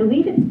 I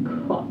believe it's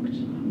cooked.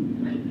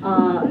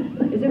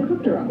 Is it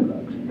cooked or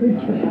uncooked? Good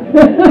job.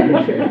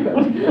 I'm sure it's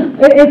cooked.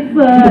 It's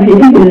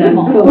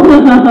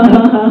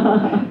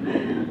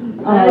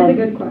That is a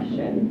good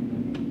question.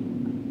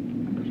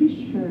 I'm pretty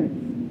sure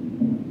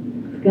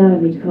It's gotta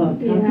be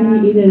cooked. How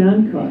can you eat it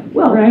uncooked?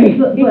 Well, Right.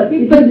 but if But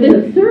you did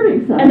a serving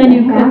size, and then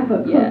you half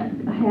cook- a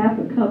half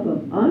a cup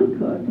of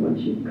uncooked.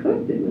 Once you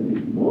cooked it, would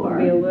be more.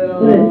 Be a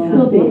little. But it'd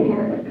still be Oh.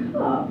 half a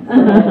cup.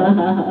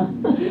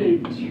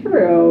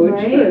 True,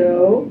 Right?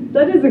 true.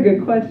 That is a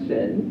good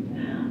question.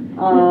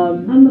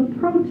 On the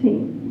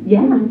protein.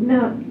 Yeah.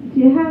 Now, do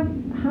you have,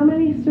 how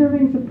many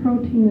servings of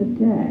protein a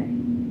day?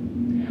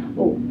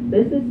 Oh,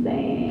 this is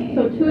saying.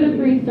 So 2 to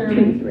 3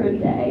 servings per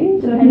day,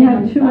 So if you depending on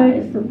have 2 size.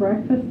 eggs for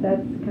breakfast,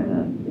 that's kind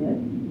of it.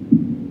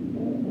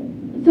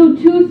 So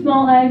 2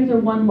 small eggs or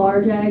 1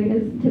 large egg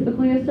is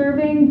typically a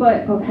serving,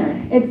 but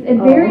Okay. it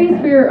varies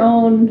okay. for your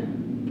own.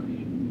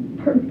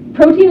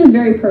 Protein is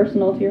very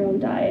personal to your own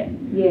diet.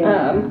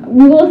 Yeah.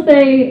 We will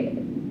say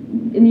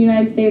in the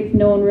United States,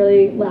 no one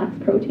really lacks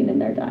protein in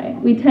their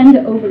diet. We tend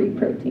to overeat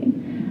protein.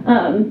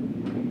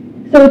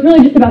 So it's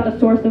really just about the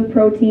source of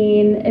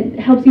protein. It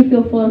helps you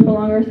feel fuller for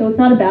longer, so it's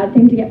not a bad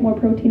thing to get more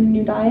protein in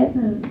your diet.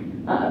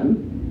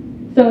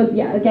 So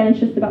yeah, again, it's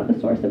just about the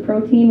source of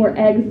protein, where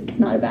eggs is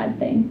not a bad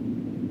thing.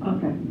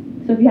 Okay.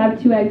 So if you have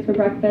 2 eggs for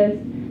breakfast,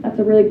 that's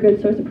a really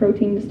good source of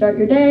protein to start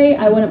your day.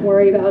 I wouldn't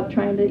worry about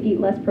trying to eat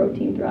less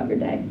protein throughout your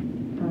day.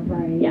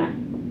 Right. Yeah.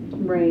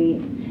 Right.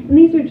 And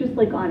these are just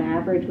like on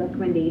average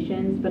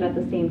recommendations, but at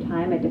the same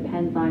time, it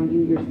depends on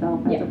you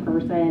yourself as a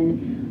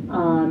person.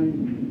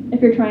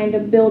 If you're trying to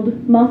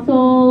build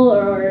muscle,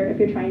 or if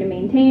you're trying to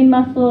maintain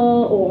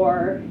muscle,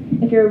 or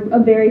if you're a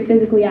very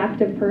physically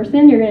active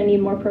person, you're going to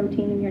need more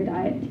protein in your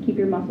diet to keep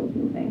your muscles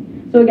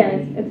moving. So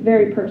again, it's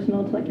very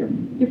personal to like your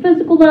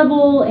physical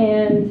level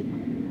and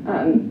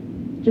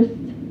just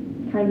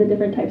kind of the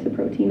different types of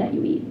protein that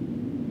you eat.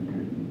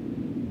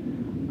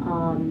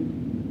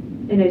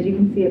 And as you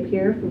can see up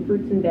here for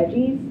fruits and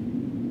veggies,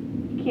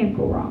 you can't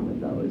go wrong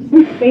with those.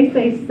 They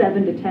say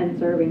 7 to 10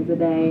 servings a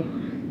day.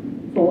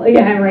 So,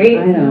 yeah, right?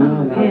 I don't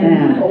know about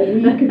that. A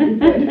week could be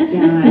good.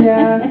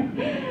 Yeah.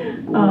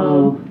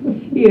 Wow.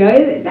 You know,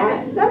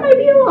 that might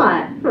be a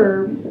lot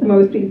for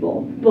most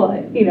people,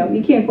 but, you know,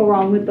 you can't go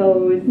wrong with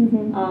those.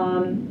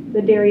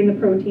 The dairy and the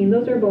protein,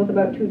 those are both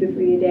about 2 to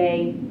 3 a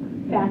day.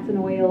 Fats and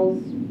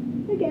oils,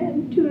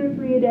 again, 2 to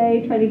 3 a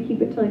day. Try to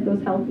keep it to like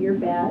those healthier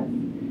fats.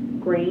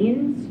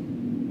 Grains,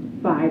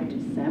 5 to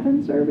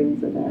 7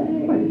 servings a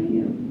day. Quite a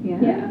few.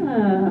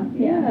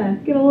 Yeah.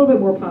 Get a little bit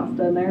more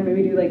pasta in there.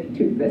 Maybe do like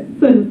 2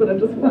 fists instead of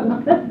just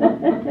one.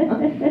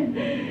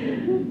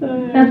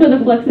 That's where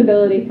the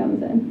flexibility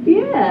comes in.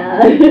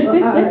 Yeah.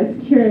 Well, I was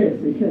curious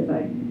because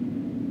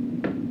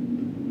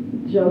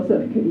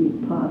Joseph could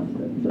eat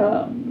pasta.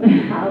 So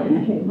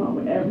Howard came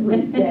home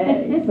every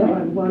day. So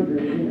I'm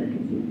wondering, you know,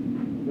 because he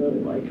really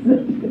likes it.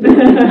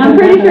 I'm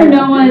pretty sure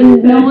no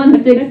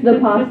one sticks the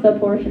pasta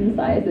portion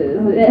sizes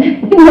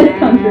in this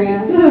country.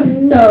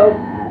 So,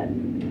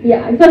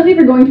 yeah, especially if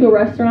you're going to a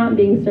restaurant and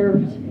being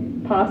served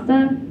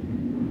pasta,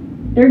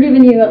 they're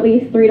giving you at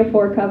least 3 to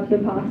 4 cups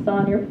of pasta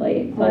on your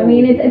plate. So, I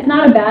mean, it's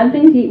not a bad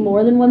thing to eat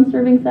more than 1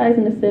 serving size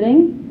in a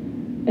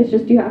sitting. It's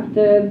just you have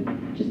to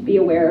just be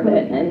aware of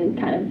it and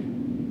kind of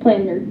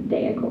plan your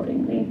day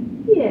accordingly.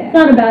 Yeah. It's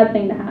not a bad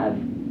thing to have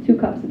 2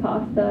 cups of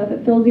pasta. If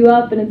it fills you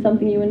up and it's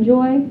something you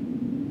enjoy,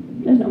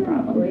 there's no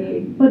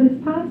problem. But is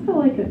pasta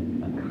like a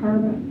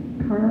carb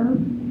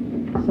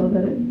so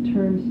that it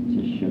turns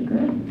to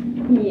sugar?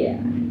 Yeah.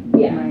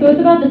 So it's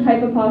about the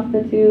type of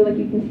pasta too. Like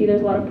you can see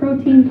there's a lot of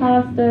protein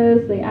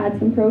pastas. They add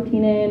some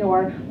protein in,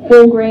 or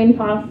whole grain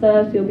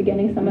pasta, so you'll be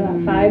getting some of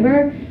that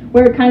fiber.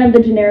 Where kind of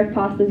the generic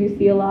pastas you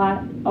see a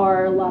lot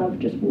are a lot of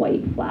just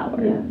white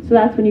flour. Yeah. So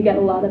that's when you get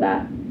a lot of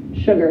that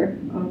sugar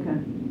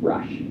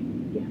rush.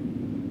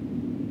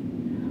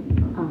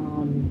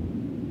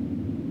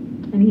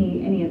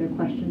 Any other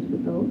questions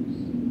with those?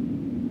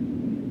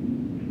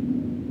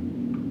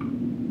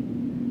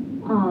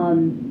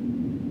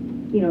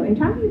 You know, in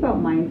talking about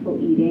mindful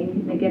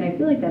eating, again, I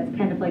feel like that's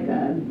kind of like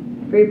a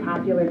very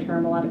popular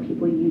term a lot of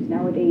people use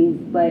nowadays,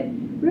 but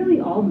really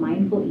all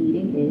mindful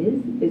eating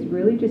is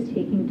really just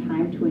taking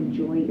time to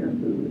enjoy your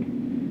food.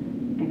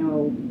 I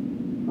know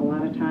a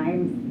lot of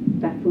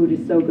times that food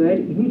is so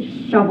good, you can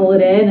just shovel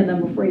it in, and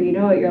then before you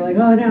know it, you're like,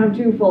 oh, now I'm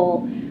too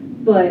full.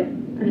 But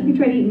if you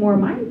try to eat more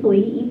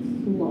mindfully, eat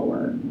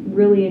slower,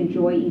 really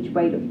enjoy each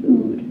bite of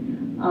food.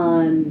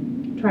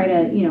 Try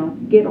to, you know,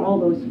 get all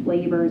those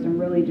flavors and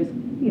really just,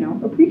 you know,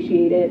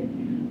 appreciate it.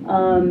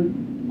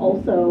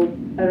 Also,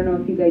 I don't know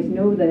if you guys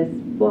know this,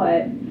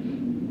 but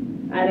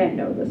I didn't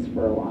know this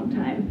for a long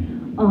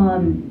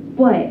time.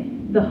 But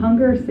the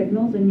hunger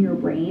signals in your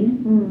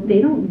brain, they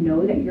don't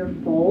know that you're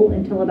full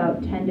until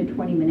about 10 to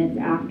 20 minutes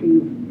after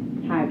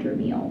you've had your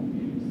meal.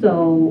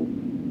 So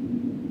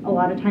a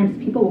lot of times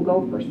people will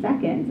go for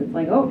seconds. It's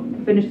like, oh,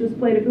 finish this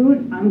plate of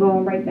food, I'm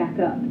going right back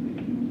up.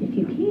 If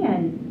you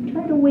can,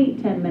 try to wait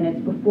 10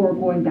 minutes before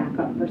going back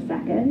up for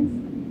seconds.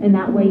 And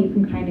that way you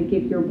can kind of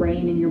give your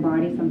brain and your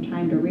body some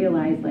time to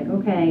realize, like,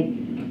 okay,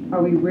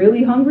 are we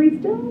really hungry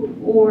still?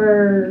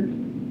 Or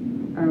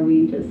are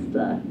we just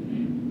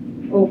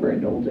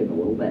overindulging a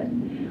little bit?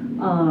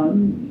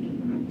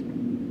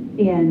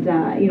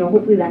 You know,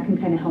 hopefully that can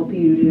kind of help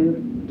you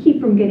to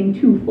keep from getting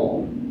too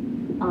full.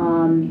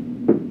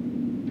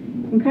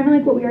 And kind of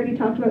like what we already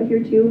talked about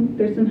here too,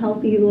 there's some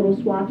healthy little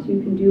swaps you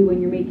can do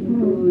when you're making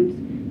foods.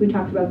 We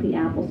talked about the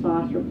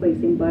applesauce,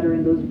 replacing butter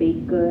in those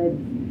baked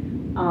goods.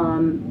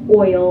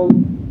 Oil,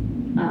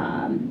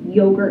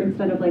 yogurt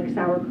instead of like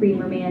sour cream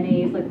or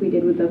mayonnaise like we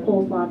did with the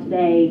coleslaw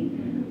today.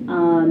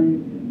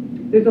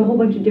 There's a whole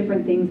bunch of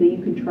different things that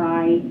you can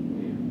try.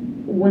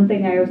 One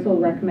thing I also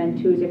recommend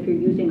too is if you're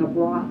using a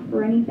broth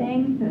for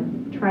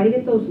anything, try to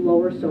get those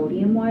lower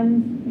sodium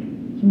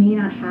ones. You may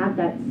not have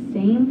that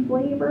same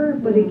flavor,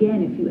 but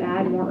again, if you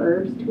add more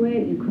herbs to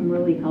it, you can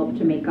really help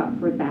to make up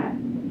for that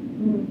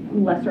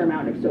lesser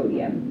amount of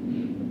sodium.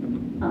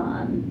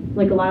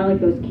 Like a lot of like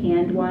those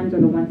canned ones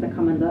or the ones that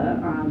come in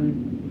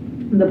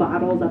the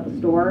bottles at the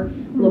store,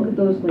 look at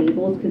those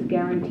labels, because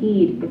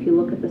guaranteed if you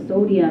look at the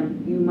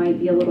sodium, you might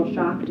be a little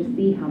shocked to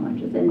see how much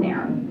is in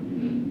there.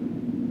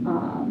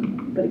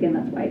 But again,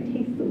 that's why it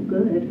tastes so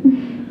good.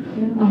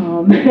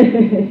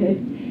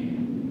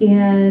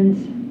 And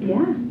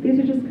yeah, these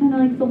are just kind of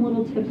like some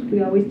little tips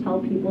we always tell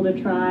people to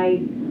try.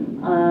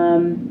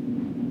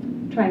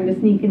 Trying to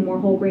sneak in more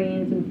whole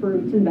grains and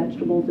fruits and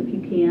vegetables if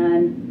you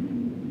can.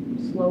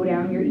 Slow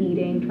down your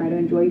eating, try to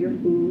enjoy your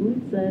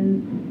foods,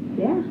 and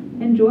yeah,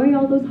 enjoy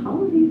all those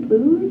holiday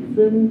foods,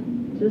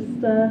 and just,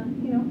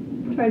 you know,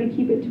 try to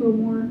keep it to a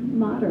more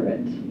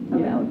moderate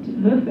amount.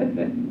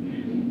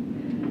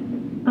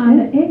 On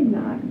the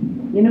eggnog,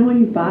 you know when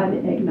you buy the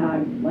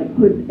eggnog, like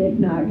hood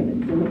eggnog,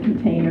 and it's in the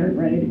container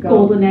ready to go?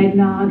 Golden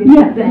eggnog is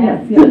Yes, the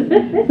yes, best.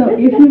 yes. So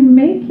if you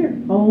make your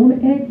own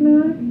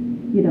eggnog,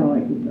 you know,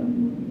 like with the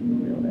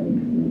real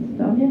eggs and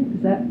stuff,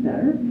 is that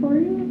better for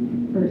you?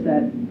 Or is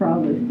that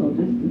probably still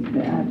just as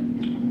bad?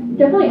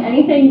 Definitely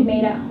anything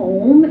made at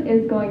home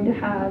is going to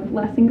have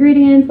less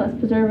ingredients, less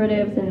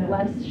preservatives, and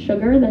less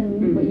sugar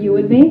than what you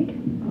would make.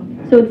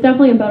 Okay. So it's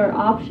definitely a better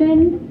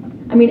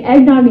option. I mean,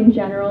 eggnog in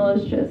general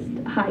is just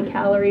high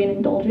calorie and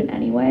indulgent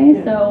anyway.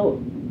 Yeah.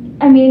 So,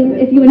 I mean,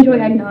 if you enjoy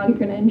eggnog, you're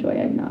going to enjoy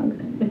eggnog.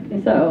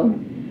 So,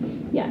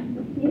 yeah.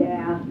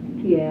 Yeah,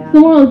 yeah. So the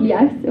moral is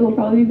yes, it will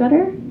probably be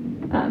better.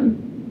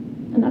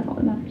 And that's all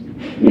that matters.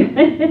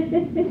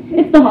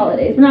 It's the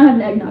holidays. We're not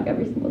having eggnog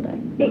every single day.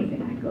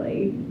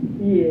 Exactly.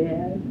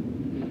 Yeah.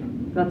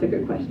 That's a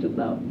good question,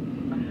 though.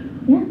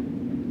 Yeah.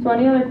 So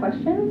any other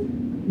questions?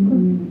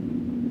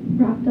 Mm-hmm.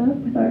 Wrapped up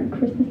with our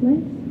Christmas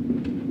list?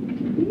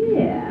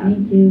 Yeah.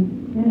 Thank you.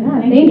 Yeah,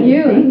 thank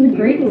you. This was a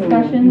great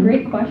discussion,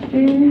 great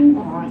questions.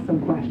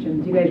 Awesome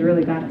questions. You guys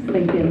really got us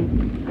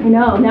thinking. I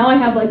know. Now I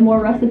have like more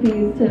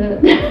recipes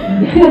to,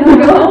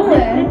 to go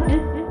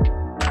with.